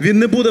punish you. Він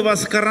не буде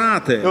вас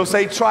карати. He'll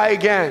say,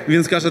 try again.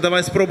 Він скаже,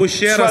 давай спробуй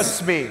ще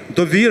раз. Trust me.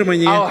 Довір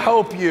мені. I'll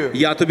help you.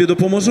 Я тобі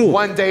допоможу.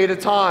 One day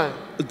at a time.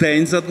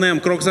 День за днем,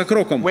 крок за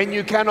кроком. When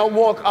you cannot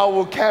walk, I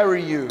will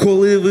carry you.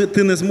 Коли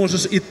ти не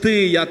зможеш іти,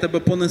 я тебе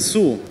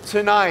понесу.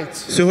 Tonight,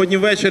 Сьогодні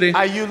ввечері.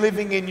 are you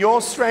living in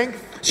your strength?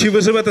 Чи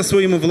ви живете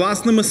своїми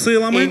власними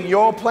силами? In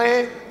your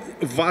plan?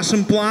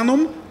 Вашим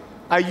планом?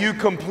 Are you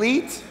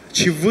complete?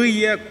 Чи ви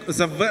є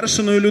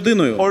завершеною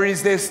людиною? Or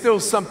is there still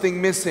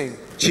something missing?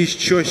 Чи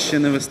щось ще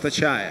не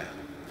вистачає?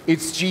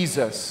 It's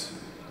Jesus.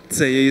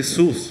 Це є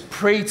Ісус.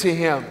 Pray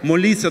to Him.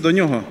 Моліться до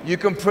Нього.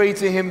 You can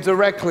pray to Him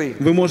directly.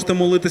 Ви можете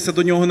молитися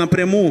до Нього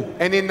напряму.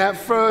 And in that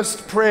first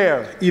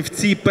prayer, І в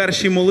цій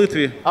першій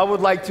молитві I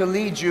would like to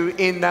lead you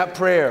in that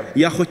prayer.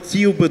 я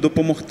хотів би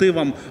допомогти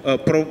вам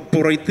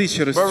пройти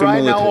через But цю right now,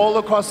 молитву. all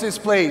across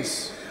this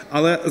place,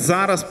 Але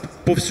зараз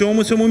по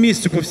всьому цьому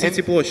місцю, по всій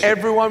цій and площі,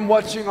 everyone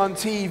watching on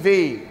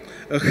TV,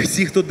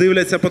 всі, хто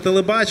дивляться по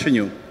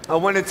телебаченню, I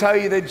want to tell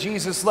you that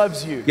Jesus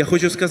loves you. Я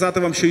хочу сказати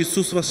вам, що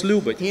Ісус вас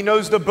любить. He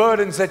knows the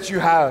burdens that you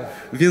have.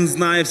 Він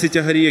знає всі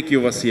тягарі, які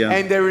у вас є.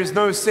 And there is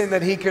no sin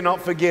that he cannot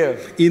forgive.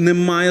 І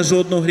немає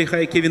жодного гріха,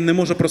 який він не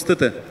може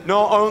простити.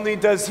 Not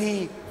only does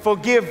he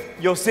forgive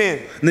your sin,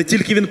 Не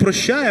тільки він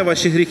прощає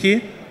ваші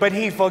гріхи, but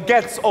he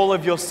forgets all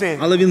of your sin.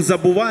 але він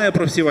забуває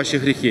про всі ваші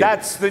гріхи.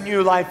 That's the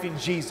new life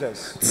in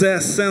Jesus.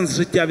 Це сенс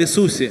життя в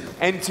Ісусі.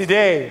 And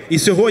today, І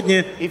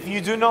сьогодні, if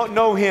you do not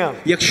know him,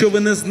 якщо ви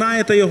не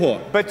знаєте Його,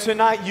 but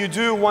tonight you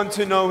do want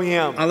to know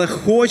him, але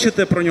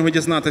хочете про Нього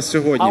дізнатися I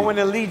сьогодні, want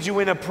to lead you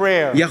in a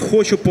prayer. я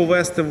хочу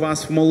повести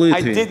вас в I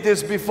молитві. did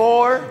this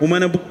before,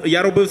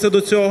 Я робив це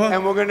до цього,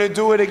 and we're going to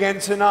do it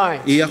again tonight.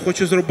 і я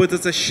хочу зробити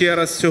це ще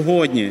раз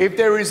сьогодні. If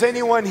there is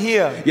anyone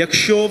here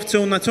Якщо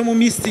на цьому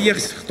місці є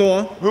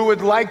хто, who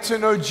would like to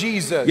know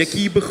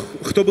Jesus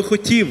хто би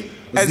хотів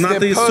as знати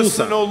their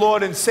Ісуса personal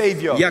Lord and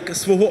Savior, як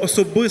свого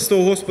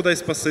особистого Господа і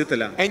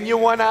Спасителя, and you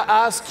want to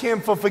ask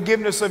him for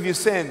forgiveness of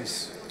your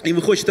sins, і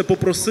ви хочете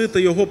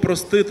попросити Його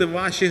простити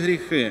ваші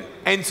гріхи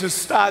and to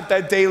start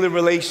that daily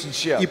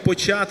relationship, і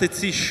почати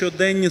ці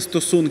щоденні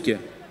стосунки,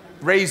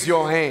 raise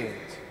your hand.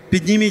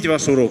 підніміть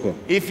вашу руку.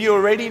 If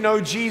you already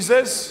know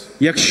Jesus,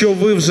 Якщо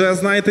ви вже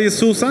знаєте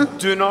Ісуса,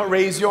 do not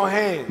raise your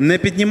hand. не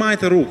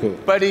піднімайте руку.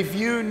 But if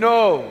you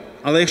know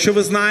Але якщо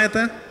ви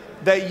знаєте,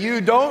 that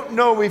you don't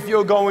know if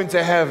you're going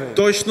to heaven,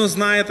 точно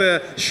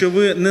знаєте, що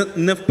ви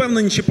не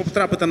впевнені, чи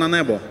потрапите на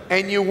небо,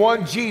 and you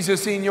want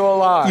Jesus in your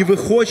і life, ви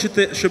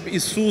хочете, щоб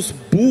Ісус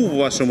був у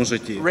вашому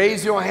житті,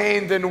 raise your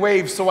hand and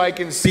wave so I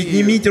can see you.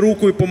 підніміть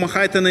руку і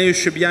помахайте нею,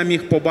 щоб я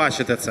міг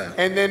побачити це.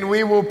 And then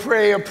we will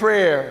pray a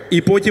prayer,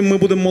 І потім ми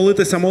будемо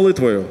молитися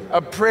молитвою.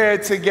 a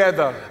prayer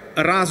together.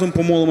 Разом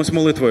помолимось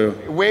молитвою.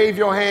 Wave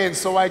your hand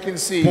so I can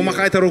see you.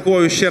 Помахайте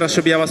рукою ще раз,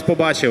 щоб я вас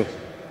побачив.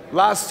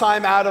 Last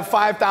time out of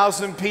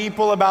 5,000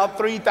 people, about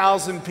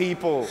 3,000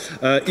 people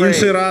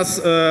Інший prayed.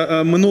 раз,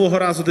 минулого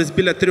разу, десь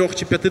біля 3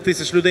 чи 5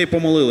 тисяч людей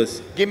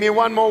помолились. Give me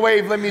one more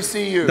wave, let me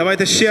see you.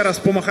 Давайте ще раз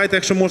помахайте,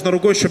 якщо можна,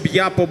 рукою, щоб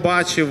я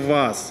побачив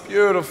вас.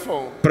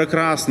 Beautiful.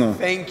 Прекрасно.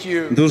 Thank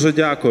you. Дуже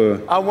дякую.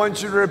 I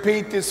want you to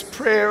repeat this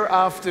prayer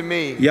after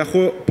me. Я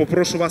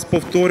попрошу вас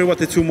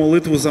повторювати цю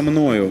молитву за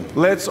мною.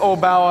 Let's all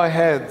bow our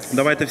heads.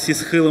 Давайте всі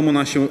схилимо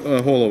наші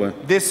голови.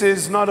 This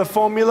is not a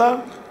formula.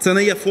 Це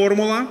не є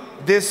формула.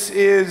 This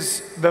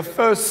is the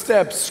first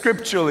step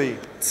scripturally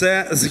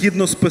Це,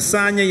 згідно з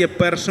Писання, є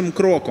першим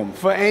кроком.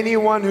 for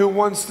anyone who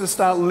wants to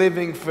start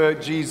living for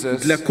Jesus.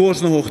 Для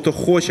кожного, хто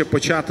хоче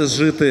почати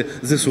жити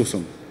з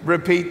Ісусом.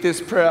 Repeat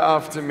this prayer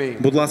after me.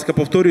 Будь ласка,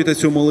 повторюйте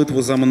цю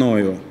молитву за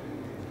мною.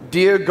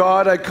 Dear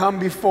God, I come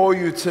before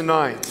you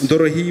tonight.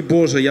 Дорогий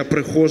Боже, я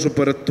приходжу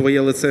перед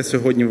Твоє лице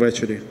сьогодні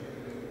ввечері.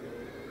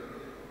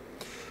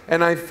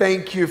 And I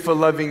thank you for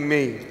loving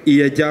me. І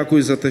я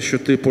дякую за те, що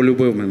Ти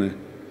полюбив мене.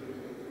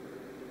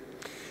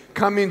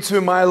 Come into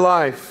my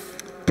life.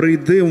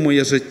 Прийди в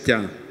моє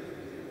життя.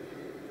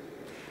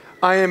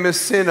 I am a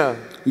sinner.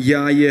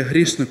 Я є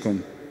грішником.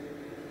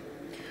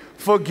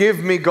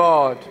 Forgive me,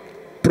 God.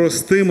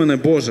 Прости мене,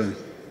 Боже.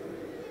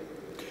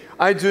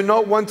 I do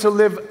not want to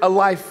live a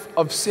life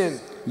of sin,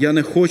 Я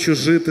не хочу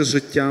жити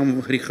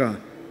життям гріха.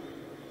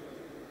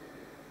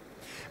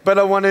 but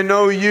I want to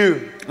know you.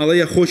 Але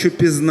я хочу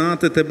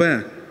пізнати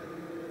Тебе.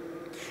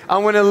 I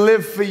want to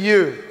live for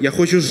you. Я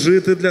хочу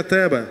жити для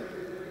Тебе.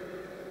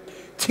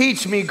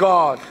 Teach me,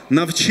 God,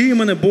 Навчи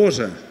мене,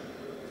 Боже,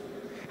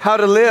 how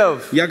to live,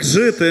 як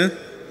жити,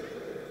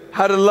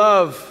 how to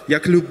love,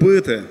 як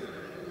любити,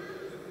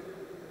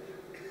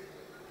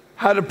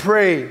 how to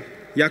pray.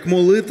 як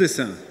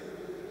молитися.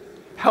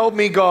 Help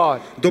me, God.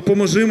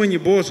 Допоможи мені,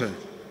 Боже.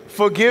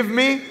 Forgive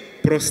me,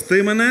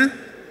 Прости мене,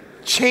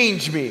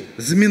 change me,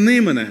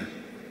 зміни мене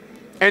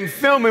and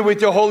fill me with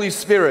your Holy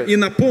Spirit. і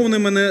наповни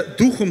мене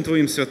Духом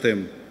Твоїм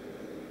Святим.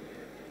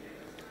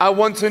 I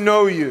want to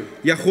know you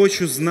Я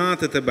хочу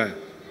знати Тебе.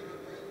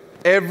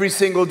 every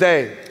single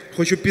day.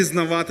 Хочу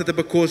пізнавати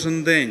Тебе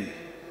кожен день.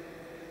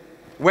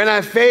 When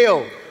I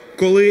fail,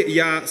 Коли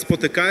я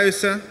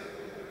спотикаюся,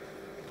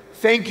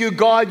 thank you,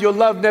 God, your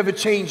love never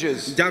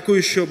changes.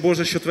 дякую, що,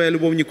 Боже, що Твоя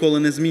любов ніколи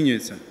не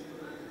змінюється.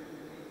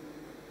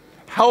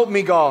 Help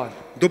me, God,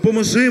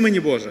 Допоможи мені,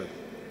 Боже,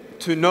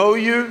 to know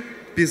you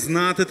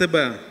пізнати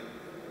Тебе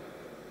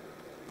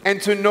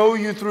and to know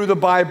you through the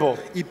Bible.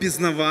 і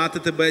пізнавати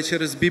Тебе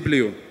через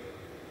Біблію.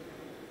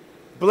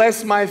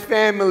 Bless my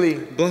family.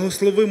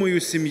 Благослови мою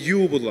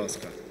сім'ю, будь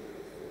ласка.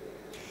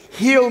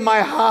 Heal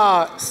my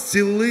heart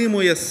Зціли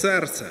моє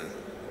серце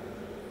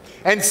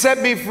and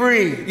set me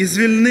free. і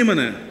звільни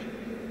мене.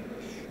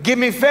 Give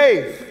me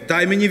faith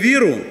Дай мені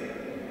віру,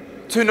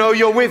 to know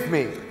you're with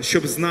me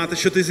щоб знати,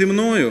 що Ти зі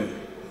мною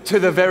to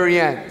the very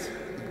end.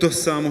 до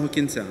самого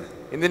кінця.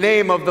 In the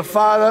name of the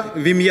Father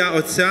В ім'я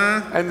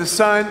Отця and the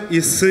Son і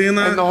and the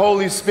Сина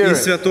Holy і Spirit.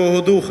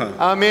 Святого Духа.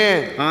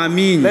 Amen.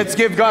 Амінь. Let's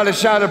give God a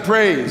shout of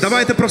praise.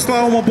 Давайте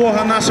прославимо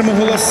Бога нашими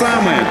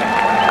голосами.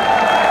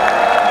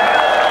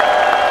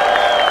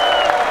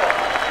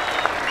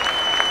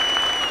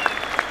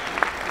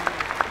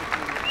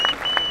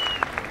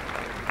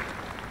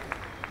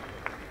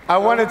 I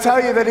want to tell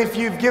you that if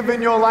you've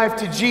given your life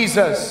to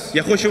Jesus,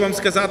 Я хочу вам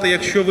сказати,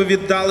 якщо ви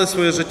віддали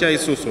своє життя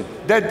Ісусу,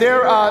 that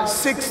there are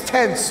 6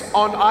 tents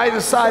on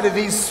either side of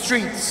these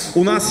streets.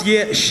 у нас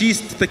є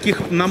 6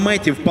 таких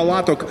наметів,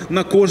 палаток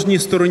на кожній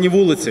стороні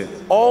вулиці.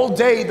 All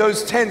day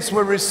those tents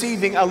were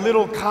receiving a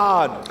little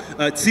card.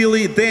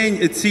 Цілий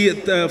день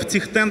в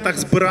цих тентах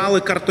збирали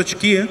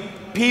карточки.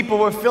 People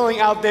were filling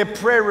out their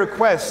prayer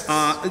requests.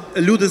 А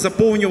люди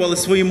заповнювали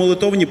свої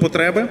молитовні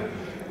потреби.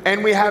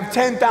 And we have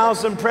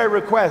 10,000 prayer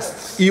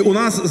requests. І у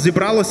нас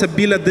зібралося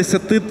біля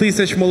 10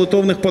 тисяч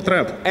молитовних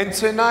потреб.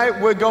 And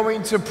tonight we're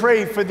going to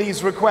pray for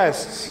these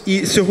requests.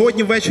 І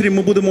сьогодні ввечері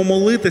ми будемо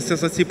молитися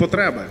за ці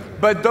потреби.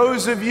 But those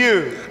of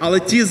you Але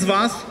ті з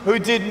вас, who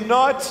did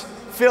not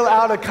fill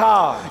out a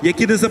card,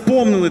 які не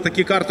заповнили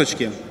такі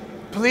карточки,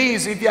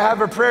 please, if you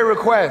have a prayer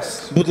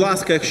request, будь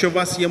ласка, якщо у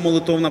вас є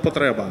молитовна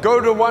потреба,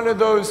 go to one of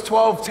those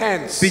 12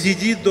 tents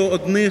підійдіть до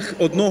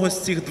одного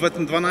з цих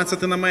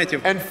 12 наметів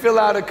and fill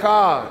out a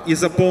card. і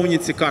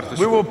заповніть ці We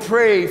карточки. will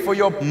pray for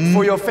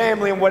your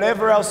family and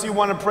whatever else you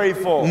want to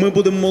pray for. Ми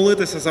будемо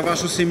молитися за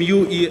вашу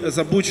сім'ю і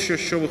за будь-що,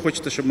 що ви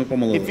хочете, щоб ми If you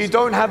помолилися.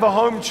 don't have a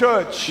home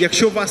church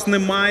Якщо у вас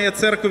немає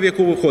церкви, в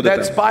яку ви ходите,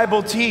 that's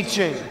Bible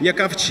teaching,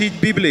 яка вчить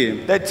Біблії,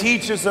 that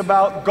teaches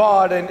about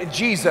God and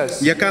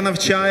Jesus, яка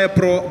навчає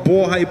про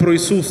Бога і про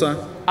Ісуса,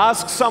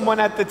 ask someone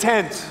at the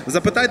tent,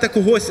 запитайте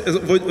когось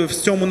в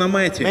цьому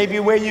наметі,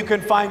 maybe where you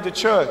can find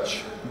a church.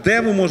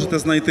 де ви можете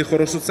знайти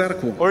хорошу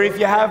церкву. Or if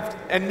you have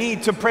a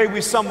need to pray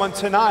with someone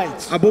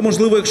tonight, Або,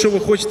 можливо, якщо ви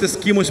хочете з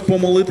кимось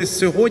помолитись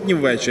сьогодні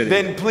ввечері,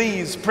 then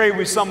please pray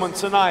with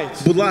someone tonight.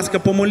 будь ласка,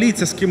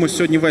 помоліться з кимось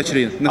сьогодні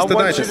ввечері. Не I want you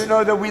встидайтесь. to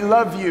know that we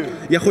love you.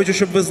 Я хочу,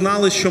 щоб ви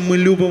знали, що ми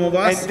любимо And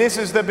вас, this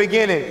is the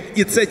beginning.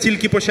 і це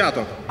тільки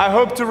початок. I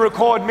hope to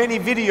record many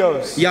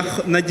videos. Я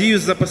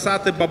надіюсь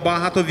записати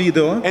багато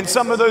відео, And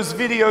some of those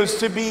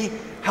videos to be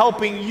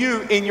helping you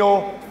in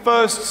your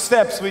first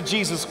steps with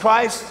Jesus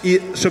Christ.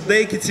 і щоб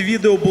деякі ці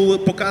відео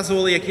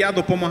показували, як я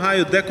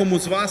допомагаю декому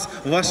з вас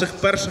в ваших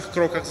перших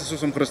кроках з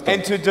Ісусом Христом.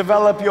 And to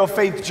develop your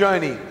faith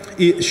journey.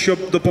 І щоб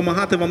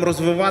допомагати вам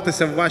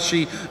розвиватися в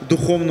вашій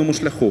духовному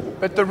шляху.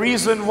 But the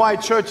reason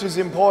why church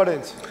is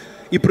important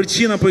І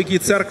причина, по якій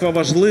церква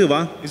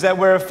важлива, is that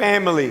we're a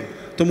family.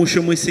 тому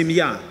що ми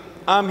сім'я.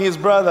 I'm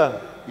his brother.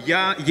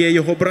 Я є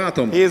його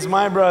братом. He is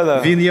my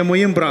brother. Він є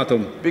моїм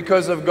братом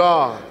Because of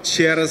God.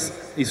 через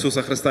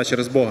Ісуса Христа,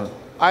 через Бога.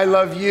 I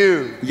love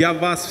you. Я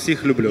вас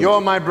всіх люблю.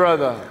 You're my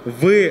brother.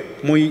 Ви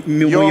мої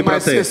my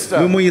брати, sister.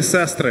 ви мої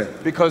сестри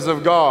Because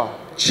of God.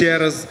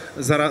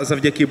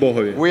 завдяки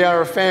Богові. We are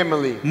a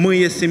family. Ми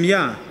є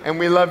сім'я, And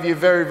we love you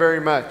very,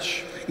 very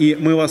much. і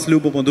ми вас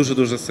любимо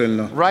дуже-дуже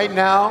сильно. Right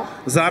now,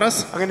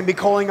 Зараз I'm going to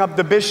be calling up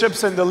the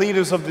bishops and the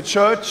leaders of the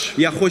church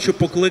я хочу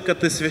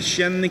покликати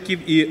священників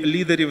і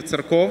лідерів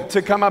церков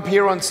to come up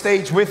here on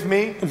stage with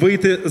me.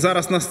 вийти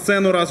зараз на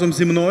сцену разом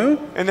зі мною,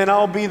 And then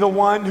I'll be the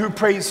one who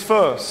prays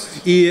first.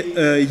 і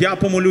я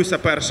помолюся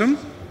першим,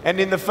 And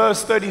in the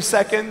first 30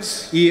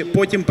 seconds, і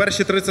потім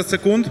перші 30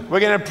 секунд we're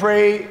going to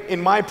pray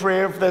in my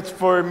prayer, that's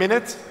for a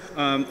minute.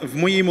 в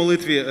моїй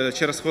молитві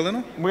через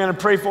хвилину. We're going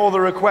to pray for all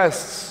the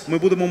requests. Ми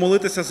будемо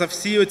молитися за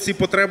всі оці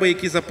потреби,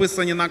 які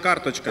записані на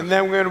карточках. And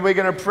then we're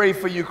going to pray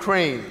for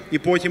Ukraine. І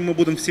потім ми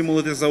будемо всі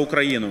молитися за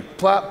Україну.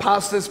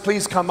 Pastors,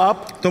 please come up.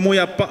 Тому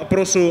я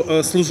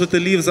прошу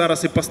служителів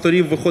зараз і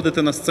пасторів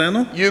виходити на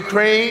сцену.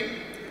 Ukraine,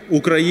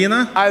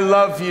 Україна, I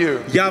love you.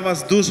 я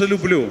вас дуже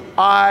люблю.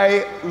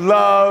 I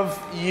love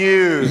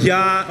you.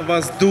 Я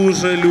вас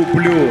дуже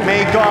люблю.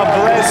 May God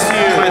bless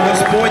you. Хай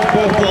Господь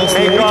Бог May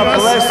благословить God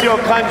вас. bless your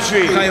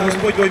country. Хай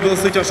Господь Бог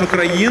благословить вашу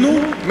країну.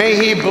 May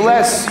He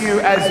bless you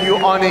as you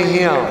honor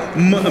Him.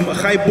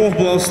 Хай Бог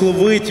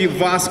благословить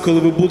вас, коли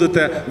ви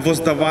будете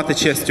воздавати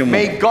честь йому.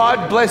 May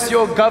God bless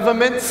your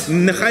governments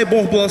Нехай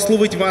Бог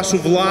благословить вашу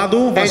владу,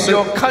 and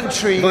your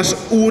country ваш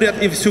уряд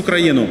і всю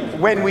країну,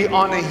 when we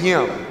honor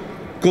Him.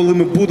 коли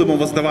ми будемо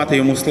воздавати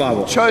йому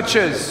славу.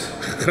 Churches,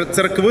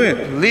 Церкви,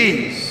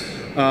 please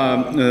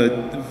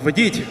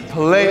ведіть,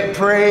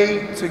 pray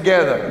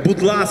together.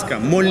 будь ласка,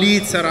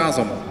 моліться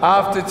разом.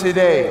 After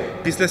today,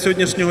 Після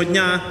сьогоднішнього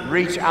дня,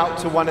 reach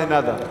out to one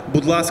another.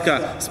 будь ласка,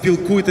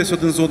 спілкуйтесь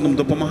один з одним,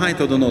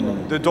 допомагайте один одному.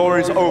 The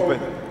door is open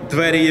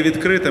Двері є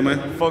відкритими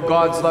for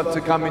God's love to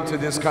come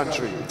into this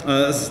country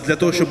для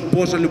того, щоб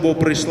Божа любов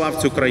прийшла в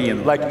цю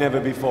країну, like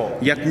never before.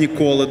 як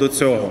ніколи до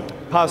цього.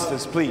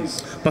 Pastors,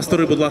 please.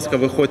 Пастори, будь ласка,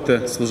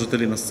 виходьте,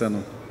 служителі, на сцену.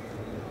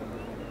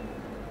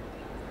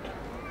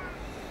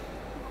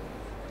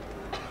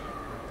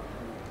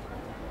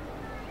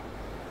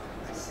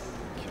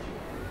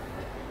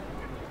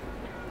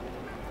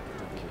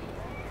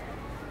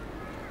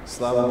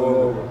 Слава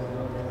Богу.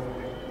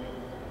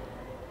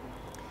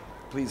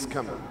 Please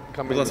come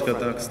Будь in ласка, front.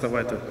 так,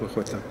 ставайте,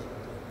 виходьте.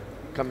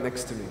 Come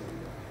next to me.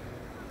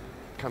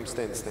 Come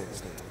stand.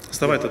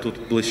 Ставайте тут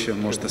ближче,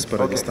 можете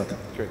спереді стати.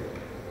 Great.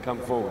 Come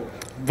forward.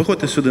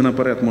 Виходьте сюди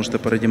наперед, можете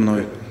переді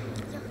мною.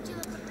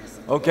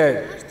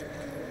 Okay.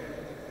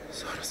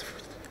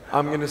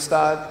 I'm going to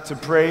start to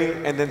pray,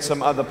 and then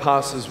some other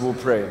pastors will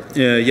pray.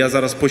 Я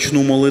зараз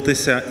почну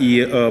молитися,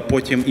 і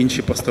потім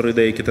інші пастори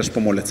деякі теж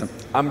помоляться.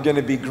 I'm going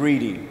to be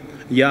greedy.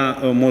 Я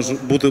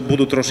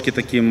буду трошки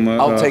таким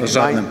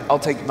жадним. I'll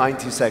take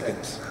 90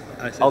 seconds.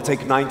 I'll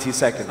take 90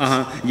 seconds.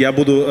 Ага, я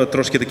буду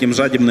трошки таким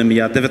жадібним,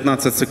 я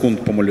 19 секунд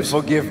помолюсь.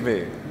 Forgive me.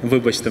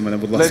 Вибачте мене,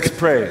 будь ласка.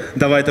 Let's pray.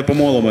 Давайте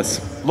помолимось.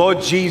 Lord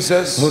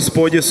Jesus,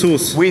 Господь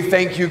Ісус, we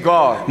thank you,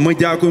 God, ми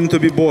дякуємо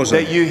Тобі, Боже,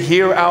 that you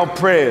hear our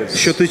prayers.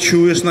 що Ти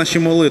чуєш наші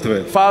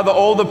молитви. Father,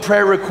 all the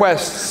prayer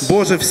requests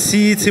Боже,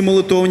 всі ці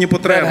молитовні that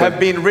потреби, have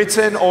been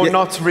written or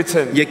not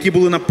written, які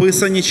були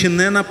написані чи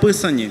не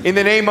написані, in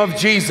the name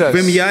of Jesus, в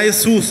ім'я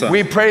Ісуса,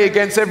 we pray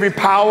against every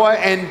power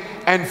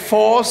and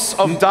force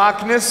of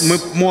darkness. ми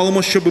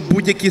молимо, щоб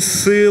будь-які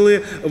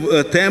сили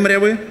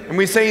темряви, And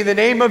we say in the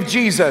name of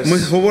ми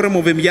Jesus,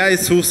 говоримо в ім'я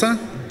Ісуса,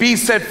 be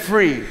set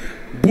free,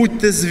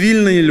 будьте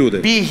звільнені, люди,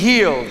 be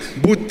healed.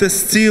 будьте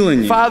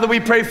зцілені. Father,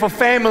 we pray for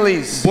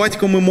families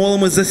Батько, ми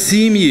молимо за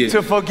сім'ї,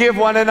 to forgive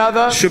one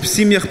another, щоб в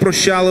сім'ях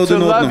прощали to один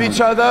love одного,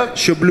 each other,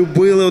 щоб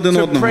любили один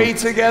to одного,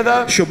 pray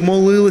together. щоб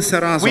молилися We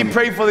разом.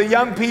 pray for the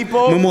young Ми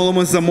people.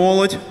 молимось за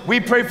молодь,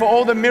 We pray for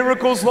all the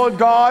miracles, Lord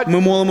God, ми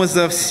молимось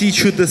за всі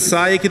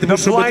чудеса, які Ти the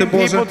будеш робити, blind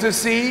Боже, people to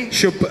see,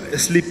 щоб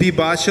сліпі the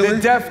бачили,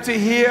 deaf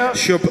to hear.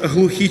 щоб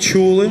глухі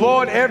чули.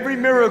 Lord,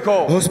 every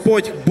miracle.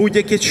 Господь,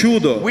 будь-яке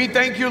чудо, We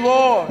thank you,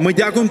 Lord, ми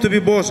дякуємо Тобі,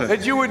 Боже,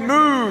 that you would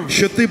move,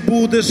 що Ти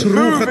будеш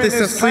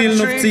рухатися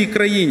сильно в цій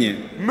країні,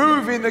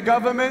 move in the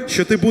government,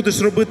 що Ти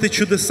будеш робити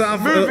чудеса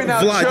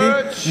в владі,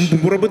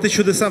 робити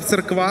чудеса в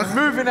церквах,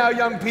 move in our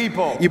young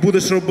people. і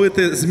будеш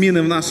робити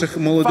зміни в наших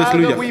молодих Father,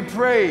 людях. we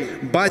pray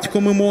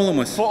Батько, ми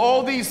молимось for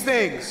all these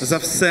things за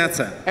все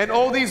це and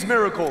all these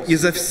miracles. і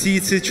за всі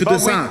ці But we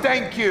чудеса.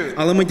 thank you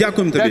Але ми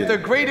дякуємо Тобі, that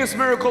the greatest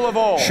miracle of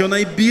all що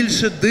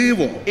найбільше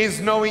диво is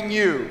knowing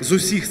you. з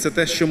усіх це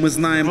те, що ми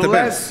знаємо Тебе.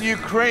 Bless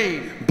Ukraine.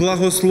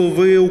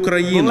 Благослови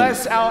Україну,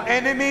 Bless our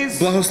enemies.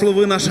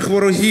 благослови наших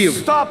ворогів,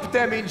 Stop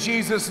them in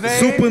Jesus' name.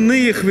 зупини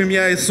їх в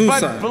ім'я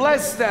Ісуса, But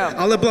bless them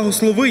але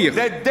благослови їх,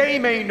 that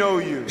they may know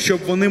you. щоб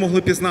вони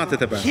могли пізнати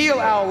Тебе. Heal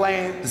our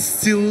land.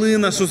 Зціли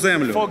нашу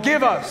землю, Forgive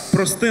us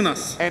прости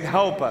нас and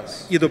help us.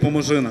 і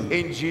допоможи нам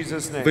In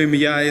Jesus' в name.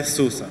 ім'я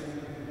Ісуса.